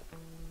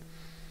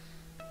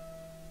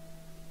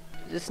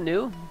this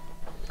new?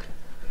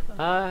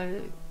 I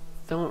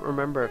don't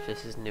remember if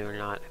this is new or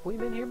not. Have we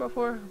been here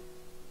before?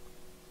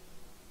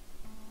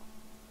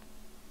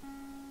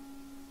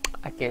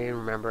 I can't even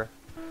remember.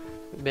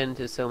 We've been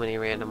to so many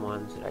random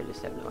ones that I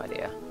just have no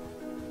idea.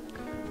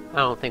 I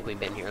don't think we've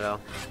been here though.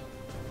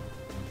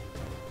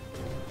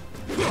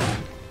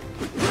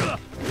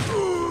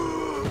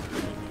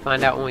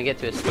 Find out when we get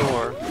to a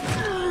store.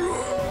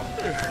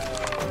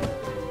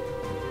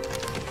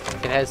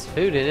 It has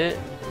food in it.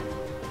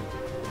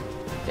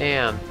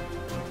 Damn.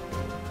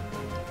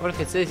 What if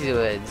it's these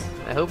woods?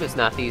 I hope it's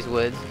not these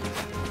woods.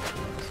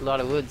 There's a lot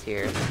of woods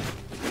here.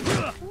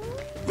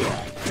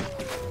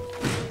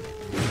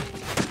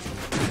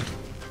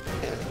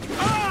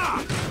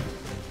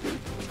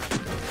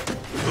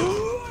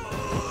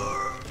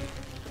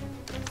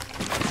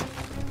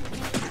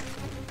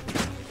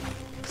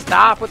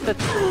 Stop with the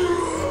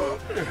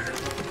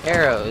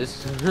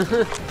arrows.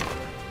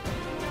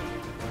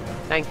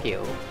 Thank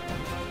you.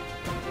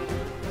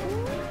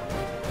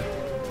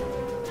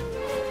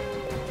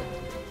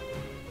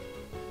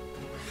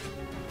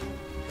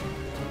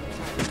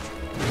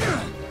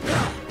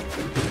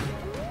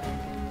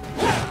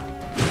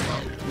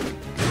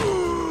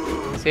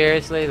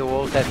 Seriously, the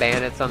wolves have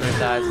bandits on their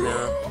sides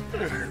now.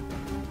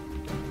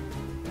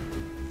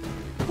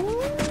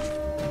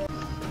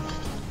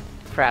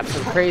 Perhaps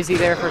I'm crazy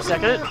there for a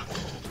second.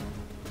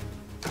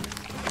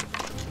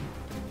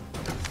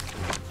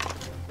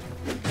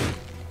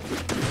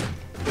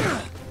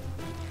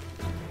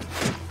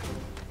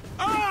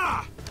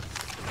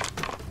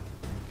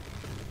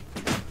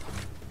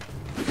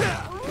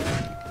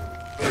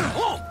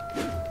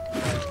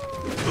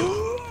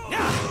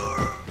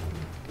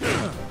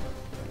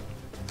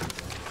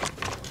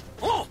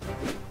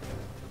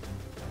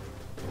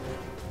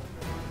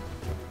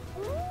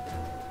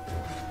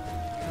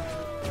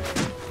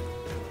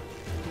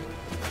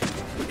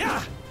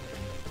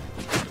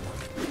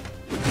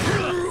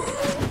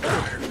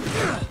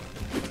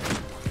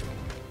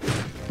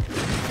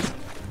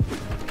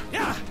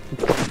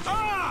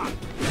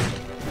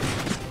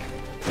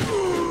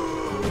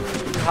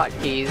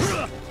 Hotkeys.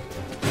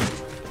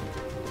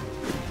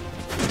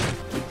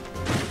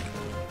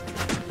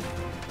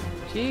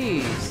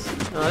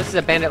 Jeez. Oh, this is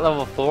a bandit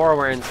level 4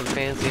 wearing some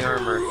fancy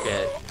armor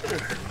shit.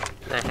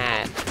 And a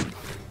hat.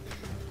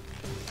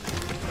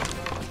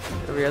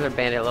 Every other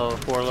bandit level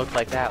 4 looked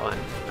like that one.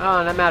 Oh,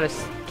 and I'm out of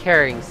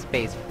carrying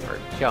space for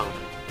junk.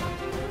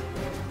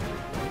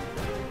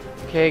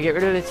 Okay, get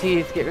rid of the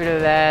teeth, get rid of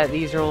that.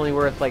 These are only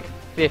worth like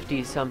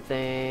 50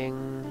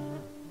 something.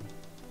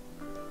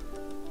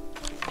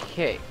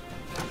 Okay.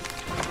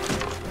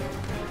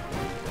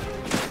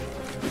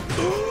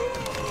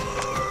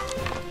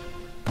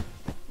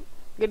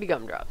 Goody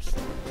gumdrops.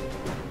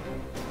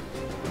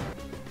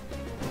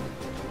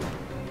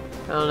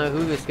 I don't know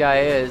who this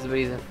guy is, but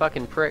he's a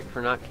fucking prick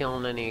for not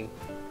killing any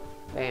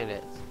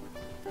bandits.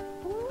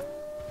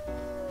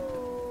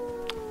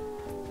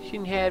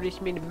 Shouldn't have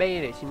this many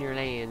bandits in your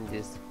land.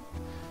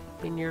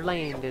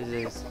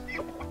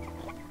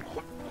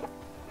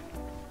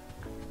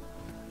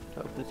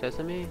 Open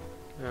sesame?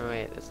 Oh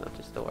wait, that's not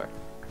the store.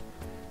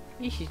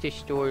 This is the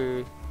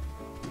store.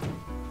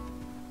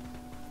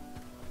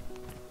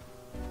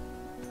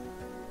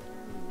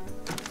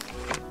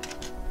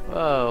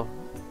 Whoa.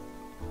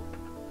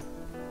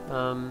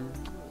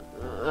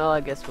 Well,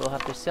 I guess we'll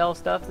have to sell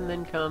stuff and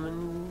then come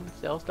and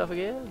sell stuff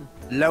again.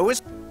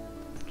 Lowest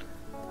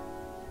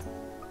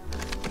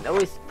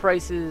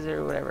prices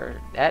or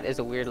whatever. That is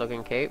a weird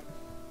looking cape.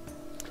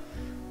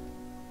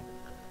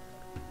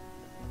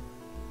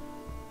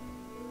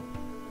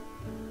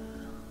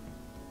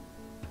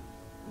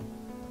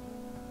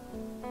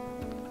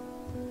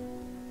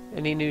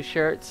 Any new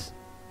shirts?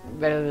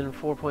 Better than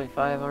 4.5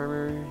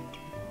 armor?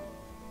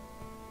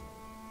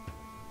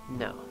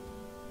 No.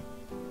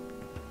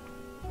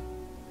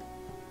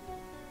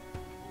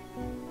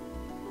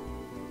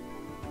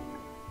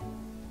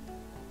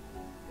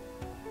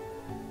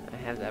 I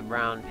have that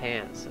brown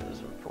pants, so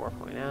those are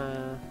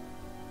 4.0.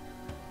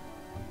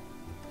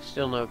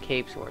 Still no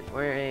capes worth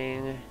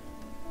wearing.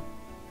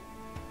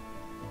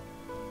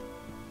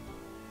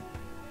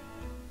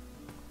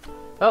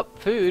 Oh,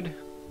 food.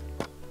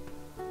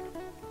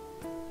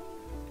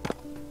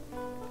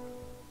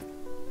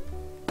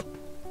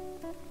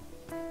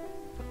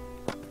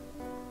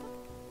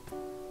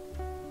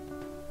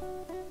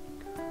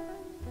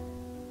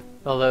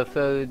 Although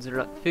food's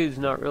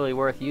not really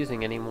worth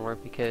using anymore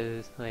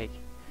because, like,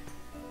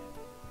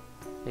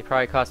 they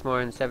probably cost more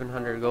than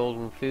 700 gold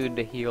in food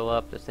to heal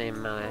up the same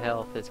amount of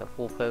health as a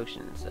full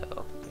potion,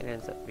 so it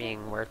ends up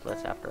being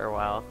worthless after a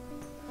while.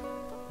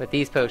 But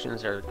these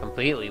potions are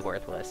completely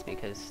worthless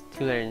because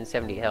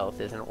 270 health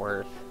isn't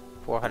worth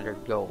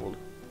 400 gold.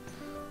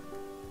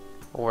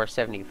 Or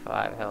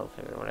 75 health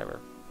or whatever.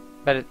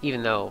 But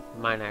even though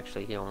mine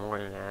actually heal more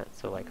than that,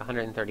 so like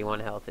 131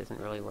 health isn't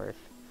really worth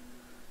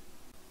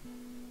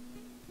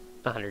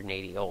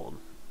 180 gold.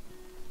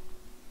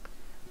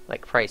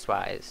 Like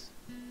price-wise.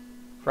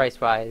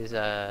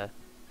 Price-wise,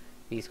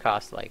 these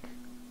cost like,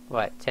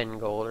 what, 10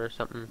 gold or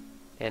something?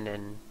 And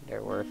then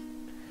they're worth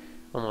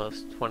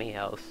almost 20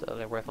 health, so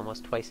they're worth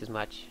almost twice as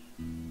much.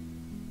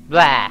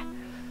 Blah!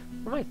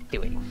 What am I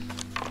doing?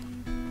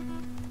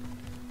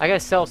 I gotta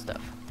sell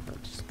stuff. Oh,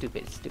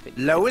 stupid.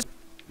 Lowest.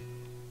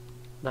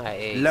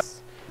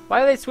 Nice. Why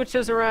do they switch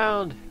those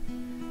around?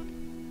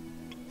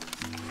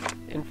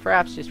 And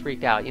Fraps just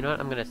freaked out. You know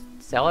what? I'm gonna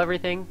sell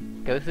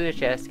everything, go through the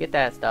chest, get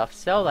that stuff,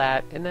 sell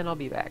that, and then I'll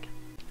be back.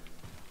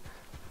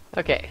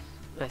 Okay.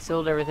 I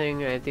sold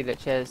everything, I emptied that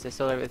chest, I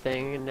sold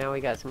everything, and now we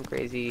got some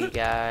crazy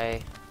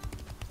guy.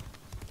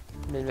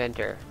 An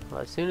inventor.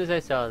 Well, as soon as I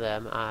sell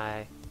them,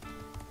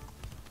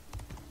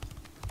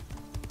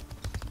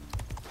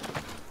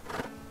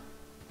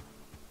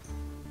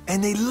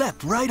 And they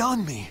leapt right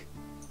on me.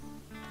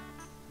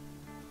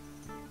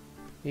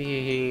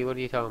 What are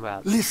you talking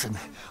about? Listen,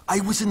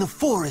 I was in the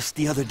forest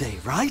the other day,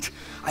 right?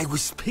 I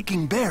was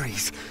picking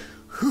berries.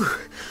 Whew.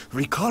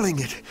 Recalling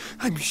it,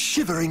 I'm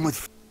shivering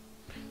with...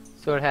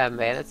 So what happened,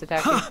 bandits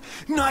attacked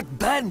you? Not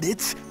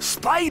bandits,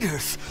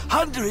 spiders!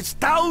 Hundreds,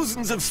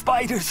 thousands of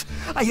spiders!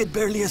 I had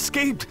barely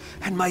escaped,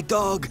 and my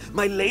dog,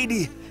 my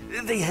lady,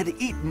 they had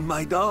eaten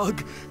my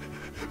dog.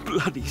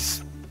 Bloody...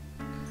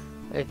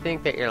 I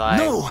think that you're lying.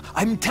 No,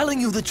 I'm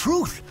telling you the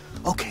truth.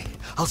 Okay,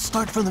 I'll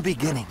start from the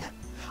beginning.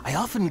 I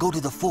often go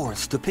to the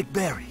forest to pick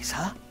berries,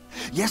 huh?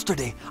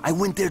 Yesterday, I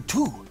went there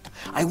too.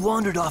 I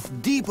wandered off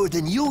deeper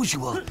than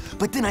usual,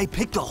 but then I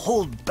picked a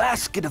whole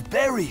basket of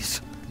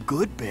berries.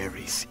 Good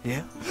berries,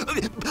 yeah?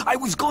 I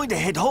was going to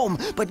head home,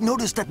 but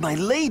noticed that my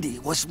lady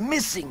was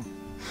missing.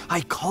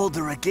 I called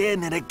her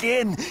again and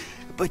again,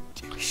 but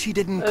she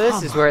didn't come.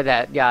 This is where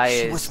that guy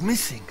is. She was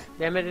missing.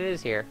 Damn it, it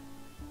is here.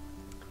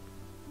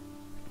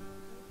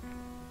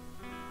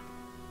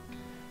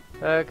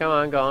 Come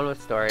on, go on with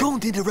story.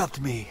 Don't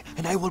interrupt me,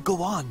 and I will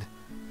go on.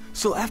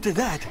 So after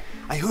that,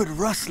 I heard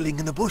rustling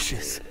in the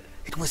bushes.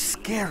 It was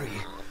scary,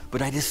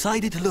 but I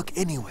decided to look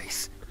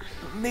anyways.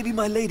 Maybe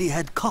my lady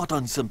had caught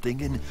on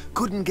something and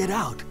couldn't get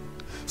out.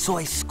 So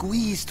I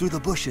squeezed through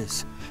the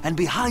bushes, and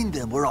behind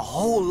them were a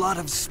whole lot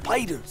of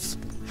spiders.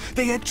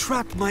 They had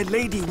trapped my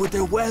lady with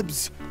their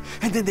webs,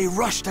 and then they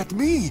rushed at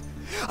me.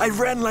 I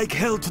ran like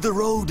hell to the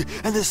road,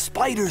 and the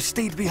spiders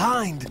stayed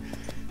behind.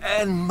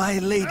 And my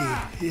lady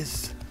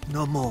is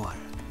no more.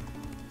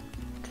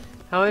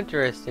 How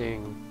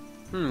interesting.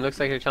 Looks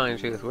like you're telling the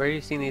truth. Where have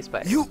you seen these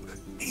spiders?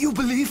 You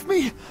believe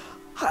me?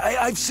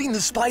 I've seen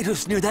the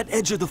spiders near that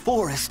edge of the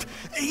forest.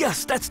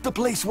 Yes, that's the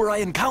place where I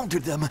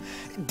encountered them.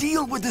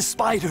 Deal with the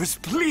spiders,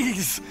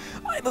 please.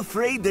 I'm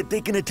afraid that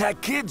they can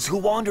attack kids who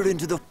wander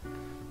into the...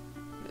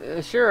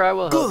 Sure, I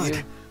will help you.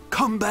 Good.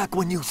 Come back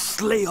when you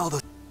slay all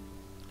the...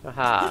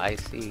 Aha, I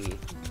see.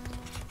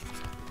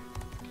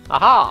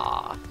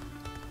 Aha!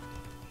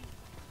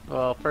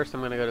 Well, first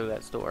I'm gonna go to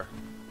that store.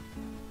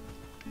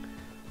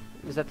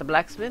 Is that the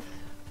blacksmith?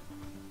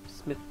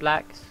 Smith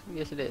Blacks?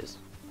 Yes, it is.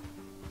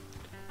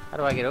 How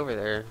do I get over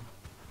there?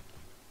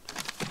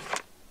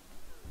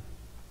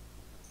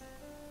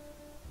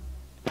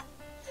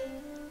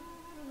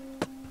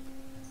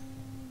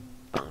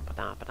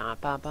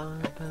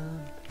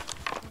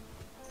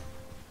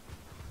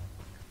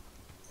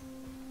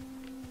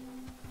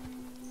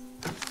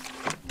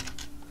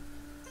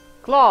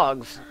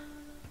 Clogs!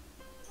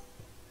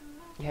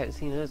 You haven't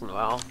seen those in a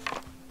while.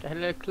 What the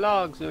hell are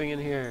clogs doing in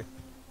here?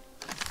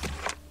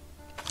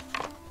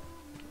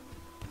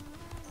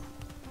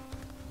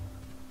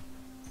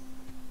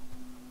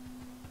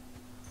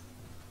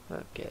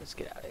 Okay, let's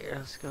get out of here.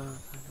 Let's go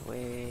find a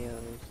way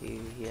over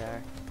to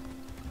here.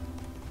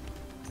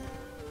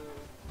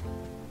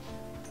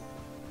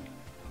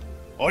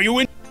 Are you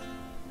in?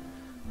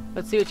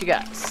 Let's see what you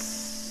got.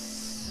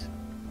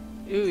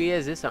 Ooh, he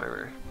has this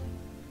armor.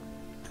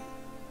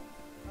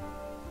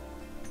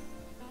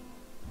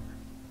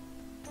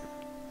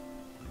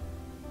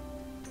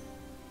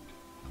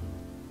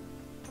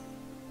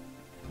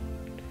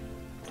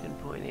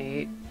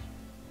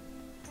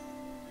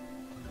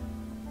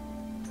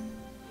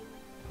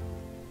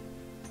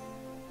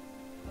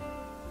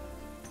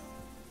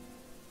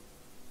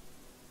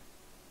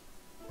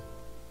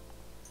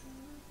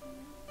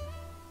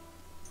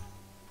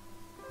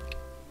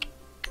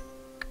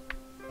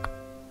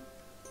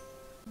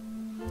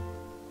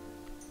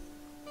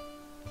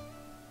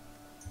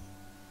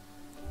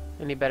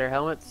 Any better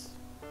helmets?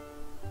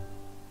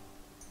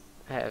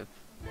 I have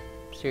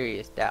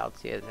serious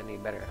doubts he has any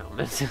better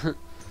helmets.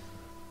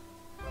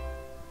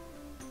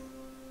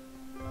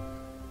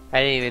 I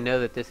didn't even know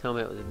that this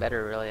helmet was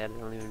better, really. I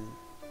don't even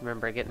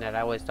remember getting that.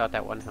 I always thought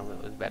that one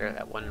helmet was better.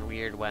 That one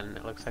weird one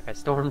that looks like a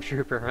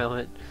stormtrooper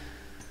helmet.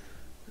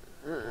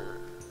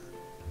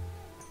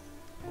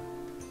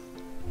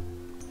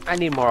 I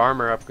need more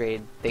armor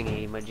upgrade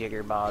thingy, my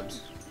jigger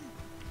bobs.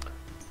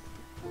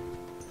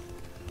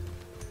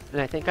 And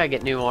I think I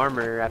get new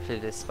armor after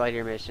this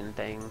spider mission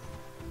thing.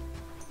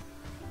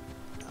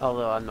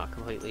 Although I'm not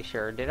completely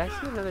sure. Did I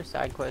see another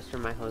side quest or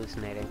am I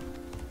hallucinating?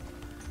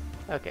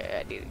 Okay,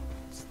 I do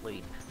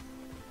sleep.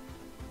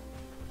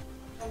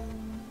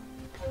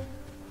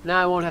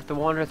 Now I won't have to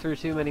wander through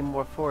too many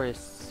more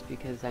forests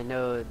because I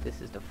know that this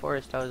is the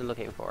forest I was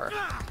looking for.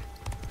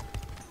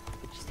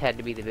 It just had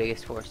to be the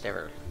biggest forest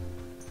ever.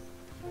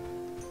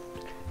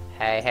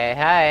 Hey, hey,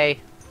 hey!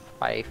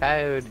 Why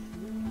food?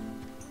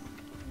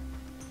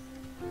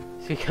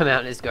 So you come out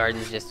and his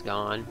garden's just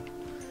gone.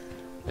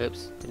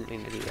 Oops, didn't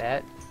mean to do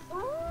that.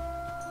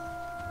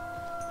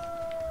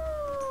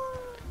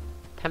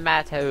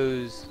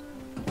 Tomatoes!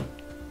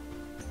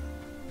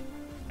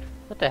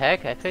 What the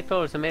heck? I picked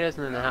all the tomatoes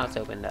and then the house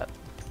opened up.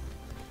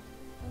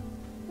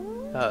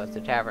 Oh, it's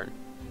a tavern.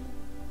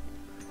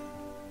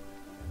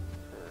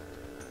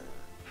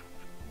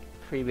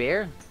 Free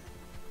beer?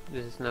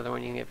 Is this another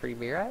one you can get free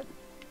beer at?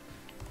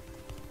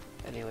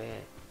 Anyway.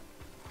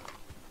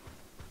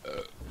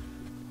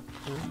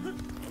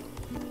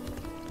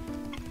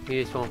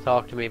 He just won't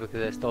talk to me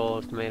because I stole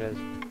those tomatoes.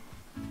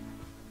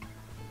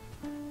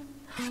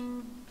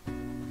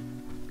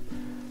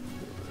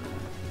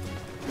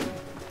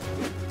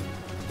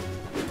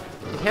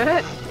 Damn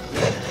it!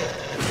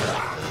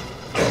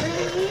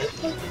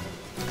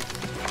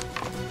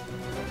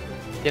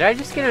 Did I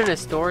just get an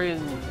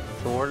Astorian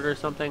sword or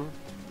something?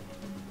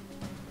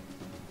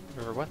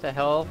 Or what the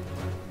hell?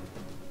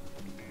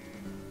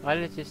 Why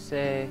did it just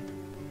say...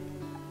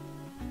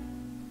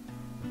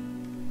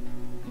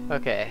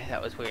 Okay,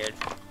 that was weird.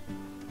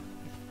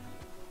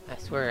 I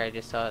swear I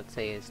just saw it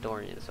say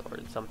Astorian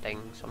sword,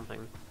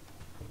 something.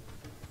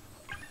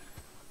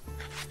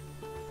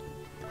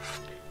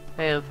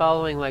 Hey, I'm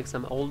following like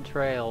some old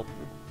trail.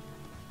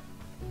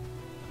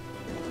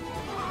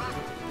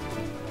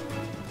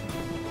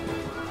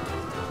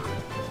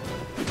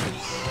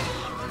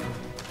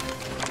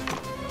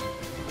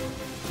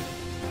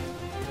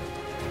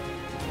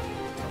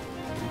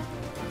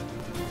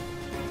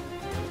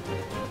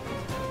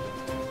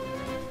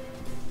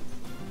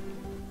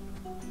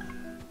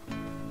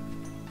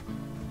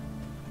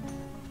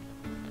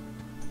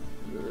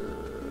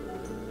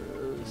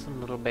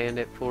 Some little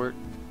bandit fort.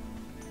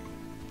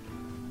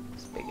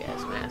 This big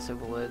ass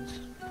massive woods.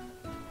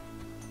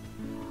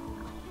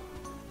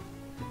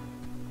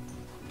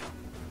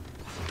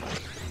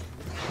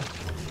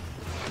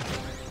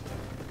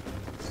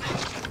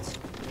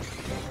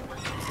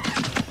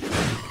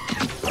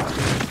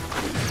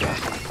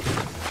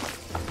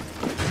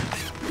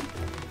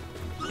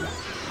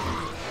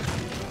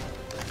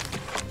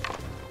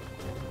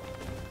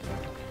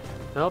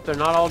 Nope, they're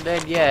not all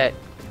dead yet.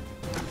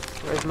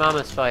 Where's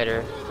Mama's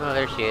spider? Oh,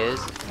 there she is.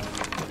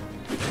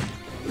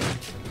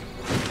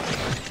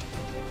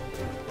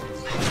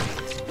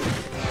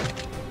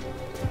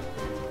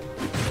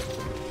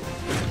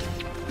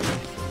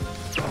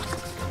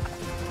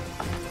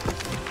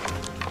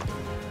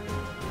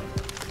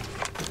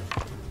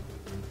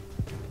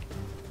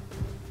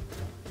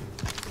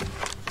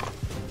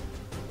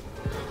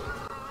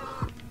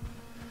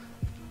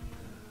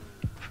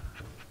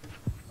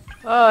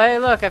 Oh, hey,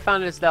 look, I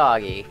found this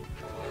doggy.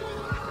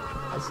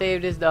 I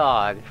saved his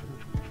dog.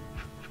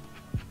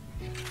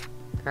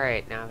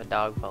 Great, now I have a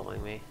dog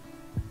following me.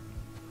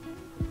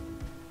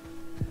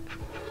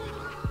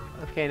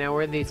 Okay, now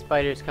where'd these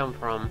spiders come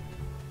from?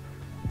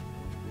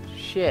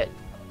 Shit.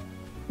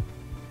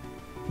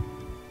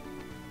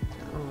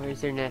 Oh,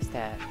 where's their nest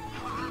at?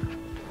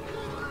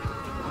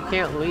 You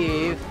can't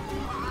leave.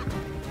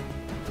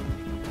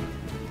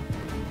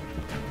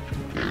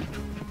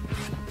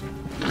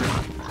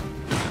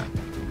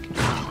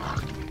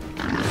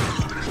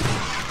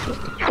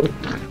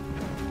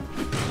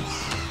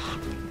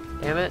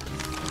 Damn it.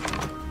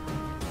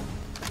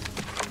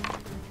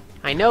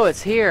 I know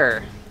it's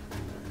here.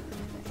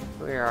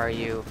 Where are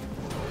you?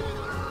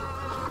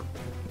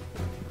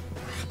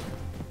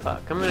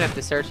 Fuck, I'm gonna have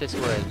to search this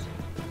woods.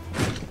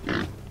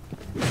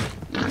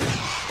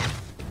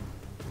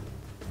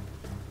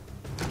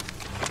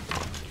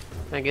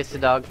 I guess the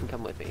dog can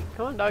come with me.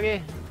 Come on,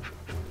 doggy.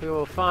 We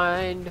will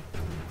find...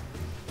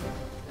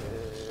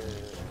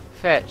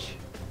 fetch.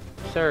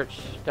 Search,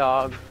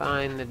 dog.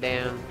 Find the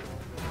damn...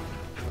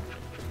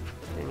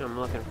 thing I'm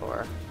looking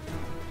for.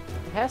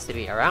 It has to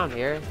be around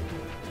here.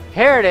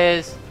 Here it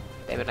is!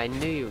 Damn it, I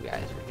knew you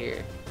guys were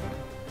here.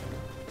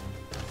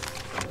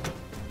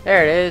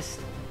 There it is.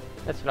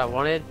 That's what I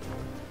wanted.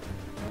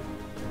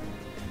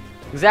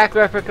 Exact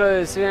replica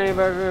is blah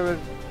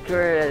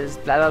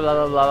blah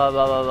blah blah blah blah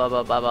blah blah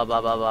blah blah blah blah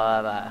blah blah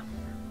blah blah.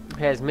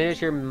 has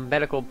miniature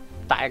medical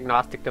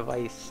diagnostic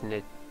device and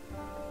it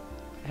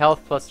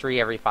health plus 3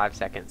 every 5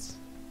 seconds.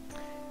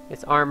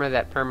 It's armor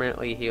that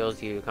permanently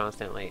heals you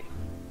constantly.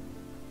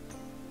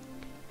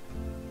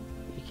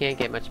 You can't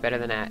get much better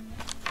than that.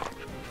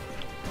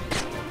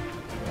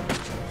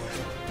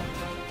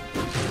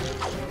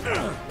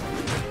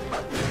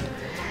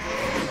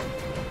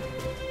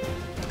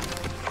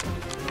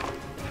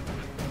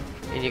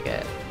 And you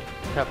got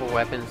a couple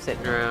weapons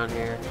sitting around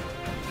here.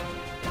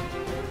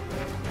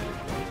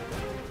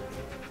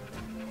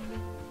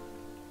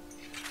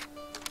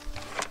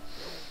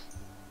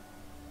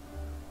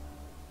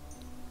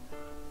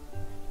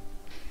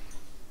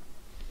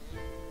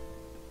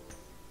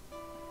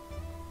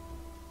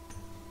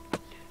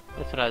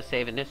 That's what I was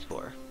saving this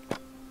for.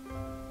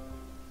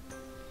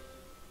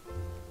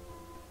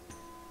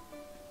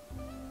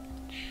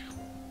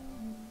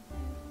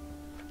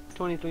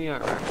 $23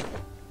 armor.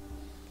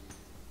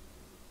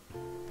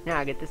 Now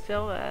I get to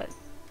sell that.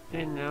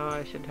 And now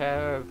I should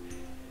have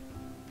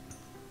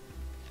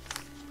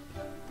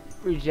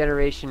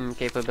regeneration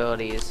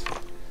capabilities.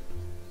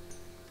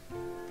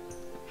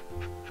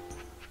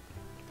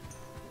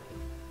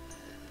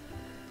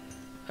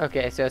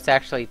 Okay, so it's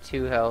actually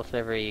 2 health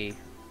every...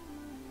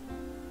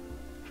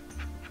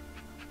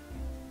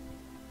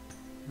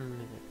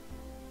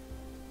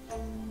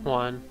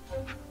 1,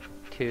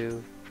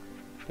 2,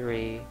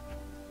 3.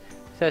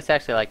 So it's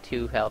actually like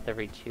 2 health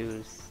every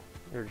 2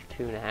 or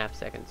 2.5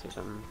 seconds or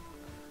something.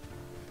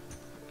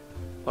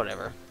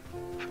 Whatever.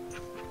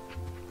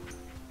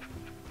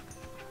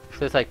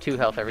 So it's like 2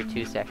 health every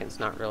 2 seconds,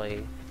 not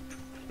really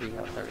 3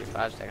 health every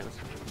 5 seconds.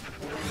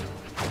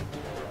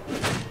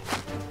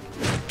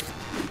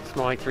 It's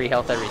more like 3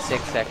 health every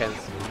 6 seconds.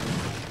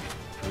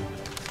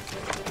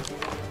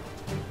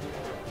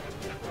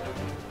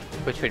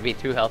 Which would be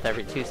 2 health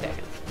every 2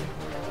 seconds.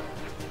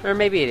 Or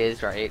maybe it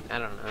is right, I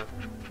don't know.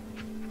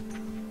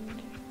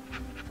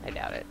 I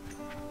doubt it.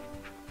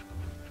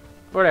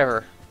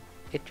 Whatever.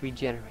 It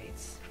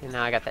regenerates. And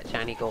now I got that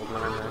shiny golden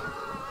armor.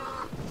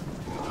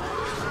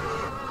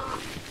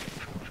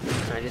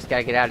 I just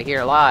gotta get out of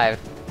here alive.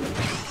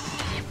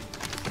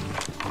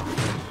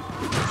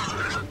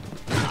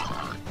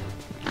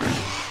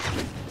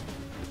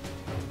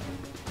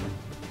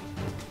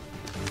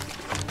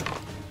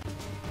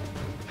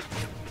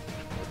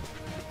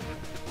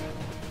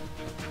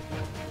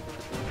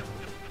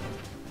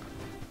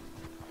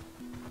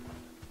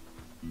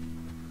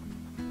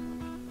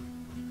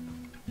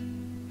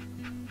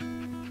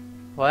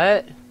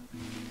 What?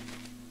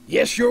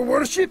 Yes, your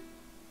worship?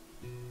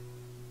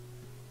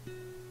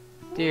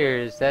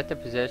 Dear, is that the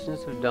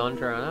possessions of Don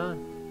Turano?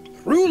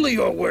 Truly,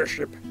 your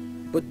worship.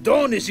 But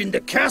Don is in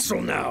the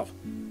castle now.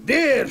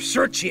 There,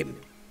 search him.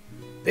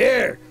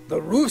 There,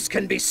 the roofs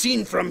can be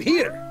seen from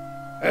here.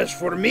 As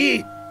for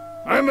me,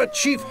 I'm a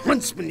chief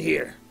huntsman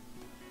here.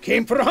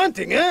 Came for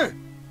hunting, eh?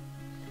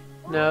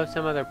 No,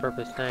 some other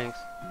purpose, thanks.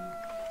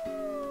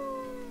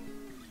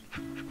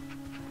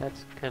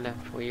 That's kinda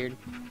weird.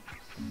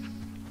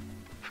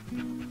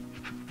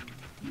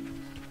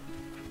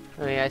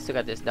 Oh yeah, I still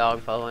got this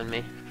dog following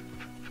me.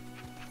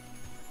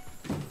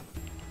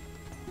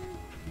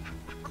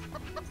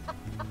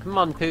 Come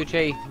on,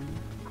 Poochie.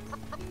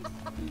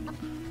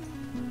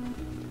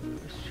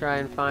 Let's try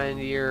and find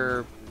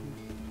your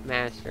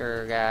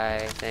master guy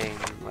thing,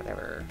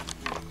 whatever.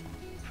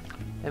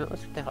 Damn it,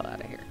 let's get the hell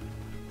out of here.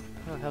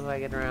 How the hell do I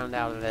get around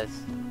out of this?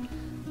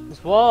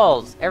 There's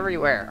walls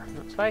everywhere.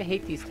 That's why I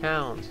hate these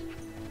towns.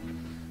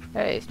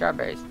 Hey,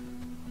 strawberries.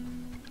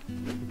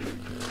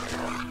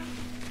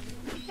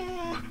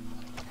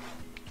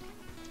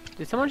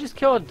 Did someone just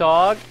kill a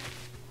dog?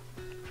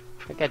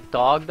 Like a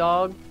dog?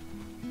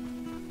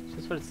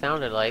 That's what it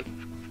sounded like.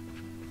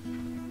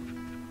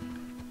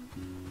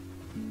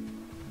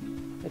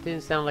 It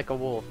didn't sound like a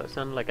wolf. It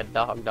sounded like a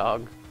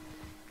dog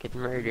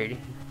getting murdered.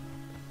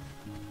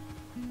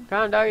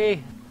 Come on,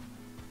 doggy!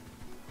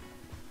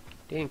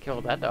 Didn't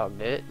kill that dog,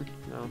 did it?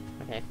 No.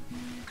 Okay.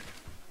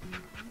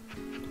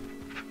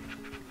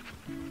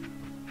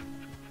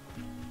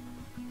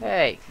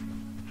 Hey!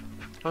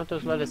 I want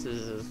those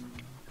lettuces.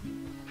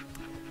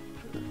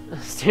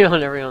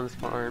 Stealing everyone's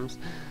farms.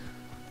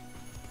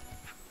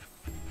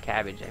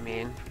 Cabbage, I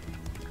mean.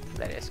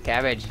 Lettuce,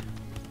 cabbage.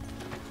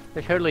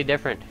 They're totally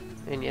different,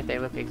 and yet they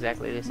look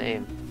exactly the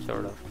same,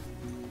 sort of.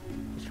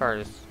 As far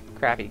as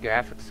crappy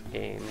graphics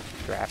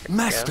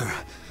Master, go.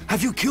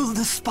 Have you killed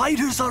the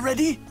spiders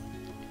already?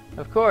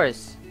 Of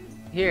course.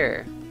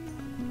 Here.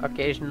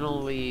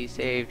 Occasionally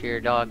saved your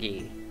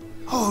doggy.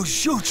 Oh,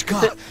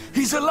 Zhuchka,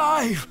 he's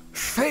alive!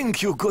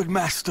 Thank you, good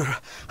master.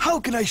 How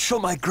can I show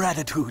my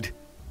gratitude?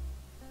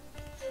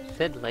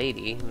 Said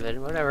lady, but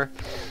whatever.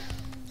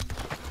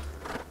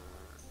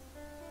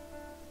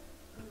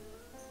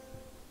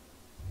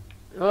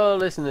 Well,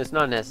 listen, it's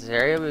not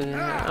necessary.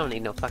 I don't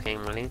need no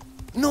fucking money.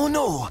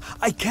 No,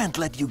 I can't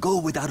let you go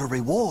without a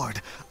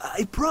reward.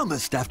 I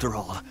promised, after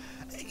all.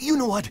 You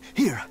know what?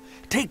 Here,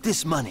 take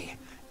this money.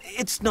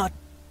 It's not...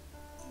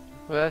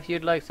 Well, if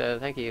you'd like so,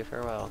 thank you,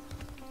 farewell.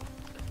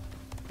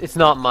 It's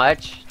not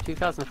much.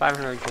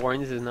 2,500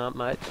 coins is not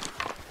much.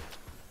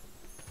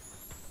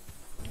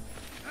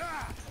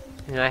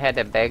 And I had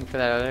to beg for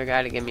that other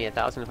guy to give me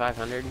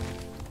 1,500.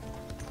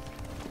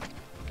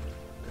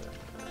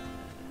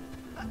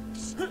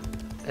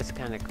 That's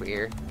kind of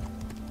weird.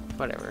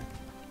 Whatever.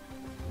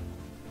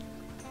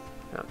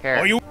 I don't care.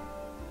 Are you?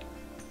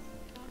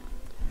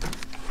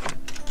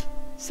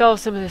 Sell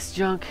some of this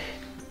junk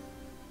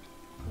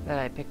that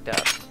I picked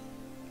up.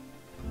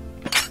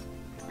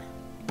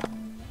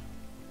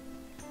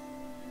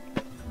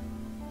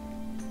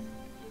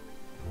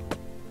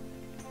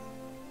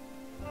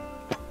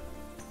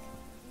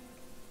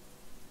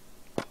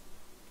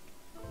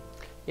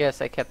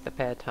 Yes, I kept the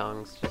pet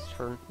tongues just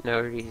for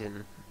no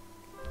reason.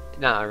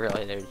 Not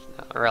really, there's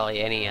not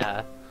really any,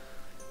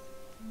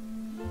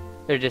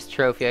 they're just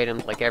trophy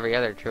items like every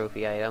other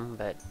trophy item,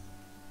 but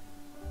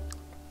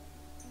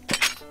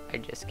I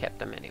just kept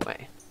them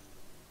anyway.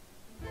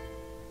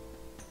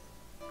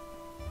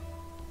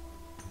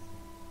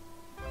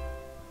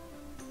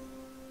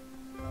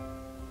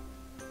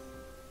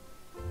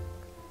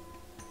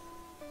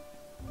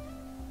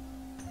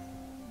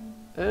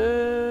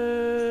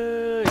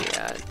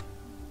 Yeah.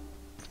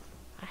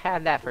 I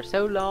had that for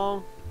so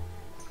long,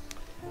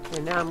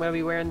 and now I'm gonna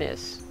be wearing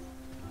this.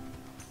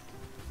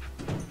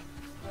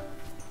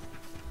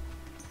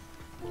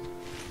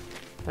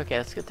 Okay,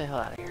 let's get the hell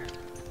out of here.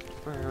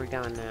 Where are we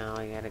going now?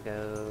 I gotta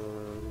go...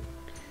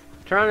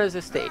 Turano's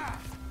estate.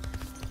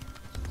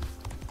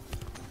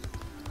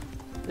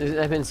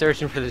 I've been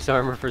searching for this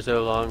armor for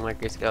so long,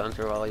 like just going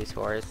through all these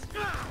forests.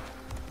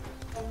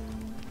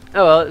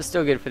 Oh well, it's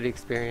still good for the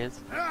experience.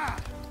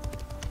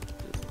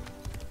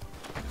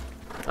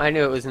 I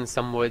knew it was in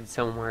some woods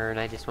somewhere, and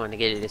I just wanted to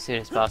get it as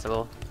soon as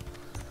possible.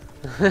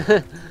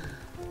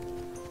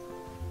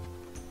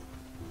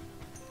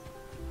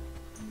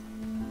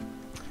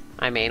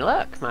 I mean,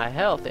 look, my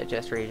health, it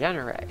just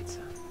regenerates.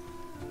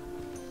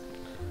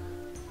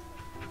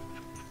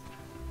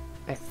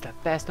 It's the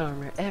best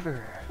armor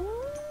ever.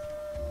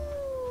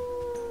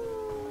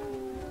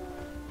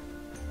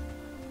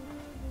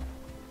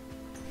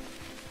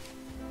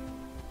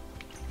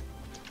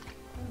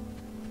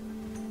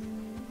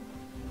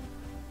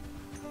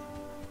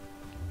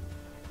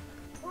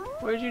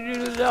 What'd you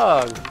do to the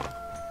dog?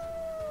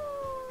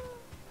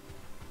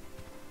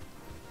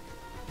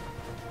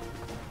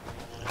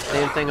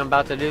 Same thing I'm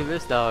about to do to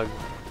this dog.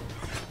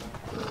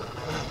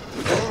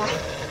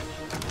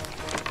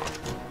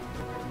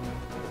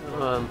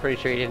 Well, I'm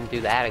pretty sure he didn't do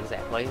that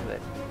exactly,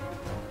 but...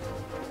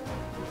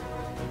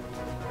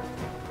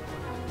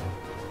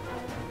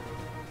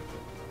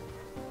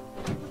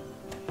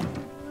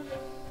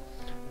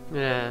 I'm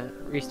gonna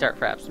restart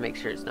Fraps to make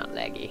sure it's not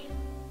laggy.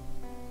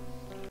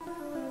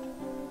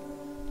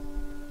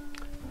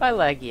 By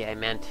laggy I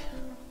meant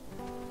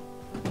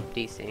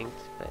desynced,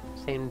 but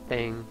same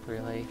thing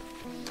really.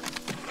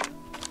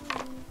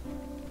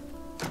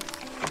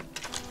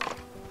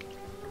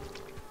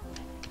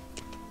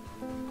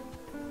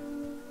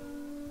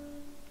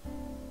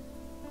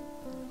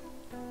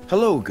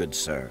 Hello, good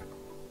sir.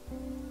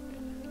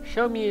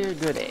 Show me your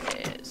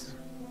goodies.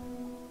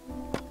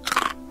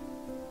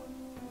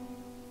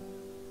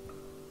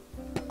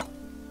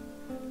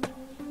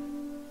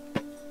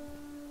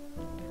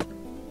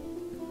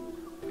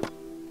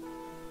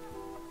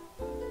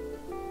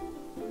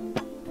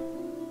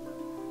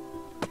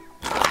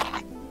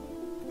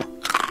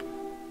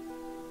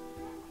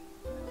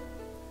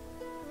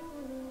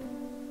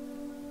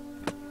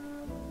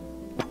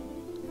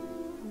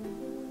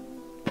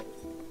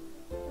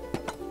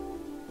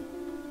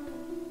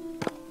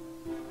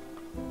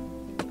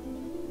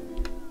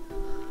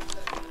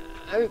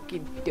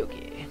 Okie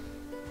dokie.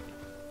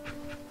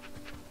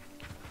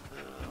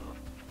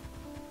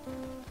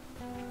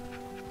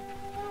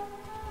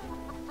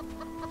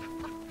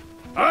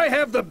 I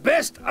have the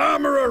best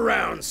armor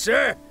around,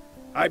 sir.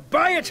 I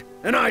buy it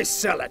and I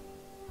sell it.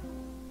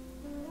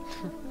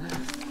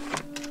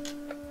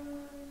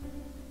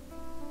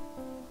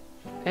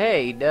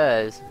 Hey, he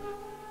does.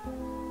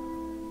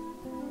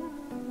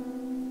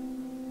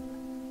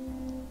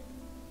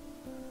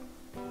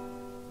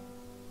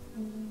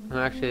 Oh,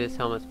 actually, this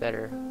helmet's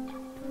better.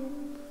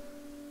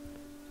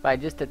 By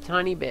just a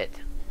tiny bit.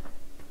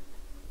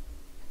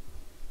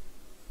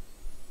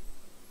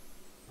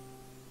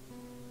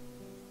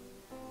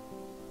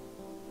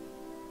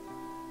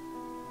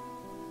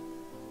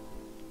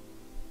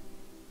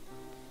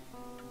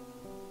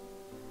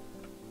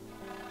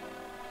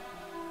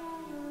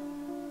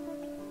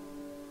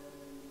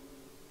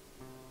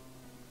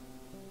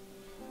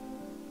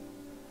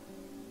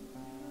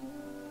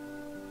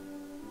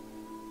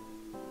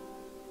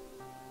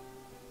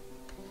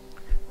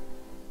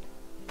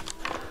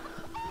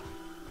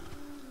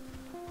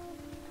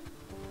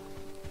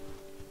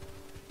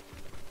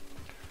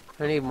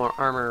 I need more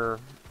armor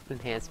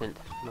enhancement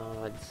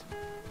mods.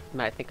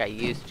 I think I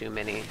used too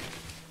many.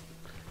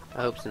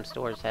 I hope some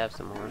stores have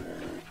some more.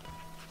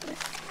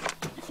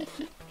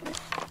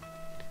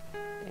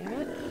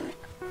 Damn it.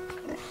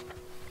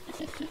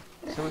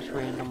 so much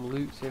random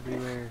loots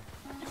everywhere.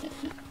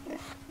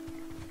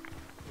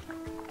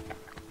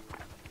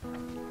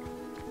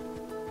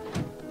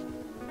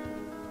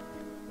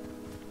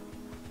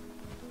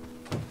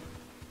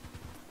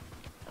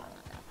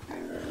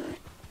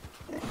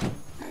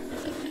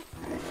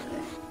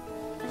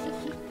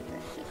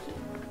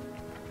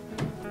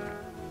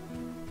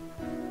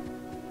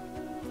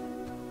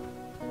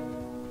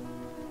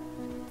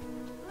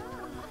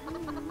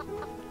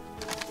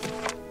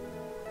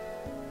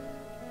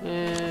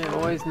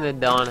 Always in the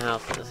Dawn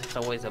house, there's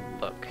always a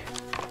book.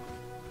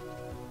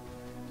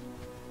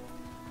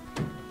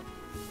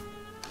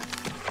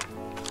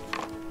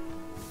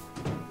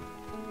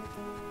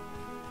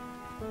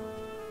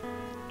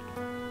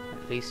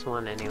 At least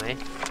one, anyway.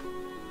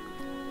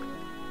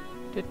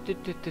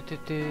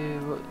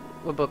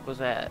 What book was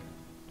that?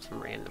 Some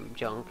random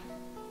junk.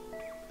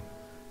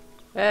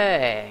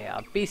 Hey,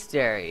 a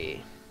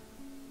bestiary.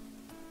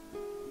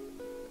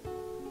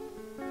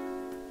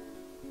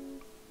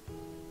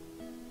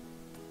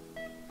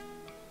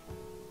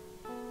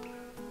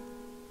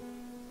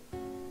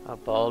 A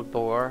bald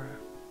boar,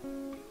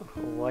 a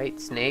white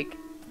snake,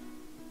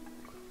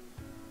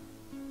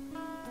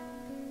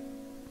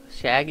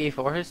 shaggy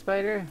forest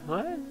spider,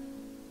 what?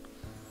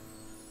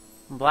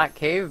 Black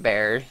cave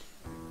bears,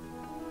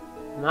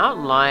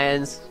 mountain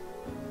lions,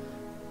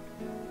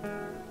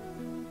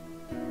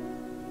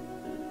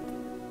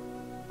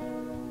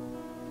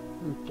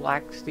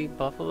 black steep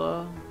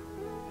buffalo.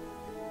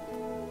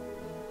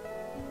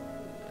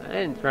 I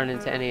didn't run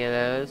into any of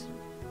those.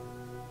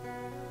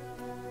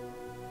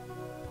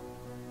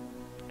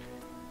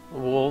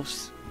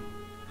 Wolves.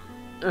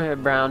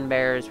 Brown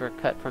bears were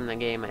cut from the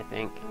game, I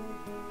think.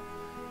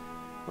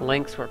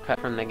 Lynx were cut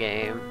from the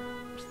game.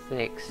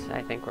 Snakes,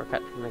 I think, were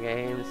cut from the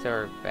game. So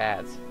are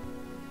bats.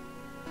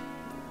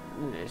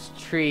 And there's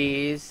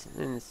trees,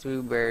 and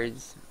swoo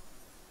birds,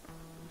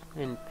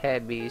 and Peh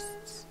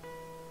Beasts.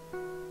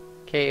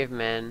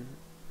 Cavemen.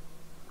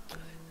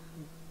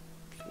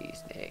 Tree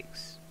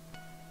snakes.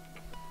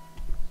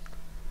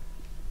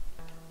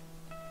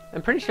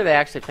 I'm pretty sure they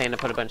actually plan to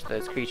put a bunch of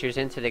those creatures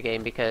into the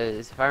game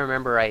because if I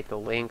remember right, the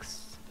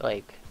lynx,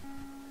 like,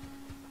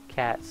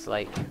 cats,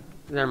 like,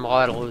 their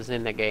model was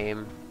in the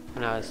game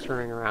when I was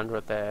screwing around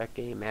with the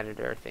game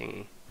editor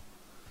thingy.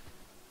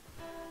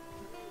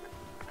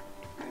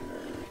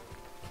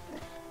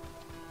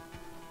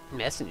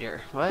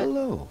 Messenger, what?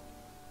 Hello.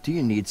 Do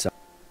you need some?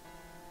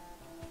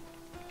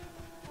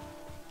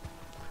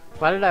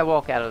 Why did I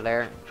walk out of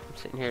there? I'm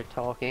sitting here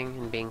talking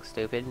and being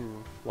stupid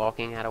and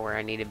walking out of where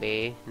I need to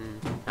be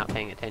and not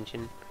paying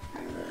attention.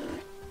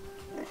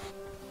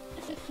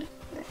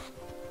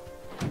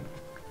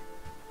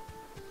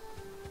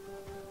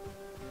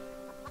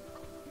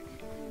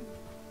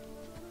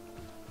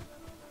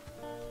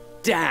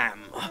 Damn!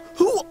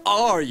 Who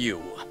are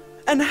you?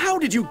 And how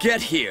did you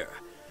get here?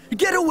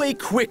 Get away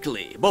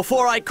quickly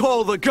before I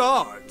call the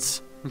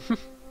guards!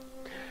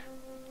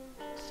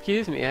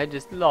 Excuse me, I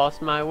just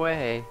lost my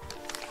way.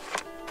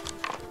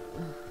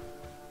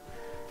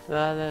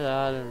 La la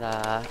la la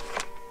la.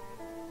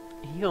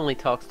 He only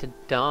talks to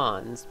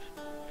Dons.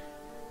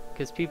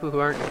 Because people who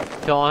aren't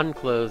Dawn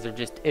clothes are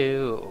just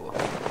ew.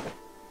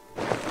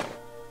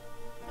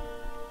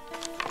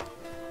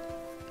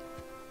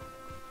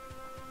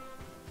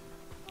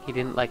 He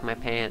didn't like my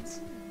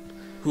pants.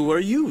 Who are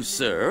you,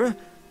 sir?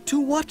 To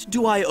what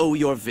do I owe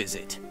your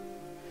visit?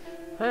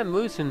 I'm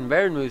Moosin,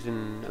 Baron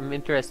Moosin. I'm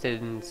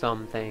interested in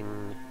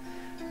something.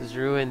 It's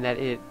ruined that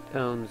it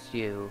owns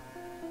you.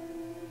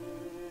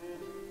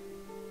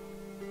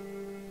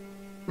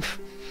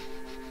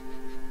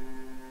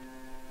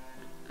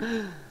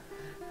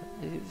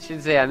 It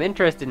should say I'm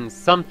interested in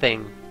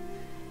something.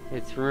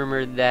 It's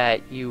rumored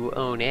that you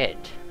own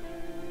it.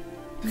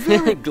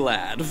 Very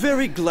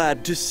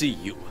glad to see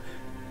you.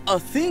 A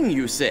thing,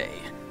 you say?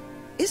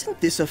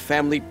 Isn't this a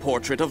family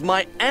portrait of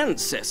my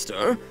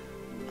ancestor?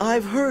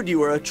 I've heard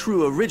you are a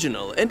true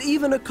original, and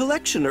even a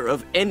collectioner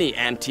of any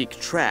antique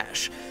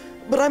trash.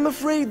 But I'm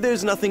afraid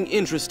there's nothing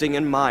interesting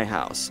in my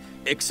house,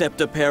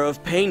 except a pair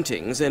of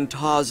paintings and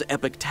Ta's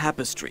epic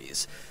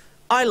tapestries.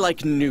 I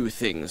like new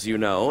things, you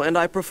know, and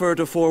I prefer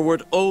to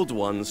forward old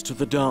ones to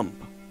the dump.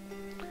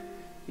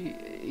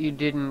 You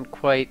didn't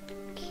quite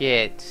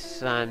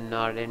get. I'm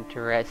not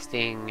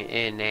interesting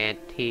in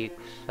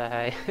antiques.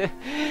 The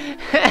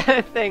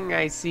thing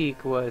I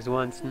seek was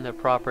once in the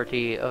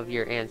property of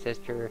your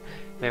ancestor,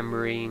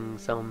 remembering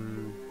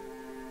some...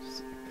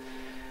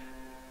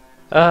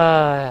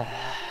 Oh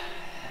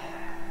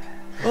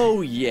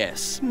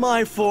yes,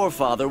 my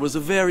forefather was a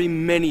very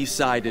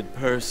many-sided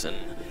person.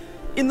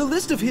 In the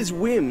list of his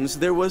whims,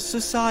 there was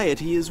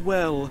society as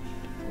well.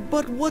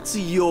 But what's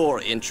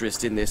your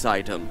interest in this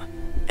item?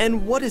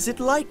 And what is it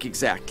like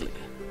exactly?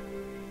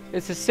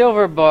 It's a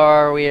silver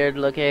bar, weird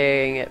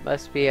looking. It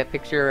must be a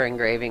picture or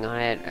engraving on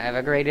it. I have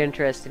a great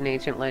interest in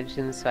ancient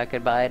legends, so I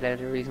could buy it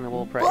at a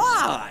reasonable price.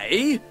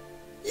 Buy?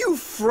 You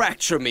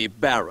fracture me,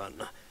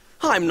 Baron.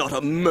 I'm not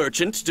a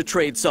merchant to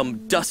trade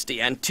some dusty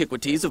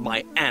antiquities of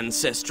my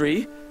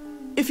ancestry.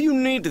 If you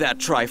need that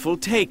trifle,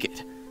 take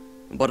it.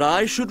 but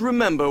I should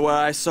remember where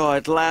I saw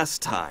it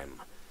last time.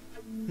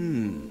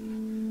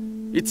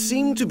 It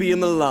seemed to be in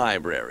the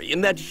library,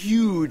 in that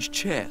huge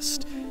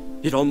chest.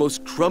 It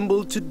almost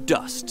crumbled to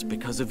dust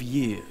because of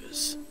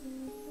years.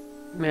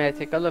 May I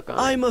take a look on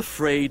it? I'm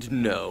afraid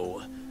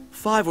no.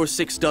 5 or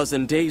 6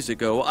 dozen days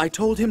ago, I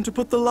told him to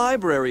put the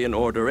library in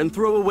order and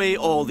throw away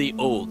all the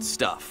old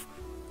stuff.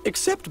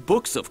 Except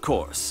books, of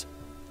course.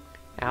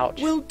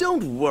 Ouch. Well,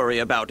 don't worry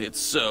about it,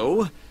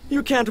 so.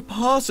 You can't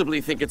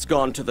possibly think it's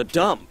gone to the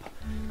dump.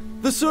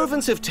 The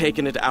servants have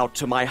taken it out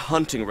to my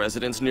hunting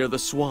residence near the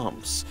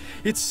swamps.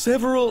 It's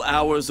several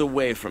hours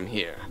away from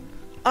here.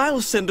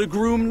 I'll send a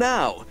groom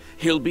now.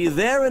 He'll be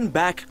there and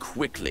back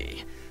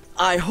quickly.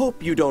 I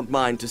hope you don't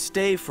mind to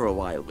stay for a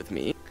while with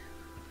me.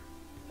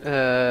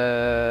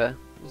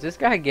 Is this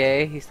guy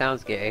gay? He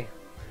sounds gay.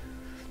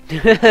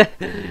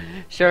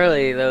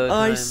 Surely, though.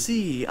 I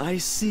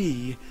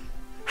see.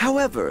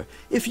 However,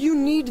 if you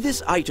need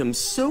this item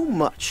so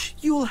much,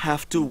 you'll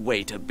have to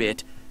wait a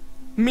bit.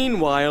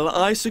 Meanwhile,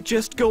 I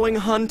suggest going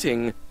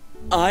hunting.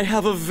 I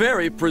have a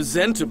very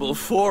presentable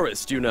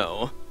forest, you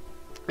know.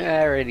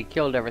 I already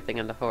killed everything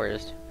in the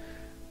forest.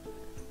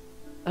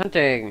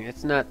 Hunting,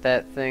 it's not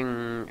that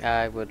thing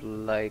I would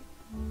like.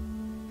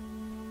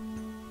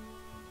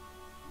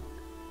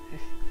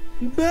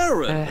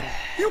 Baron,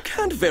 you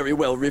can't very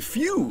well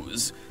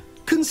refuse.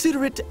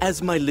 Consider it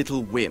as my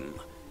little whim.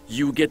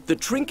 You get the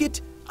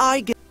trinket,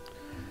 I get...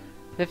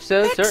 If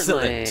so,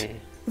 Excellent.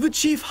 certainly. The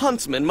chief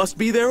huntsman must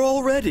be there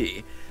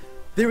already.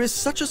 There is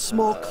such a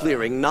small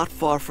clearing not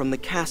far from the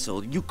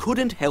castle, you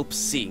couldn't help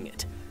seeing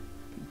it.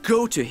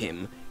 Go to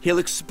him. He'll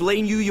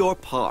explain you your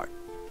part.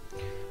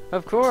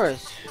 Of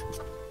course.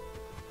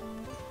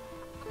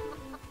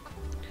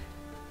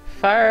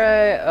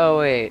 Fire. Oh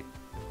wait,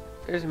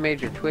 there's a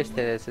major twist to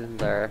this, isn't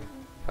there?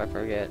 If I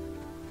forget.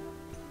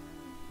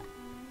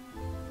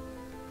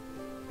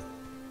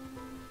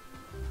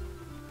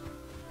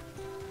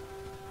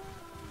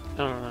 I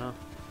don't know.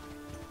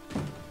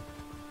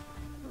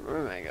 Where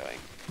am I going?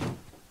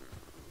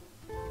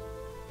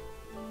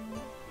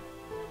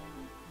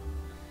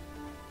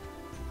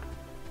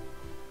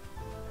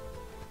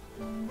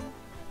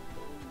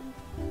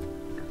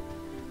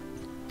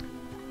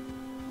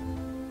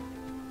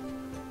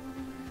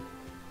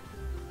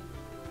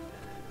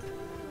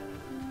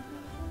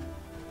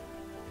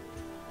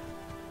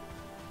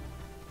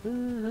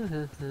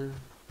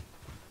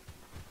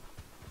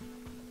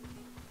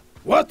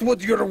 What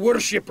would your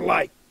worship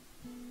like?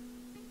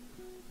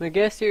 My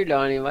guest here,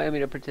 Don, invited me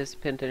to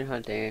participate in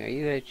hunting. Are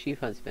you the chief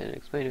huntsman?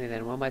 Explain to me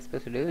then, what am I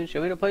supposed to do? And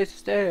show me the place to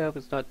stay. I hope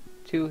it's not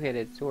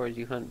two-headed swords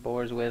you hunt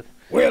boars with.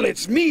 Well,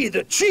 it's me,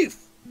 the chief.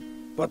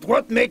 But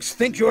what makes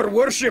think your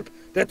worship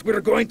that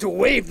we're going to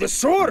wave the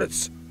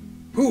swords?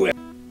 Who?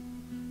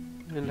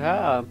 And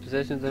how?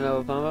 Possessions in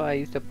Nova Pampa, I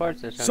used to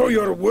parts this. So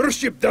your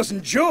worship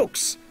doesn't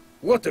jokes?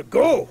 What a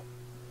go!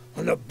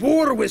 On a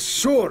boar with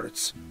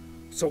swords.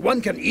 So one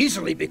can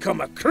easily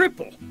become a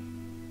cripple.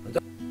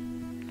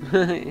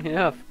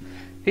 Enough.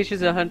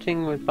 Features of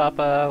hunting with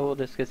Papa we'll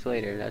discuss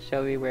later. Now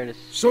show me where to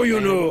So you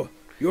know,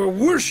 your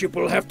worship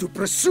will have to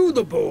pursue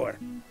the boar.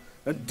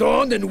 And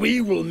Dawn and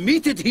we will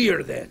meet it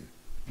here then.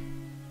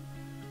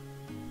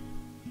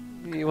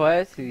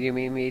 What? You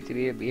mean me to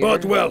be a beaver?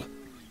 But well,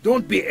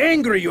 don't be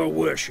angry, your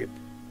worship.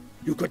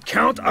 You could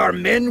count our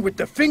men with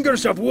the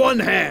fingers of one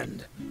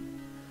hand.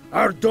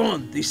 Our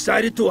Dawn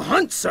decided to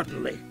hunt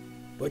suddenly.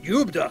 But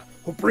Yubda,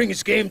 who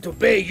brings game to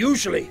bay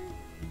usually,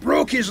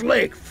 broke his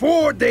leg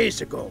 4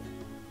 days ago.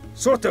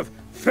 Sort of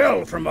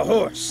fell from a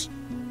horse.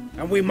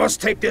 And we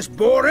must take this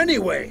boar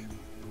anyway.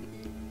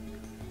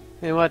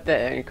 And what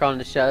the? You're calling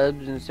the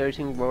shubs and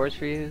searching boars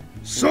for you?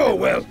 So,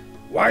 well,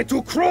 why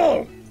to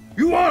crawl?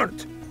 You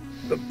aren't.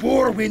 The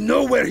boar, we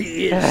know where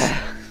he is.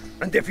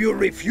 And if you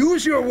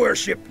refuse your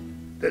worship,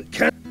 then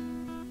can't...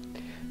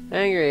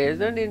 Angry, there's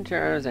no need to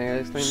turn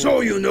anger. So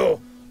you know,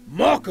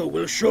 Maka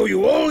will show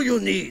you all you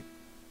need.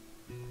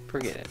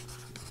 Forget it.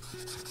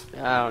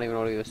 I don't even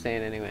know what he was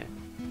saying anyway.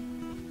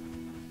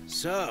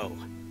 So...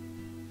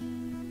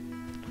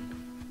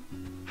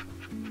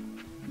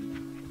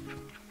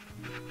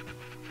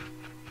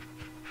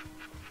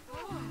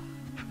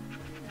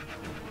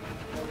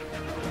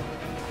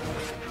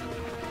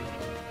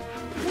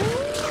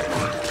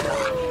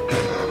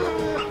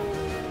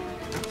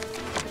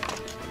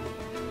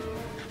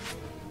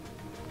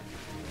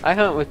 I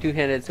hunt with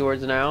two-handed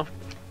swords now.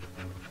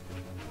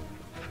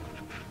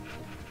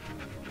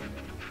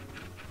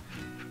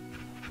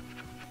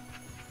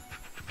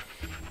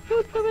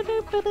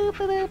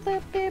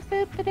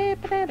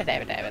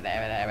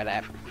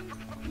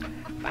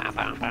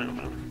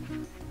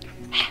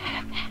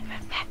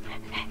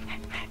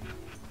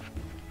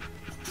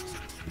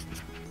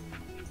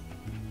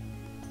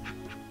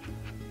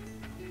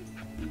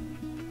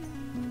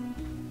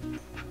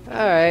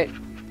 Alright.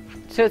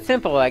 So it's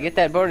simple, I get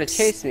that boar to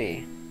chase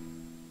me.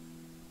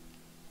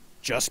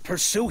 Just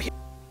pursue him.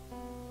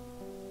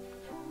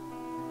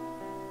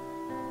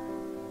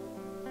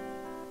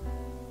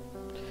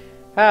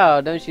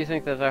 How? Don't you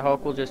think that the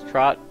Hulk will just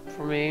trot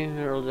for me,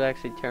 or it'll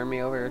actually turn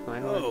me over with my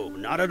horse? Oh,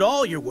 not at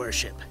all, your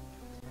worship.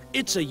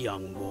 It's a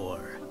young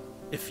boar.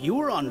 If you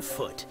were on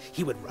foot,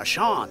 he would rush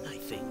on, I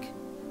think.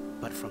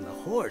 But from the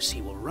horse,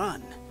 he will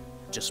run.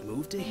 Just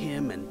move to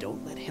him and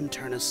don't let him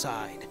turn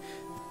aside.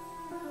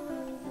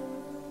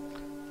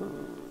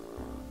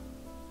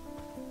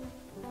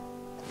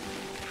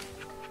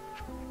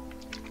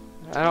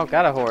 I don't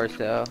got a horse,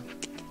 though.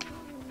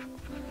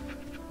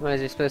 What,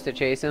 is he supposed to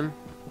chase him?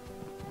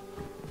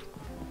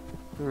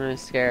 I'm gonna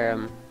scare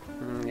him.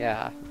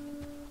 Yeah.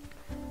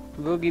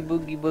 Boogie,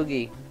 boogie,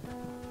 boogie.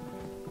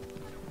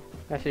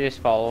 I should just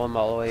follow him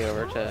all the way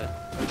over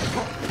to...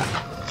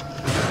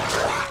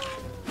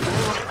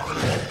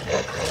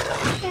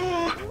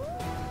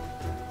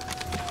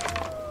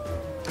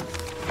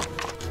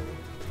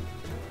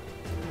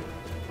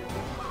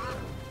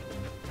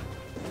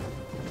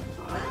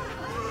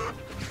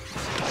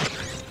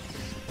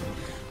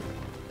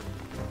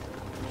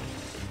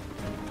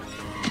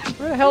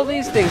 Where the hell do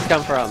these things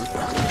come from?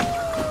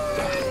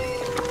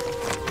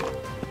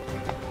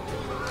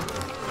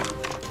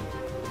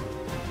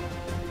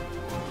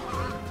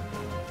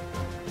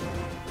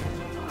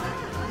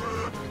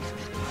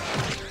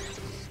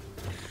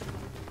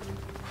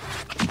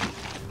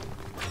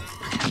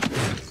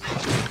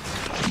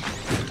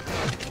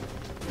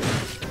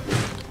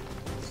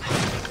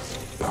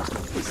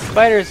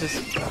 Spiders is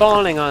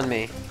spawning on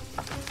me.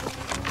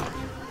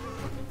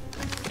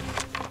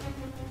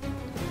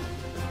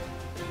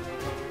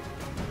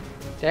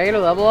 Did I get a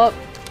level up?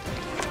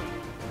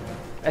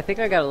 I think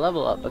I got a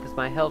level up because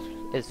my health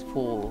is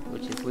full,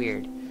 which is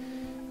weird.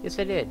 Yes,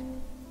 I did.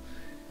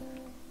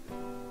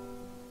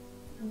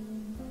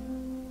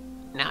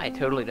 Now I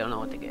totally don't know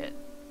what to get.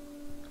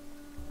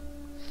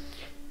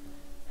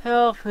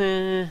 Health,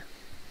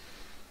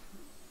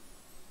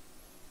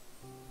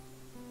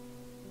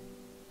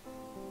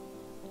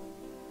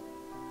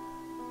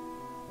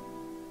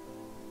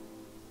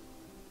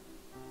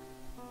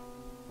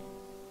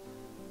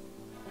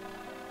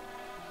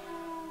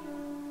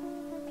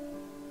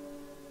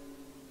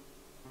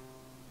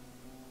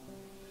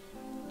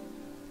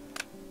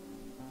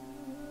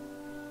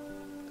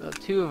 Well,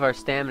 2 of our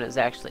stamina is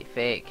actually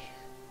fake.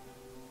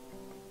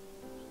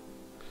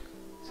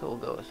 So we'll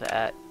go with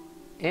that.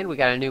 And we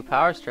got a new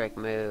power strike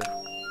move,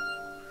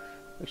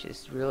 which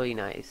is really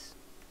nice.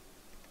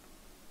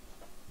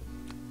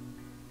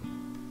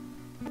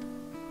 And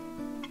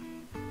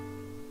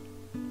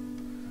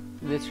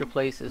this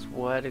replaces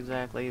what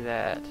exactly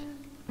that?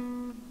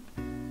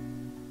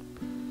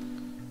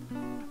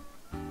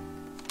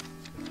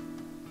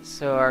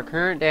 So our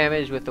current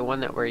damage with the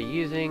one that we're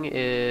using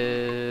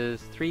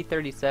is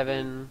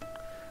 337,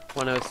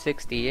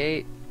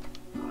 1068,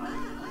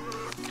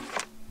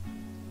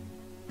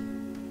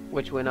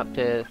 which went up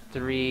to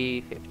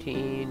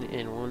 315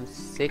 and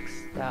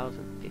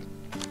 16,000.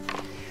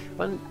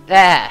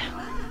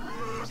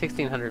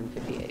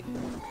 1658.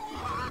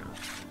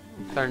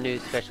 It's our new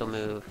special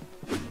move,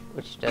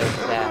 which does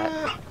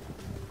that.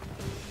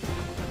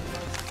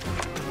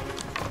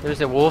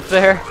 There's a wolf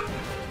there.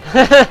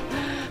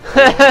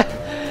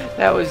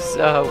 That was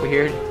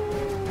weird.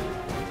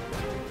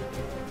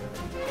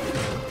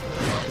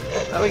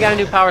 Oh, we got a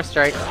new power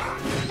strike.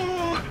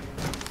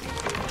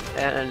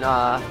 And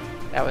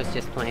that was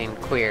just plain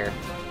queer.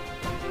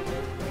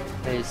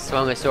 I just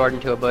swung a sword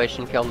into a bush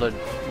and killed a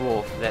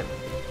wolf that...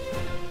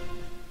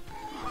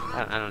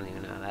 I don't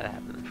even know how that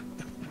happened.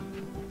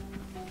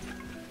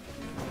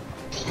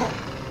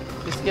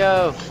 Just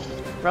go!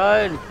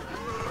 Run!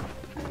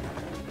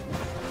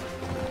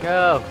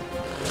 Go!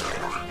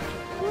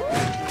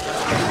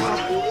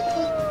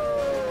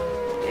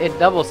 It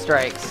double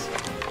strikes.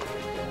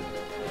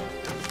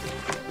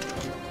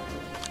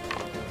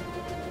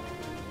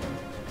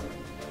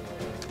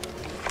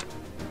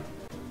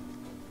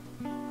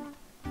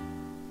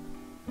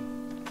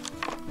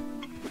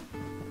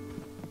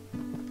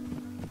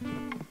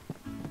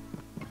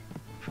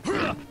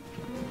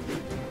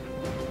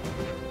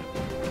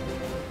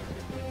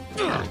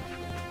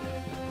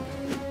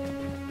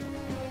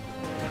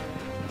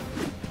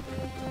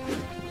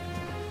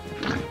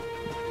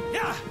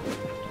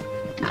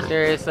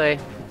 Seriously?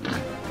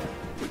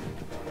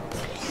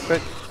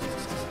 Quick.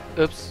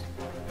 Oops.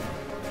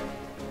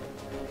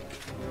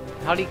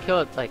 How do you kill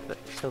it like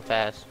so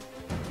fast?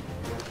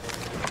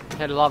 It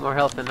had a lot more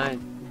health than I...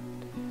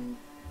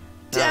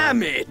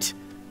 Damn it!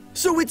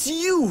 So it's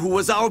you who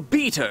was our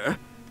beater?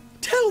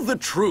 Tell the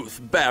truth,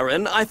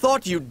 Baron. I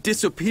thought you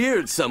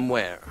disappeared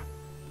somewhere.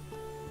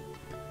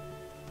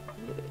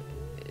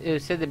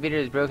 It said the beater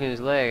has broken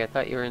his leg. I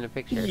thought you were in the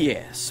picture.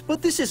 Yes,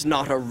 but this is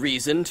not a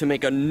reason to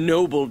make a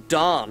noble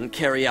Don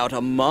carry out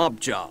a mob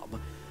job.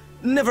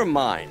 Never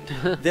mind.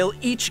 They'll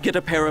each get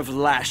a pair of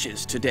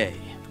lashes today.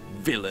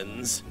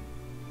 Villains.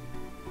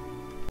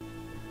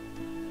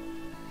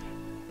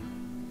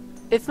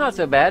 It's not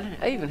so bad.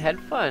 I even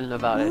had fun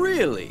about it.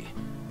 Really?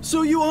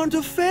 So you aren't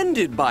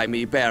offended by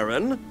me,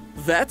 Baron?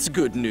 That's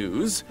good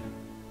news.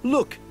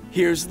 Look,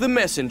 here's the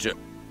messenger.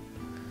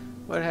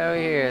 What have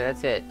we here?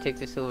 That's it. Take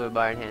the silver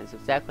bar in hands.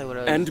 Exactly what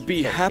I was And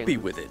be expecting. happy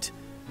with it.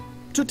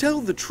 To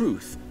tell the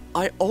truth,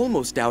 I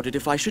almost doubted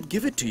if I should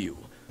give it to you.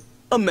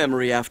 A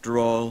memory after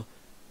all.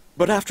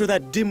 But after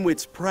that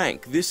dimwit's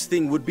prank, this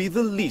thing would be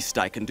the least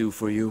I can do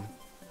for you.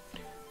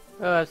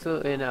 Oh,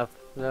 absolutely enough.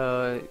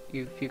 Though,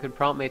 if you could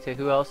prompt me to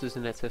who else is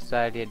in that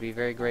society, I'd be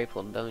very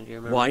grateful, don't you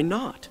remember? Why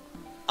not?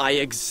 I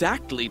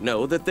exactly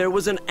know that there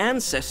was an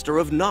ancestor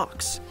of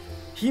Nox.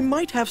 He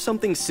might have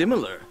something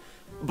similar,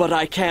 but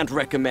I can't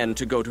recommend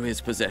to go to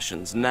his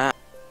possessions now.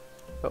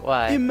 But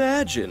why?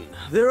 Imagine,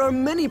 there are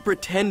many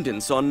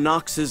pretendants on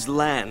Nox's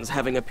lands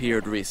having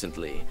appeared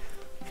recently.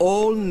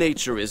 All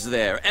nature is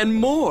there, and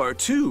more,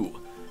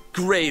 too.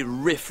 Grey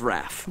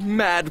riffraff,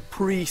 mad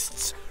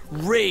priests,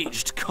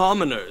 raged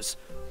commoners,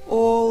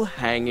 all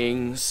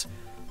hangings.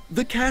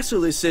 The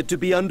castle is said to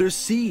be under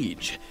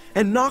siege,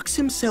 and Nox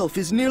himself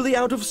is nearly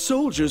out of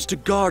soldiers to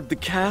guard the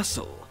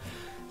castle.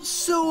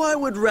 So I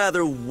would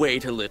rather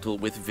wait a little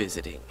with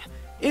visiting.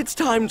 It's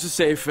time to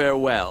say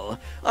farewell.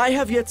 I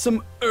have yet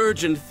some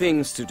urgent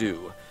things to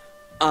do.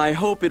 I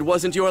hope it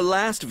wasn't your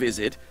last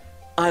visit.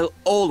 I'll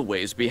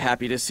always be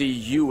happy to see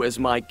you as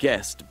my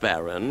guest,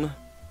 Baron.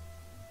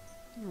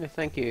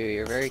 Thank you,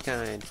 you're very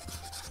kind.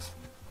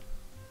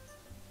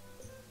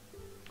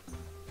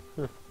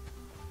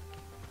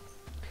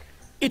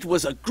 It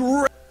was a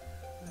great...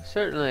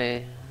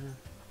 Certainly.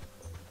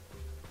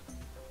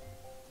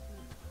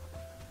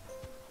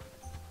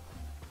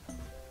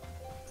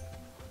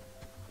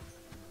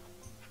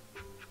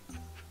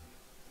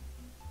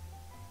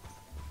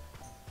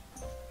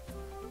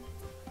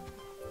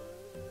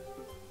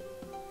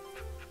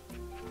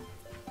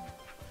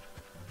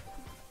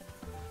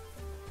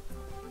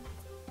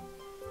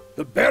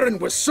 The Baron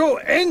was so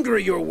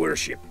angry, your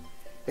worship.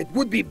 It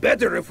would be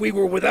better if we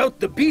were without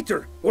the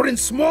beater, or in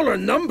smaller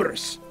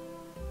numbers.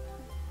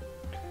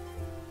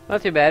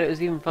 Not too bad, it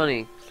was even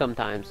funny,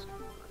 sometimes.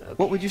 Okay.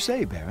 What would you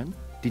say, Baron?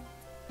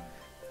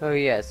 Oh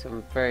yes,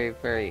 I'm very,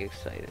 very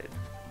excited.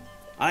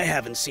 I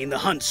haven't seen the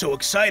hunt so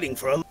exciting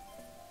for a...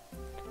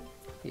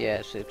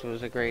 Yes, it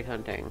was a great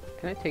hunting.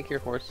 Can I take your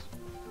horse?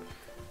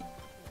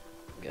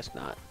 Guess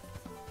not.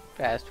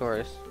 Fast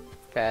horse.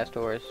 Fast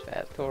horse.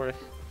 Fast horse.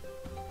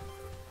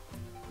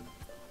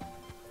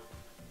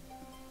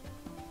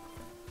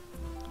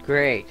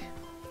 Great.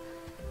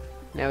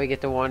 Now we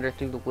get to wander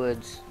through the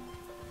woods.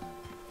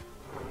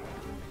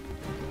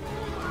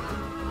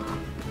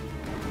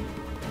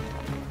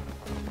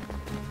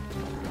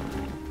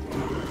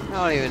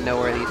 I don't even know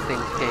where these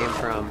things came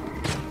from.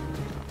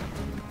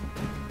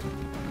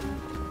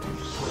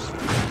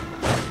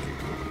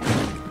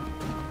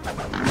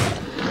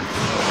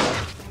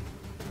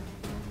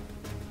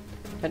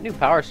 That new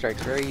power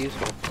strike's very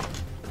useful.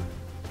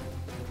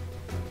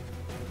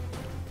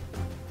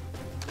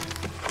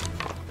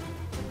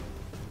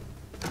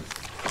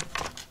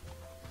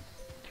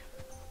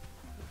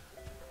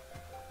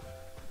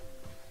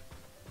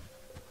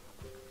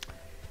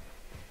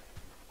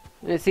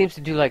 It seems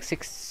to do like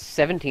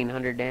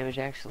 1700 damage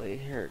actually,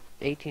 or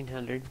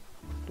 1800,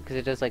 because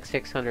it does like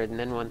 600 and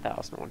then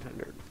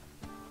 1100.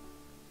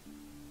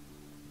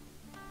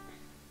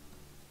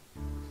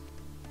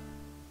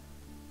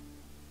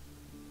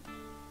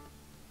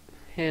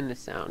 And the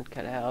sound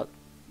cut out.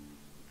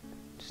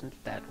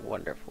 Isn't that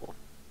wonderful?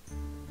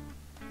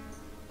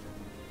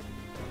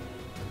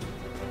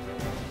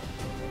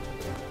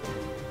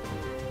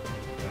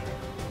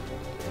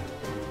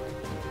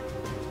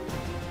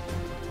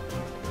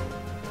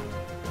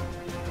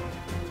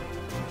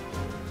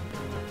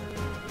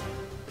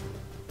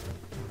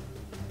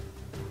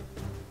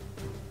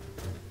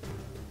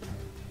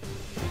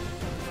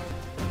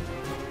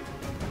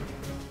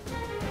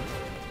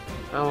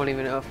 I don't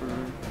even know if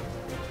I'm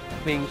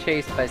being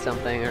chased by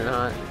something or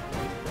not.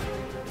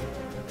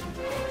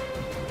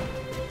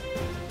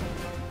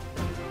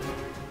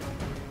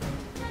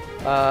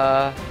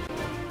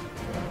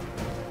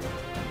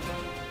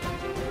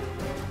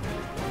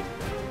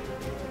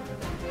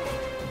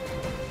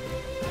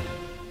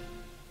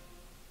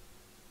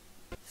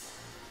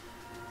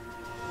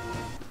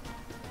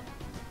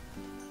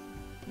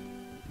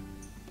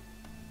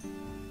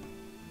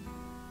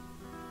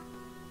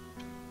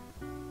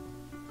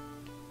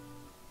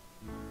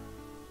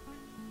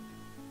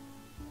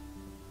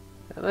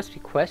 That must be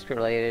quest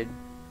related,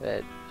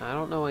 but I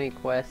don't know any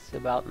quests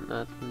about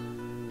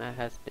nothing that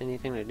has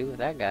anything to do with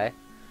that guy.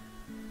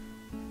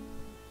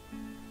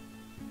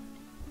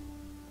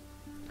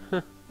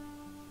 Huh.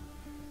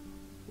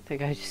 I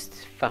think I just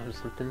found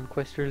something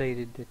quest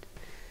related that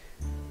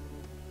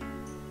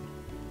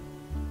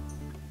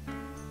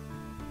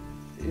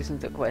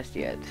isn't a quest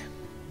yet.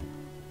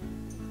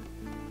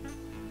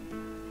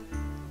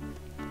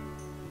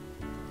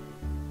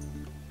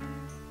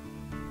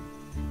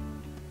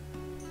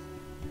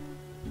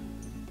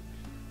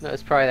 No,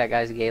 it's probably that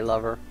guy's gay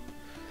lover.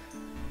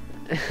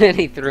 And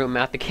he threw him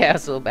out the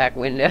castle back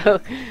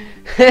window.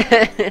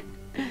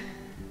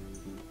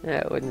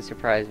 That wouldn't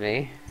surprise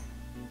me.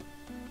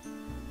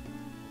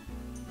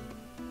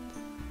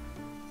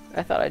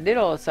 I thought I did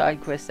all the side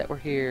quests that were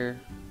here.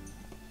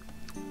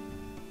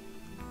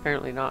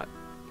 Apparently not.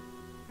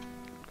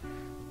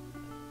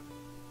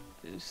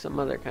 There's some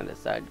other kind of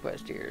side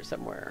quest here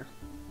somewhere.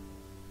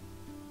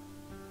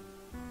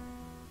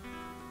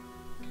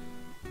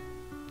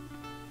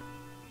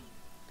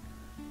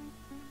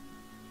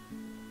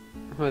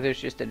 Well,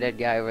 there's just a dead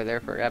guy over there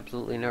for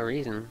absolutely no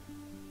reason.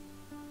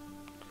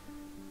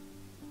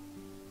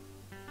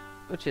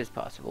 Which is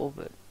possible,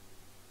 but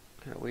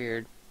kind of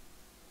weird.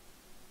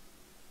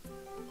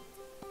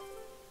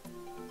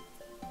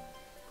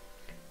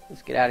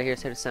 Let's get out of here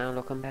so the sound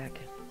will come back.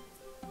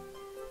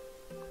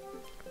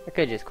 I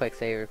could just quick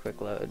save or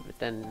quick load, but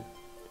then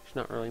there's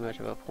not really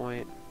much of a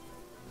point.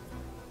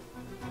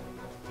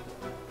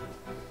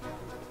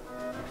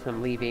 So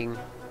I'm leaving.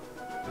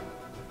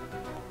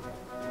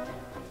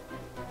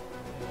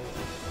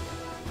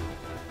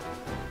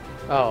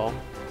 Oh.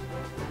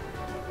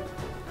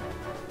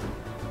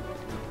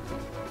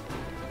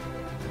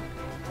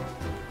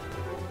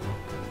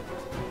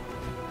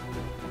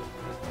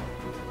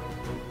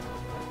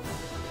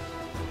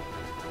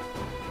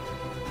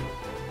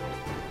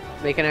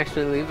 They can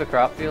actually leave the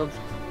crop fields?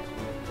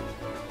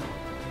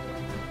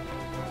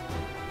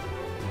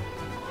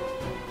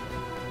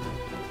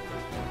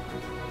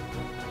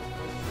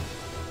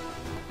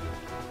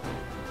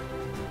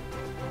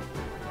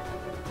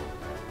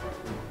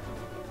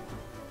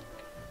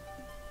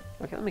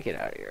 Okay, let me get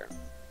out of here.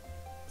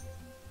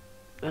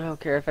 I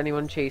don't care if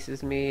anyone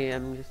chases me,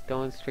 I'm just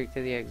going straight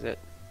to the exit.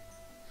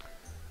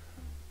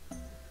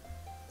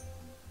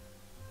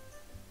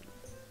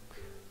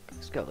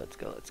 Let's go, let's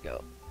go, let's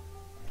go.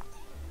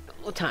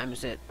 What time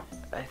is it?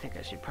 I think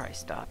I should probably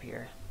stop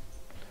here.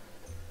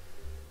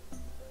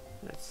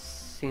 That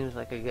seems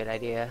like a good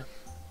idea.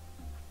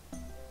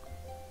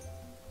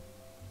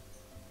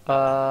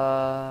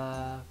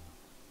 Count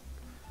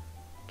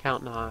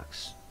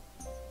Nox.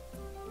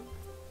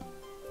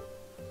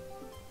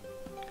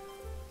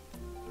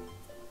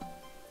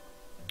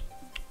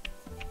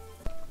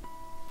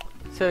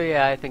 So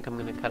yeah, I think I'm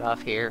gonna cut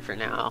off here for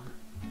now.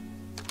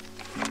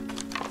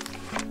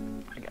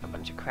 I got a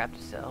bunch of crap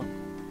to sell.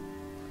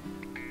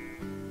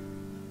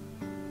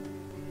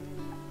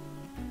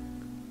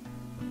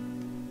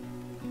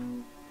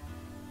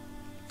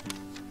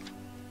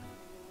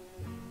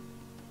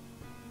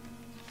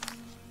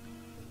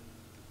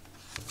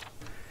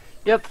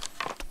 Yep.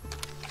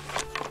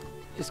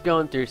 Just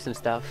going through some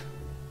stuff.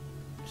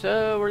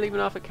 So we're leaving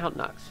off at Count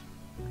Nox.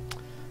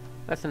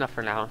 That's enough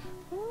for now.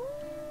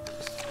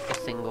 Just a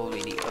single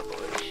video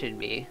it should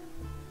be.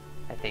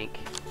 I think.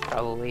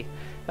 Probably.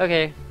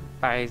 Okay.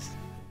 Bye.